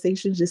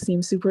conversations just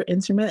seem super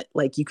intimate.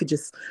 Like, you could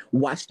just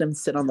watch them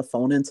sit on the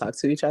phone and talk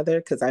to each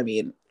other. Because, I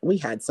mean, we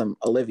had some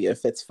Olivia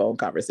Fitz phone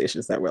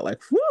conversations that were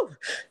like, whew,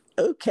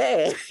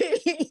 okay.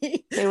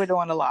 They were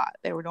doing a lot.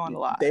 They were doing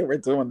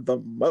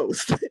the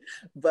most.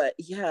 But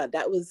yeah,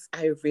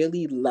 I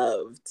really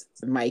loved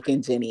Mike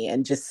and Jenny,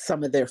 and just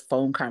some of their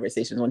phone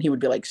conversations when he would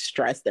be like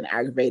stressed and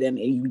aggravated, and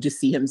you would just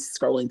see him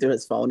scrolling through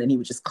his phone, and he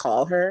would just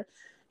call her,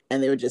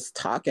 and they would just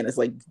talk, and it's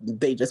like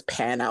they just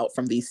pan out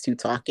from these 2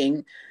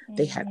 talking.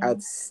 They had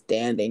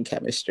outstanding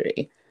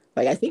chemistry.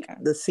 Like, I think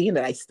the scene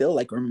that I still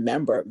like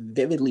remember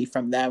vividly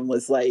from them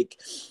was like,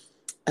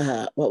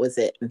 what was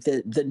it?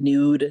 The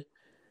nude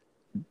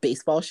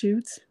baseball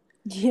shoot.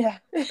 Yeah.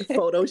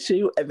 Photo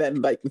shoot, and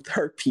then like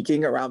her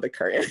peeking around the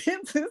curtain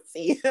to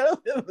see him,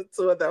 and the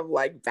 2 of them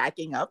like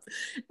backing up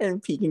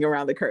and peeking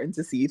around the curtain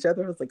to see each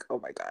other. I was like, oh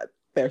my god,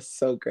 they're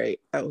so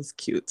great. That was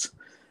cute.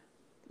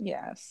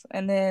 Yes.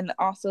 And then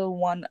also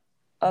one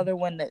other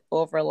one that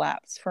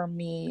overlaps for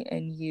me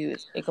and you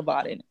is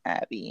Ichabod and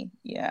Abby.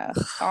 Yeah.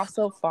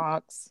 Also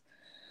Fox.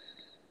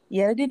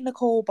 Yeah, it did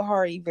Nicole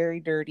Bahari very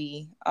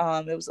dirty.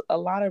 It was a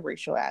lot of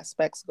racial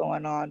aspects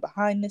going on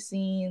behind the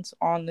scenes,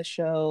 on the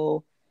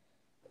show.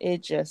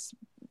 It just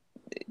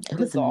It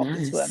was a dissolved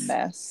into a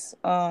mess.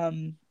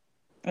 mess.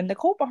 And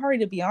Nicole Bahari,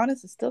 to be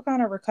honest, is still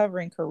kind of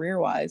recovering career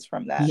wise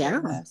from that whole Yeah.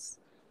 mess,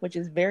 which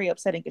is very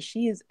upsetting because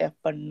she is a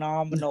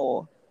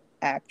phenomenal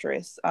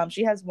actress.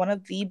 She has one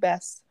of the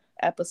best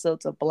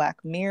episodes of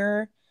Black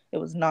Mirror. It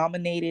was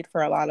nominated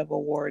for a lot of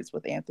awards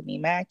with Anthony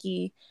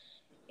Mackie,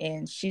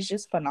 and she's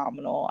just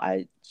phenomenal.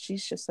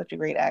 She's just such a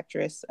great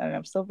actress, and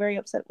I'm still very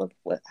upset with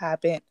what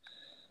happened.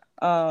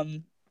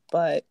 Um,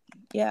 but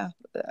yeah,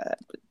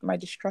 my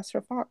distrust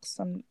for Fox.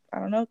 I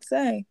don't know what to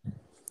say.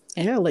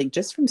 Yeah, like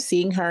just from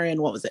seeing her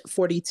in what was it,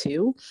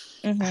 42?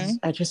 Mm-hmm.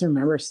 I just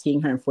remember seeing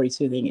her in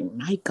 42 thinking,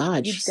 my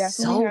God, You she's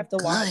definitely so have to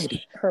good.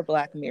 watch her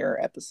Black Mirror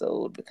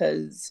episode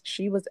because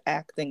she was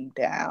acting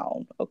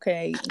down,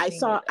 okay, I eating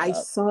saw it I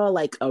up. saw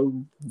like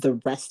the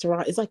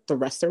restaurant. It's like the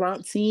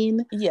restaurant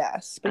scene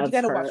Yes, but you of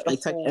got to her watch the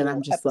like and I'm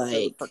whole just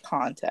episode for like,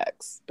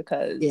 context yeah,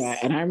 because and I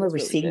it's remember really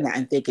seeing good. that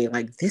and thinking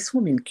like this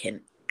woman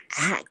can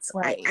act.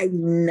 Right. I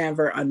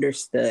never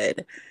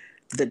understood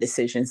the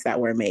decisions that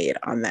were made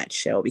on that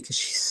show because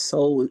she's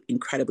so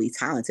incredibly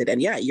talented.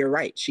 And yeah, you're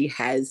right. She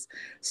has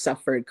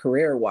suffered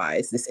career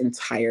wise this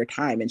entire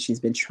time and she's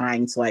been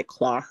trying to like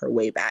claw her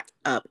way back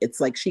up. It's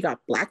like she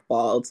got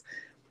blackballed.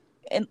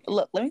 And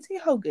look, let me tell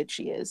you how good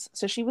she is.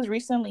 So she was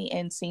recently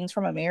in Scenes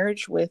from a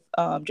Marriage with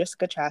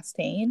Jessica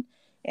Chastain,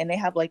 and they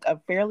have like a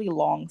fairly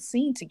long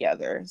scene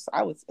together. So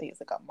I would say it's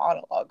like a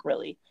monologue,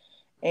 really.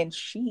 And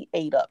she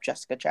ate up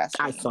Jessica I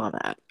Chastain saw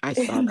that. I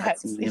saw in that that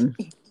scene.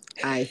 scene.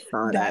 I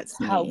saw that That's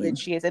how good scene.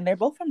 she is. And they're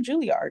both from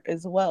Juilliard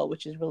as well,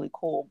 which is really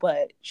cool.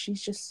 But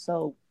she's just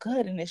so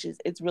good. And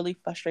it's really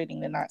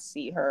frustrating to not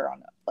see her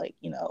on like,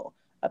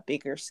 a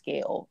bigger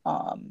scale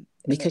in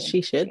the Because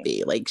she should industry.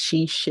 be. Like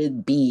she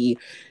should be,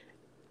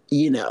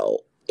 you know,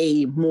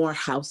 a more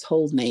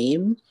household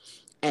name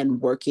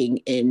and working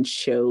in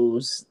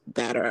shows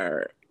that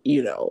are,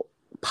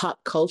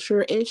 pop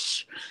culture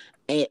ish,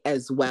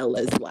 as well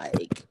as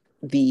like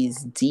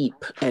these deep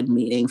and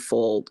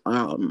meaningful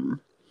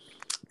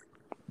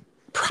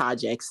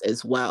projects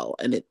as well.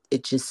 And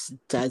it just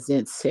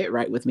doesn't sit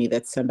right with me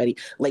that somebody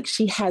like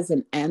she has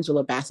an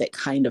Angela Bassett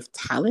kind of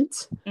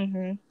talent.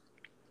 Mm-hmm.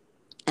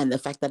 And the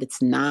fact that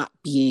it's not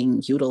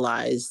being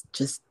utilized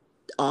just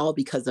all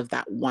because of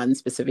that one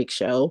specific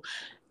show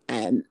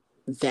and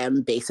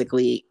them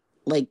basically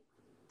like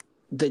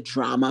the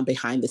drama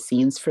behind the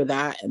scenes for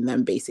that and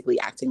them basically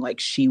acting like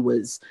she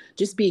was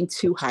just being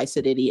too high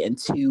sedity and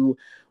too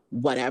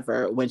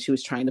whatever when she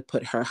was trying to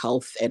put her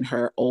health and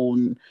her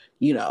own,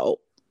 medical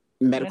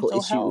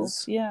Mental health,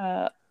 issues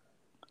yeah.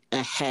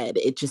 ahead.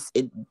 It just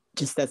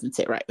doesn't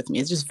sit right with me.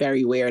 It's just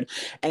very weird.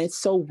 And it's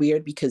so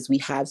weird because we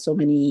have so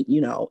many,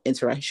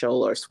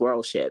 interracial or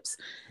swirl ships,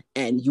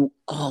 and you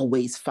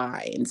always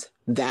find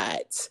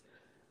that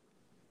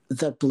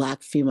the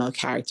Black female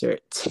character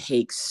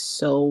takes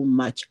so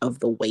much of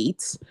the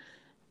weight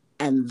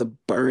and the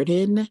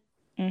burden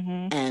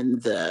Mm-hmm.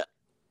 and the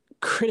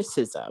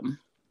criticism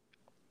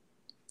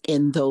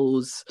in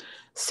those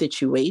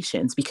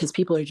situations because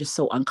people are just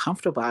so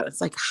uncomfortable.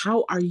 It's like,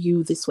 how are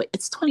you this way?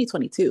 It's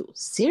 2022.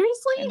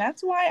 Seriously? And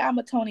that's why I'm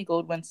a Tony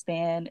Goldwyn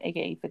stan,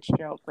 aka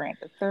Fitzgerald Grant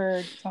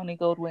III. Tony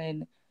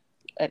Goldwyn,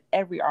 at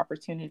every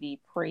opportunity,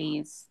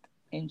 praised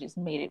and just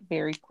made it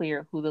very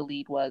clear who the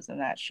lead was in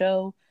that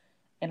show.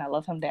 And I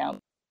love him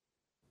down.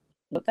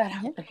 Put that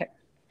Yeah. out there.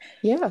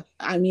 Yeah.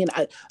 I mean,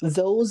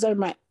 those are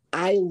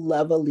I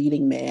love a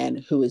leading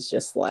man who is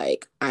just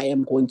like, I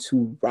am going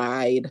to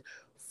ride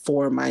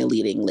for my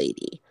leading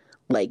lady.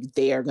 Like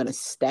they are going to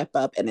step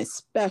up. And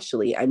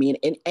especially, I mean,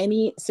 in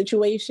any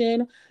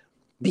situation,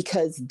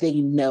 because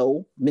they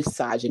know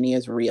misogyny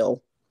is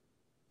real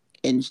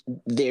and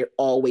they're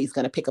always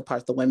going to pick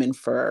apart the women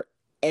for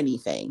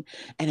anything.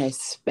 And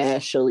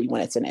especially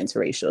when it's an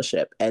interracial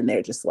ship and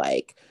they're just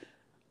like,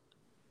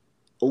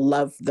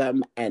 love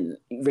them and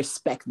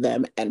respect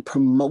them and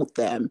promote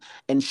them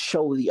and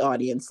show the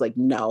audience like,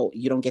 no,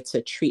 you don't get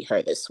to treat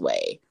her this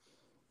way.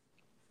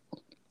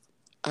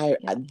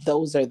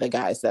 Those are the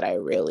guys that I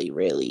really,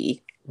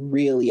 really,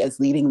 really, as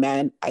leading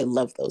men, I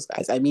love those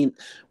guys. I mean,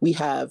 we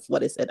have,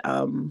 what is it,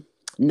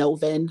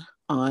 Novin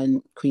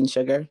on Queen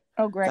Sugar.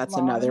 Oh, Greg That's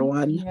another Long.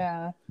 one.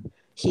 Yeah.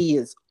 He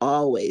is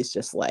always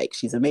just like,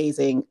 she's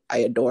amazing. I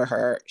adore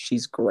her.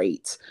 She's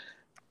great.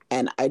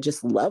 And I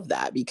just love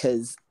that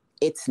because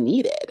it's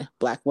needed.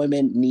 Black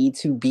women need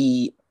to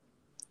be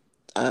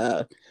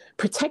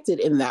protected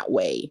in that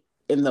way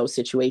in those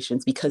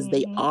situations because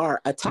they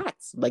are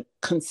attacked like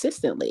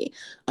consistently,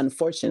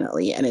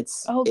 unfortunately, and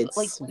it's Like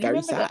you very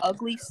remember the sad.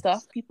 ugly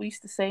stuff people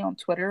used to say on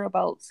Twitter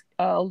about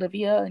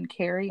Olivia and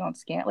Carrie on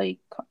Scant? Like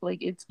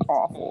it's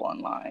awful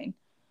online.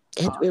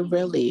 It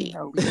really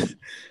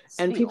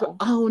and people, Still.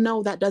 oh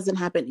no, that doesn't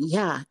happen.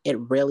 Yeah, it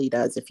really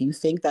does. If you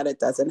think that it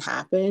doesn't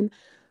happen,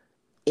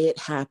 it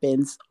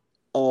happens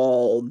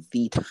all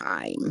the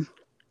time.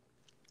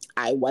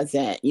 I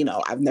wasn't,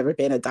 I've never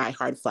been a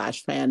diehard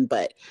Flash fan,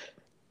 but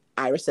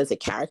Iris as a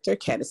character,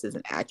 Candace as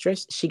an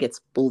actress, she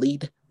gets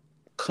bullied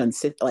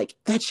like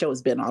that show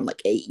has been on like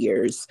 8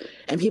 years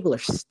and people are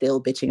still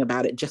bitching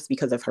about it just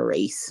because of her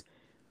race.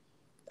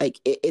 Like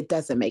it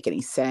doesn't make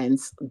any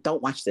sense.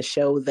 Don't watch the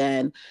show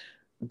then,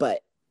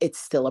 but it's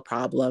still a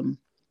problem.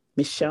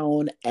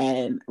 Michonne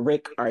and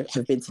Rick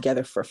have been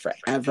together for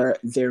forever.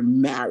 They're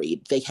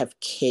married. They have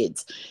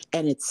kids.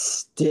 And it's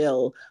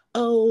still,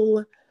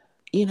 oh,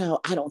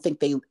 I don't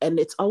think and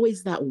it's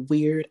always that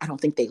weird, I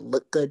don't think they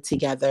look good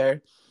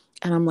together.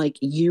 And I'm like,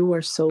 you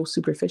are so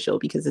superficial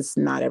because it's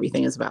not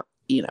everything is about,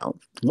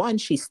 one,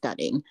 she's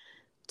stunning.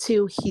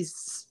 Two,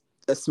 he's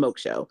a smoke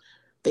show.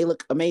 They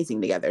look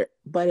amazing together,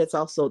 but it's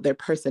also their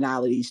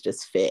personalities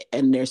just fit.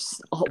 And there's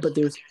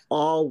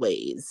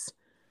always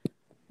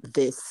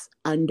this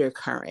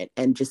undercurrent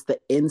and just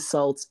the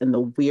insults and the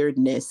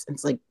weirdness.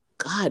 It's like,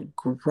 God,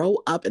 grow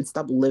up and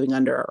stop living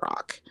under a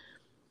rock.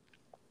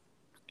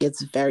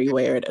 It's very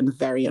weird and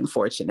very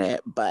unfortunate,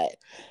 but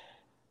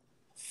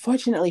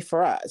fortunately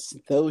for us,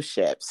 those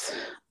ships,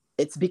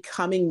 it's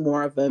becoming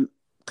more of a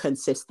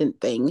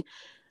consistent thing,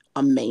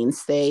 a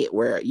mainstay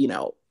where,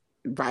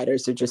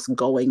 writers are just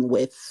going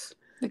with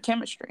the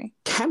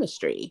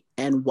chemistry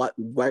and what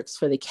works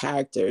for the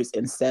characters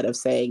instead of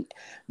saying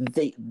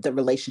the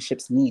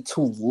relationships need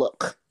to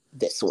look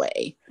this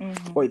way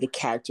or the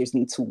characters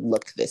need to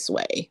look this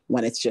way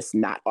when it's just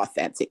not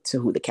authentic to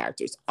who the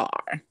characters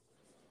are.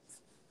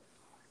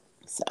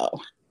 So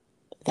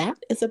that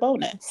is a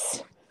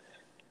bonus.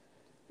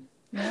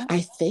 Yeah. I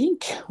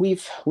think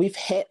we've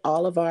hit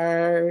all of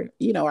our,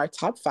 our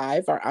top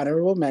 5, our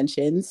honorable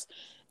mentions,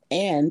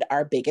 and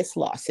our biggest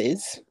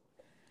losses.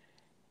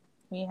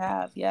 We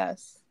have,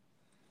 yes.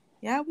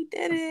 Yeah, we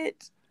did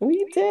it.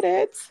 We did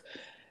it.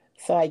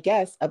 So I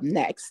guess up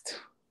next,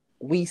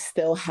 we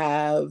still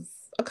have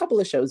a couple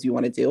of shows we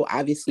want to do.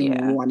 Obviously,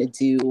 we want to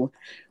do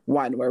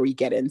one where we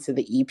get into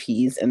the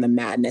EPs and the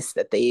madness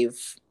that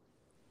they've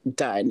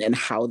done and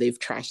how they've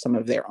trashed some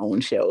of their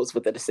own shows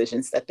with the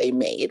decisions that they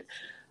made.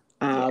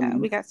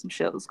 We got some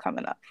shows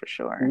coming up for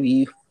sure.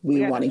 We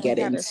want to get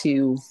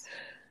into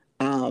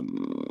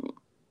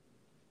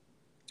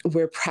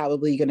we're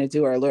probably going to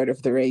do our Lord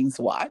of the Rings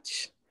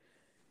watch.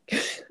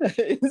 It's going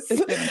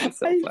to be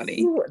so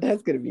funny.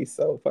 That's going to be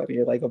so funny.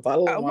 Like a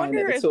bottle of wine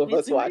and the two of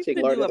us watching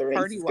Lord of the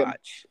Rings.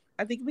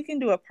 I think we can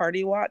do a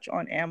party watch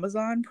on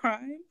Amazon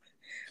Prime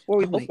where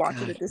we both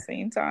watch it at the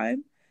same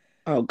time.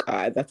 Oh,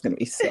 God, that's going to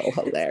be so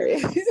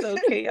hilarious. So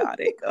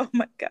chaotic. Oh,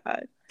 my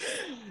God.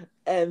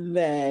 And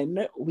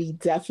then we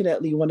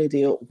definitely want to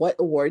do what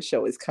award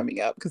show is coming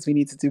up because we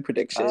need to do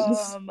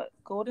predictions.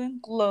 Golden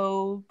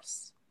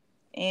Globes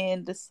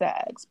and the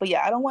SAGs. But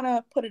yeah, I don't want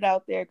to put it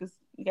out there because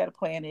you got to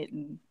plan it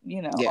and,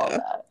 all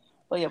that.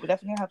 But yeah, we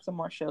definitely have some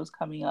more shows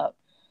coming up.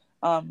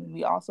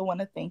 We also want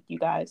to thank you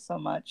guys so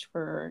much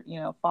for,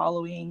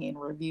 following and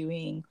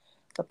reviewing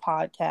the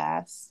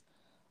podcast.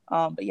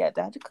 But yeah,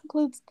 that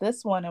concludes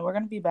this one, and we're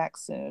going to be back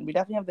soon. We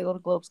definitely have the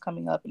Golden Globes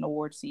coming up in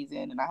award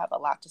season, and I have a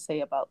lot to say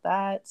about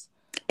that.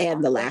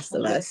 And The Last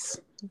of Us.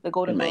 The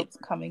Golden Globes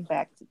coming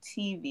back to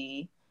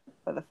TV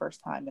for the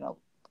first time in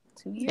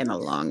 2 years.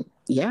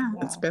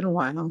 It's been a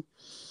while.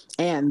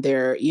 And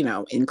they're,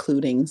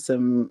 including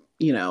some,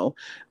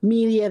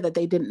 media that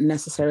they didn't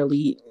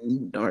necessarily,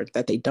 or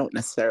that they don't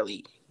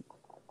necessarily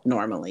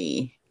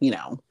normally,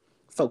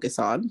 focus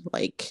on,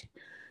 like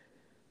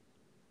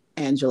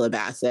Angela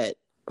Bassett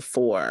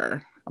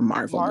for a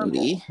Marvel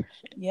movie,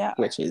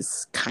 which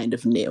is kind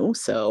of new.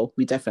 So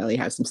we definitely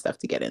have some stuff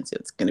to get into.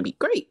 It's going to be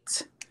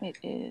great. It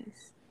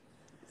is.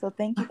 So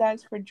thank you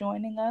guys for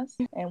joining us,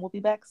 and we'll be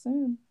back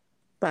soon.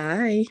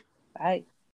 Bye. Bye.